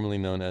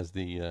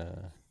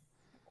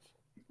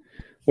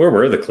 Where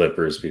were the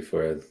Clippers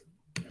before?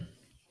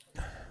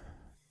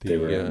 They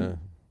were in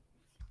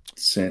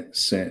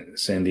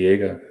San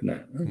Diego?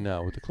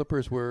 No, the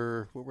Clippers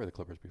were... What were the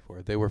Clippers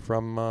before? They were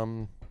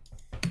from...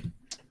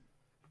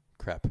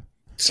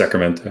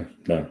 Sacramento?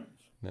 No.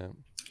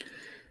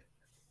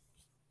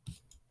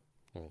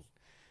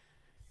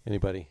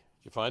 Anybody?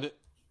 Did you find it?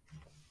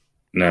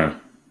 No.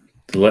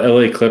 The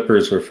LA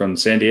Clippers were from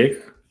San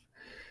Diego.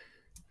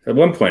 At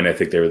one point, I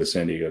think they were the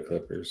San Diego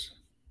Clippers.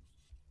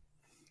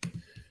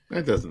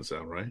 That doesn't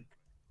sound right.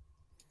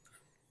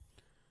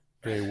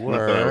 They were.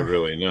 Not that I would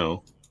really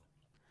know.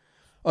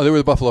 Oh, they were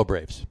the Buffalo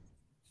Braves.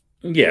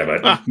 Yeah,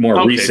 but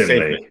more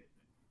recently.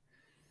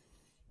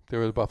 They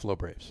were the Buffalo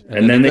Braves.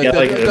 And then they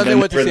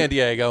went to San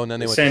Diego, and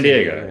then they went to San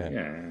Diego.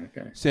 Yeah,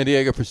 okay. San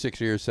Diego for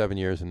 6 years, 7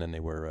 years, and then they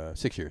were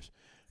 6 years.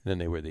 And then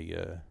they were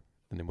then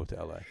they moved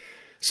to LA.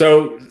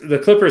 So the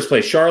Clippers play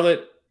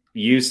Charlotte,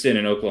 Houston,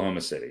 and Oklahoma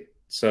City.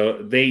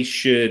 So they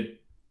should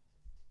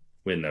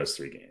win those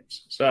 3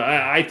 games. So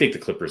I think the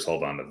Clippers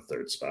hold on to the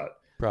 3rd spot.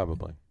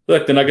 Probably.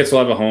 Look, the Nuggets will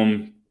have a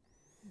home,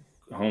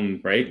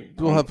 right?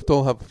 They'll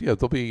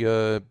be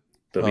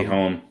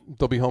home.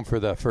 They'll be home for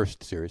the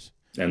first series.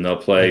 And they'll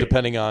play,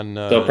 depending on.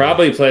 They'll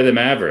probably play the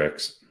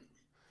Mavericks.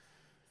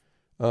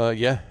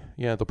 Yeah.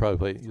 They'll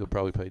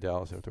probably play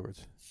Dallas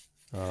afterwards.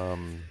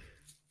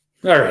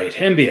 All right,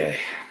 NBA.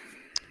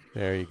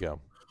 There you go.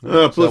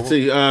 Let's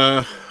see.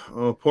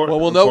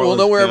 We'll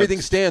know where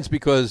everything stands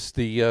because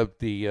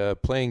the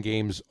playing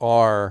games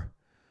are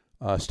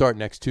start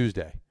next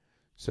Tuesday,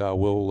 so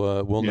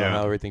we'll know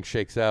how everything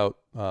shakes out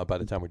by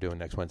the time we're doing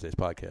next Wednesday's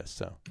podcast.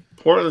 So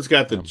Portland's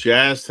got the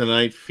Jazz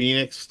tonight,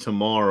 Phoenix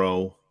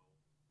tomorrow,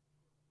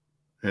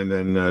 and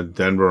then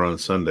Denver on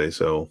Sunday.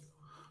 So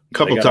a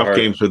couple tough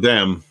games for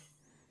them.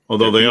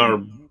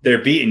 Although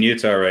they're beating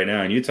Utah right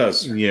now, and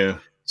Utah's Yeah.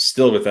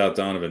 Still without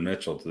Donovan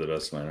Mitchell, to the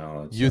best of my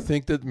knowledge. You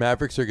think that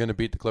Mavericks are going to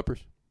beat the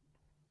Clippers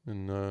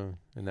in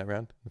that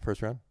round, the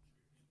first round?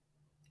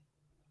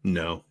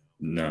 No.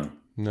 Well,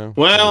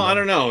 I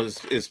don't know. Is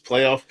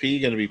playoff P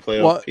going to be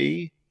playoff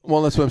P?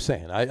 Well, that's what I'm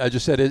saying. I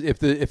just said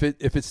if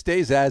it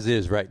stays as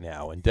is right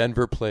now, and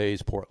Denver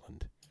plays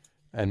Portland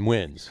and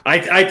wins,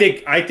 I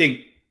think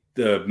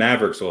the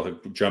Mavericks will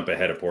jump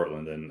ahead of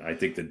Portland, and I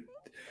think the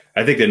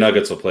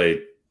Nuggets will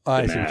play.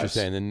 I see what you're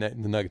saying. The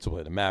Nuggets will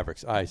play the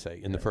Mavericks. I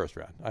say in the first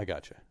round. I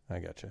got you.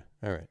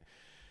 All right,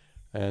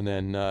 and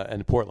then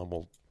and Portland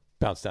will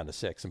bounce down to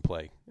 6 and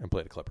play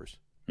the Clippers.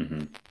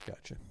 Mm-hmm.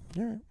 Gotcha.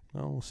 All right.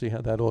 Well, we'll see how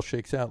that all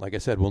shakes out. Like I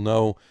said, we'll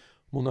know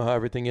how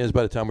everything is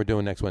by the time we're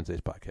doing next Wednesday's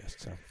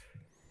podcast. So,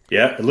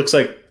 yeah, it looks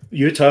like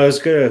Utah is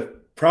gonna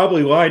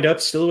probably wind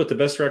up still with the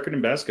best record in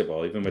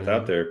basketball, even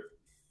without their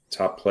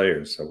top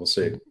players. So we'll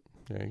see.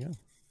 There you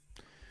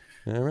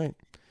go. All right.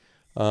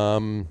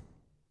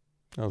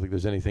 I don't think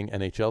there's anything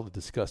NHL to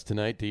discuss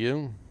tonight. Do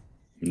you?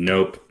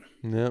 Nope.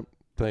 The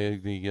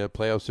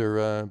playoffs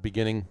are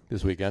beginning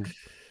this weekend,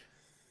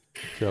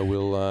 so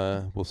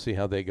we'll see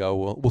how they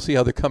go. We'll see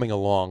how they're coming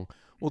along.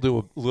 We'll do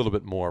a little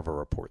bit more of a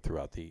report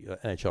throughout the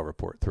NHL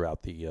report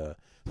throughout the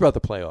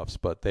playoffs,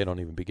 but they don't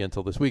even begin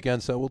till this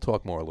weekend. So we'll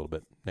talk more a little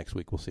bit next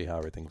week. We'll see how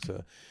everything's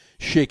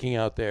shaking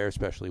out there,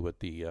 especially with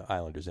the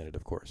Islanders in it,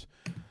 of course,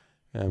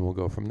 and we'll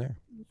go from there.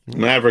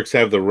 Mavericks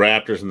have the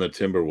Raptors and the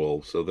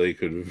Timberwolves, so they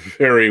could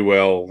very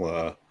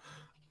well.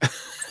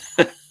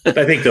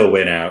 I think they'll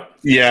win out.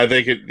 Yeah,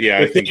 they could.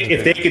 Yeah, if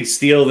they could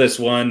steal this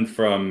one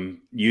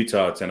from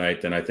Utah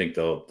tonight, then I think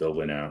they'll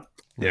win out.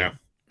 Yeah.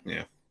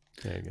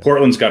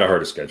 Portland's got a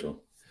harder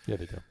schedule. Yeah,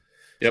 they do.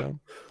 Yep.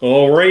 So,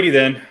 alrighty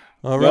then.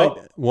 All right.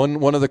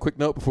 One other quick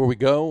note before we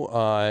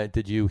go.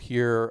 Did you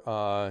hear?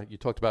 You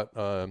talked about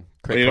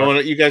Craig.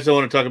 You guys don't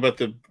want to talk about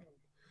the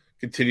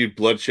continued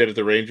bloodshed at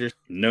the Rangers?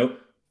 Nope.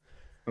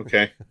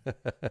 Okay.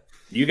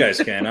 You guys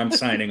can. I'm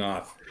signing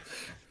off.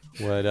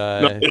 What?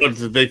 No,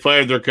 they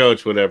fired their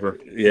coach. Whatever.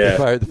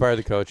 Yeah, they fired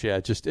the coach. Yeah,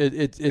 just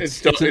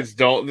it's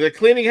Dolan. They're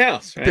cleaning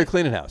house. Right? They're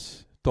cleaning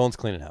house. Dolan's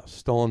cleaning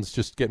house. Dolan's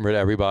just getting rid of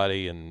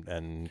everybody,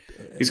 and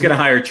he's going to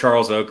hire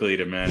Charles Oakley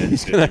to manage.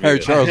 He's going to hire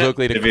Charles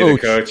Oakley to be the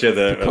coach of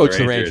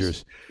the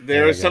Rangers.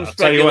 There is some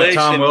speculation. Tell you what,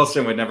 Tom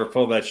Wilson would never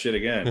pull that shit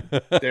again.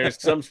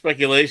 There's some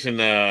speculation.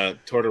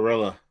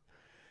 Tortorella.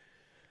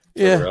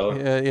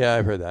 Yeah,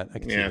 I've heard that. I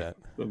can see that.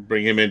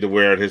 Bring him in to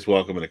wear out his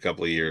welcome in a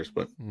couple of years,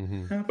 but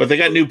they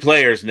got new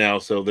players now,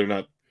 so they're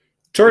not.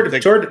 Tord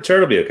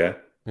will be okay.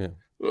 Yeah.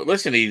 Well,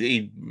 listen,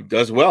 he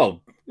does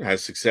well,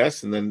 has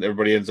success, and then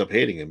everybody ends up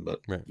hating him.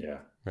 But right.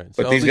 But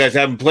so these guys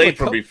haven't played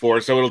for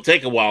before, so it'll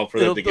take a while for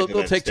them to get to that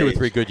It'll take stage. 2 or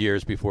 3 good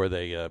years before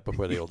they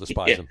all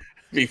despise him.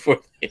 Before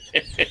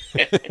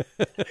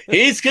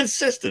he's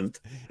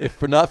consistent,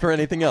 if not for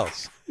anything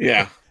else.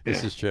 Yeah,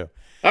 this is true.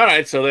 All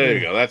right, so there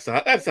you go. That's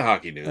the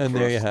hockey news. And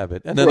there us. You have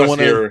it. And then for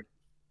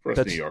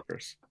us New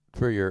Yorkers.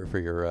 For your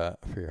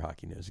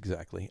hockey news,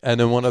 exactly. And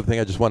then one other thing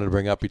I just wanted to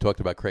bring up, we talked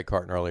about Craig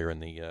Carton earlier in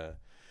the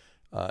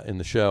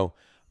show.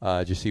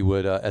 Did you see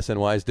what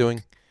SNY is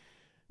doing?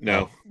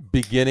 No.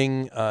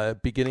 Beginning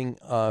March. Beginning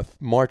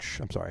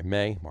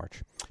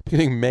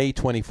May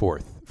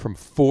 24th, from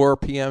 4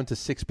 p.m. to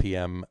 6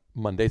 p.m.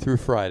 Monday through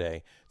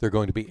Friday, they're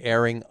going to be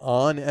airing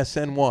on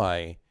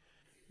SNY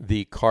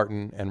the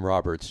Carton and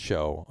Roberts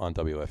show on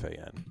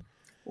WFAN.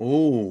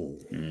 Oh.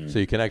 So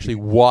you can actually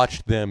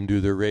watch them do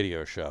their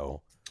radio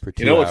show for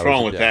 2 hours. You know what's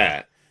wrong with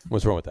that?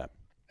 What's wrong with that?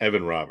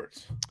 Evan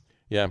Roberts.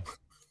 Yeah.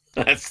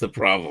 That's the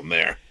problem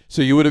there.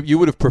 So you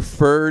would have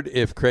preferred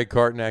if Craig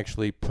Carton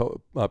actually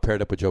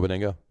paired up with Joe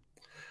Benigno?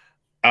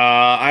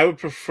 I would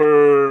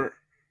prefer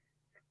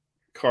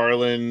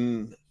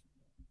Carton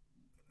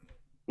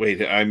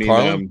with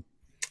a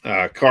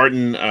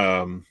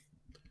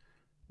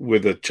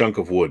chunk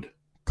of wood.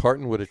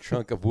 Carton with a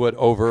chunk of wood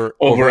over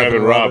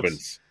Evan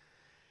Robbins.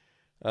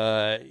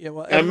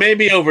 And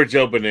maybe over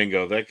Joe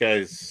Benigno. That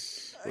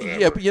guy's whatever.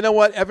 Yeah, but you know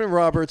what? Evan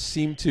Roberts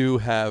seemed to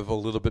have a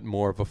little bit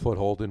more of a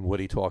foothold in what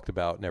he talked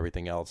about and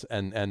everything else,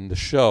 and the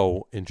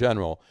show in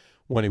general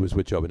when he was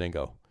with Joe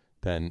Benigno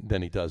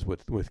than he does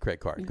with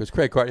Craig Carton, because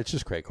Craig Carton, it's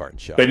just Craig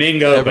Carton's show.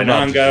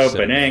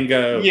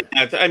 Benango.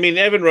 Yeah, I mean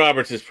Evan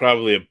Roberts is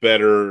probably a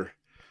better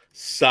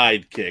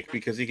sidekick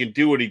because he can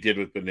do what he did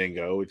with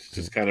Benigno, which is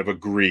just kind of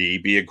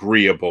be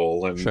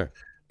agreeable, and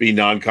be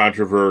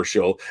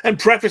non-controversial, and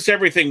preface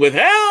everything with,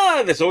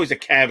 there's always a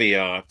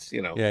caveat,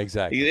 Yeah,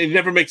 exactly. He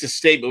never makes a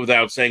statement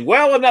without saying,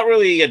 well, I'm not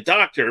really a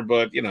doctor,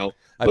 but,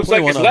 looks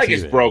like his leg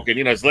is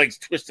broken. His leg's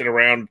twisted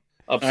around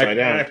upside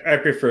down. I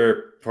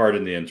prefer,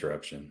 pardon the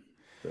interruption.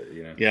 But,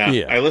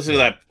 I listen to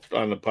that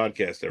on the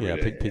podcast every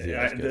day.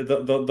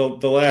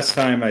 The last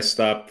time I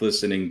stopped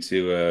listening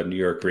to New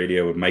York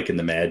radio with Mike and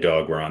the Mad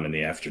Dog were on in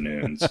the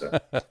afternoon. So.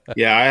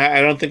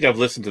 I don't think I've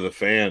listened to the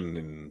Fan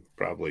in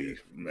probably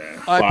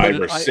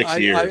 5 or 6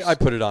 years. I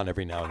put it on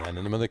every now and then,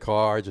 and I'm in the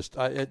car. I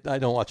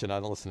don't watch it.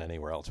 I don't listen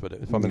anywhere else. But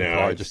if I'm in the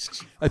car,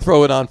 I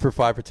throw it on for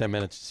 5 or 10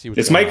 minutes to see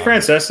what's going on. Is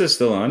Mike Francesa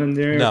still on in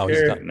there? No,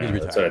 he's not. No,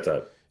 that's what I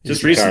thought.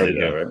 Just recently,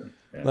 though,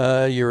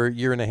 right?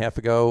 Year and a half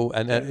ago,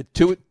 and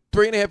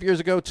 3.5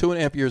 years ago,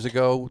 2.5 years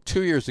ago,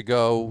 2 years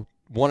ago,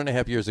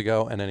 1.5 years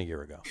ago, and then a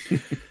year ago.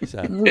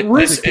 So,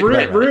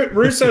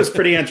 Russo's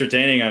pretty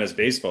entertaining on his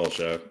baseball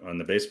show on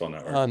the Baseball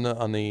Network. On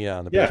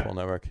the Baseball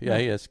Network, he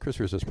is. Chris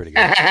Russo's pretty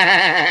good.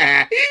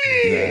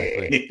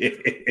 Exactly.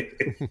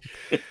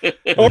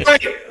 All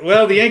right.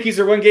 Well, the Yankees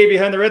are 1 game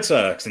behind the Red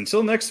Sox.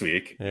 Until next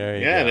week.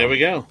 There we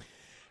go.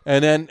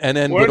 And then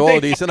with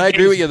all these, and I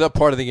agree with you, that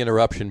part of the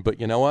interruption,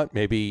 but you know what?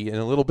 Maybe in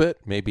a little bit,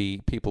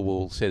 maybe people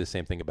will say the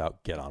same thing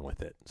about get on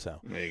with it. So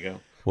there you go.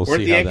 We'll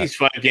Weren't see the how Yankees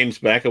 5 games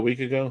back a week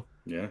ago?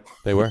 Yeah.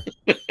 They were.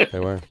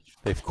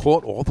 They've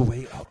caught all the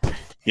way up.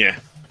 Yeah.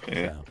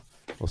 So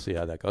we'll see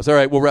how that goes. All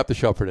right, we'll wrap the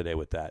show for today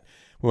with that.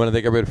 We want to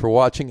thank everybody for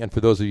watching, and for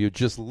those of you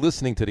just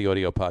listening to the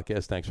audio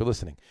podcast, thanks for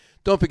listening.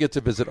 Don't forget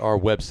to visit our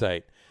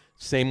website.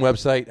 Same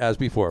website as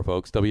before,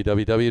 folks,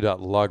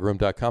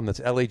 www.logroom.com.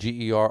 That's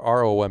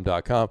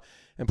LAGERROM.com.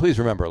 And please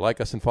remember, like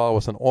us and follow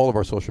us on all of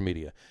our social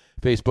media,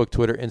 Facebook,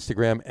 Twitter,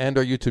 Instagram, and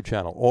our YouTube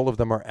channel. All of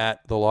them are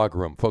at The Log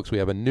Room. Folks, we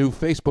have a new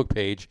Facebook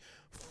page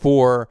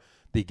for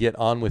the Get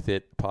On With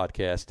It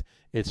podcast.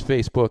 It's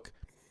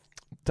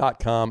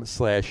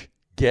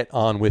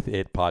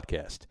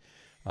facebook.com/GetOnWithItPodcast.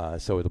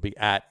 So it'll be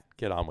at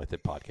Get On With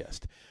It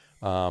podcast.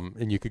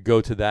 And you could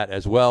go to that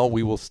as well.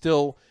 We will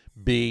still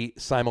be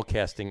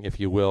simulcasting, if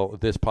you will,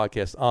 this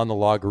podcast on the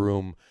Log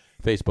Room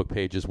Facebook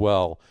page as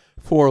well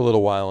for a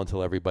little while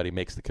until everybody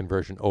makes the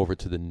conversion over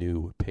to the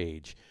new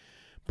page.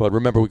 But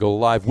remember, we go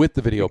live with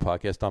the video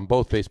podcast on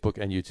both Facebook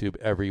and YouTube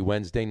every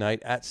Wednesday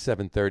night at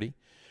 7:30.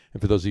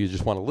 And for those of you who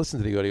just want to listen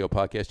to the audio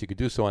podcast, you can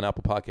do so on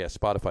Apple Podcasts,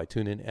 Spotify,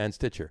 TuneIn, and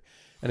Stitcher.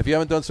 And if you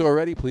haven't done so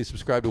already, please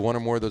subscribe to one or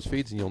more of those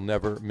feeds, and you'll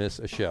never miss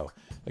a show.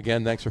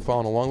 Again, thanks for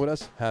following along with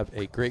us. Have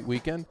a great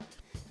weekend.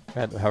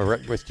 And have a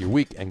rest of your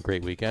week and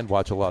great weekend.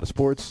 Watch a lot of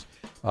sports.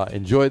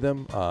 Enjoy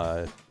them.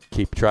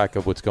 Keep track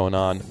of what's going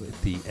on with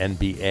the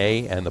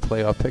NBA and the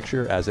playoff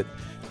picture as it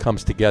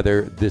comes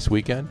together this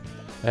weekend.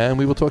 And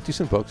we will talk to you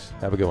soon, folks.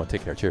 Have a good one.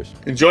 Take care. Cheers.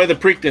 Enjoy the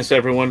Preakness,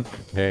 everyone.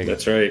 Hey.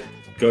 That's right.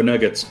 Go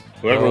Nuggets.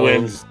 Whoever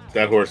wins,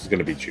 that horse is going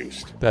to be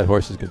juiced. That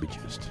horse is going to be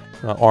juiced.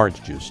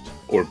 Orange juiced.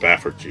 Or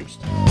Baffert juiced.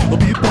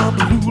 Look at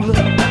the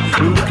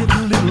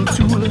little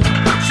Tula.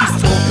 She's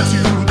talking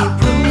to the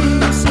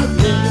producer.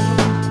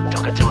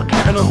 Talking to a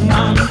cat. And I'm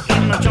not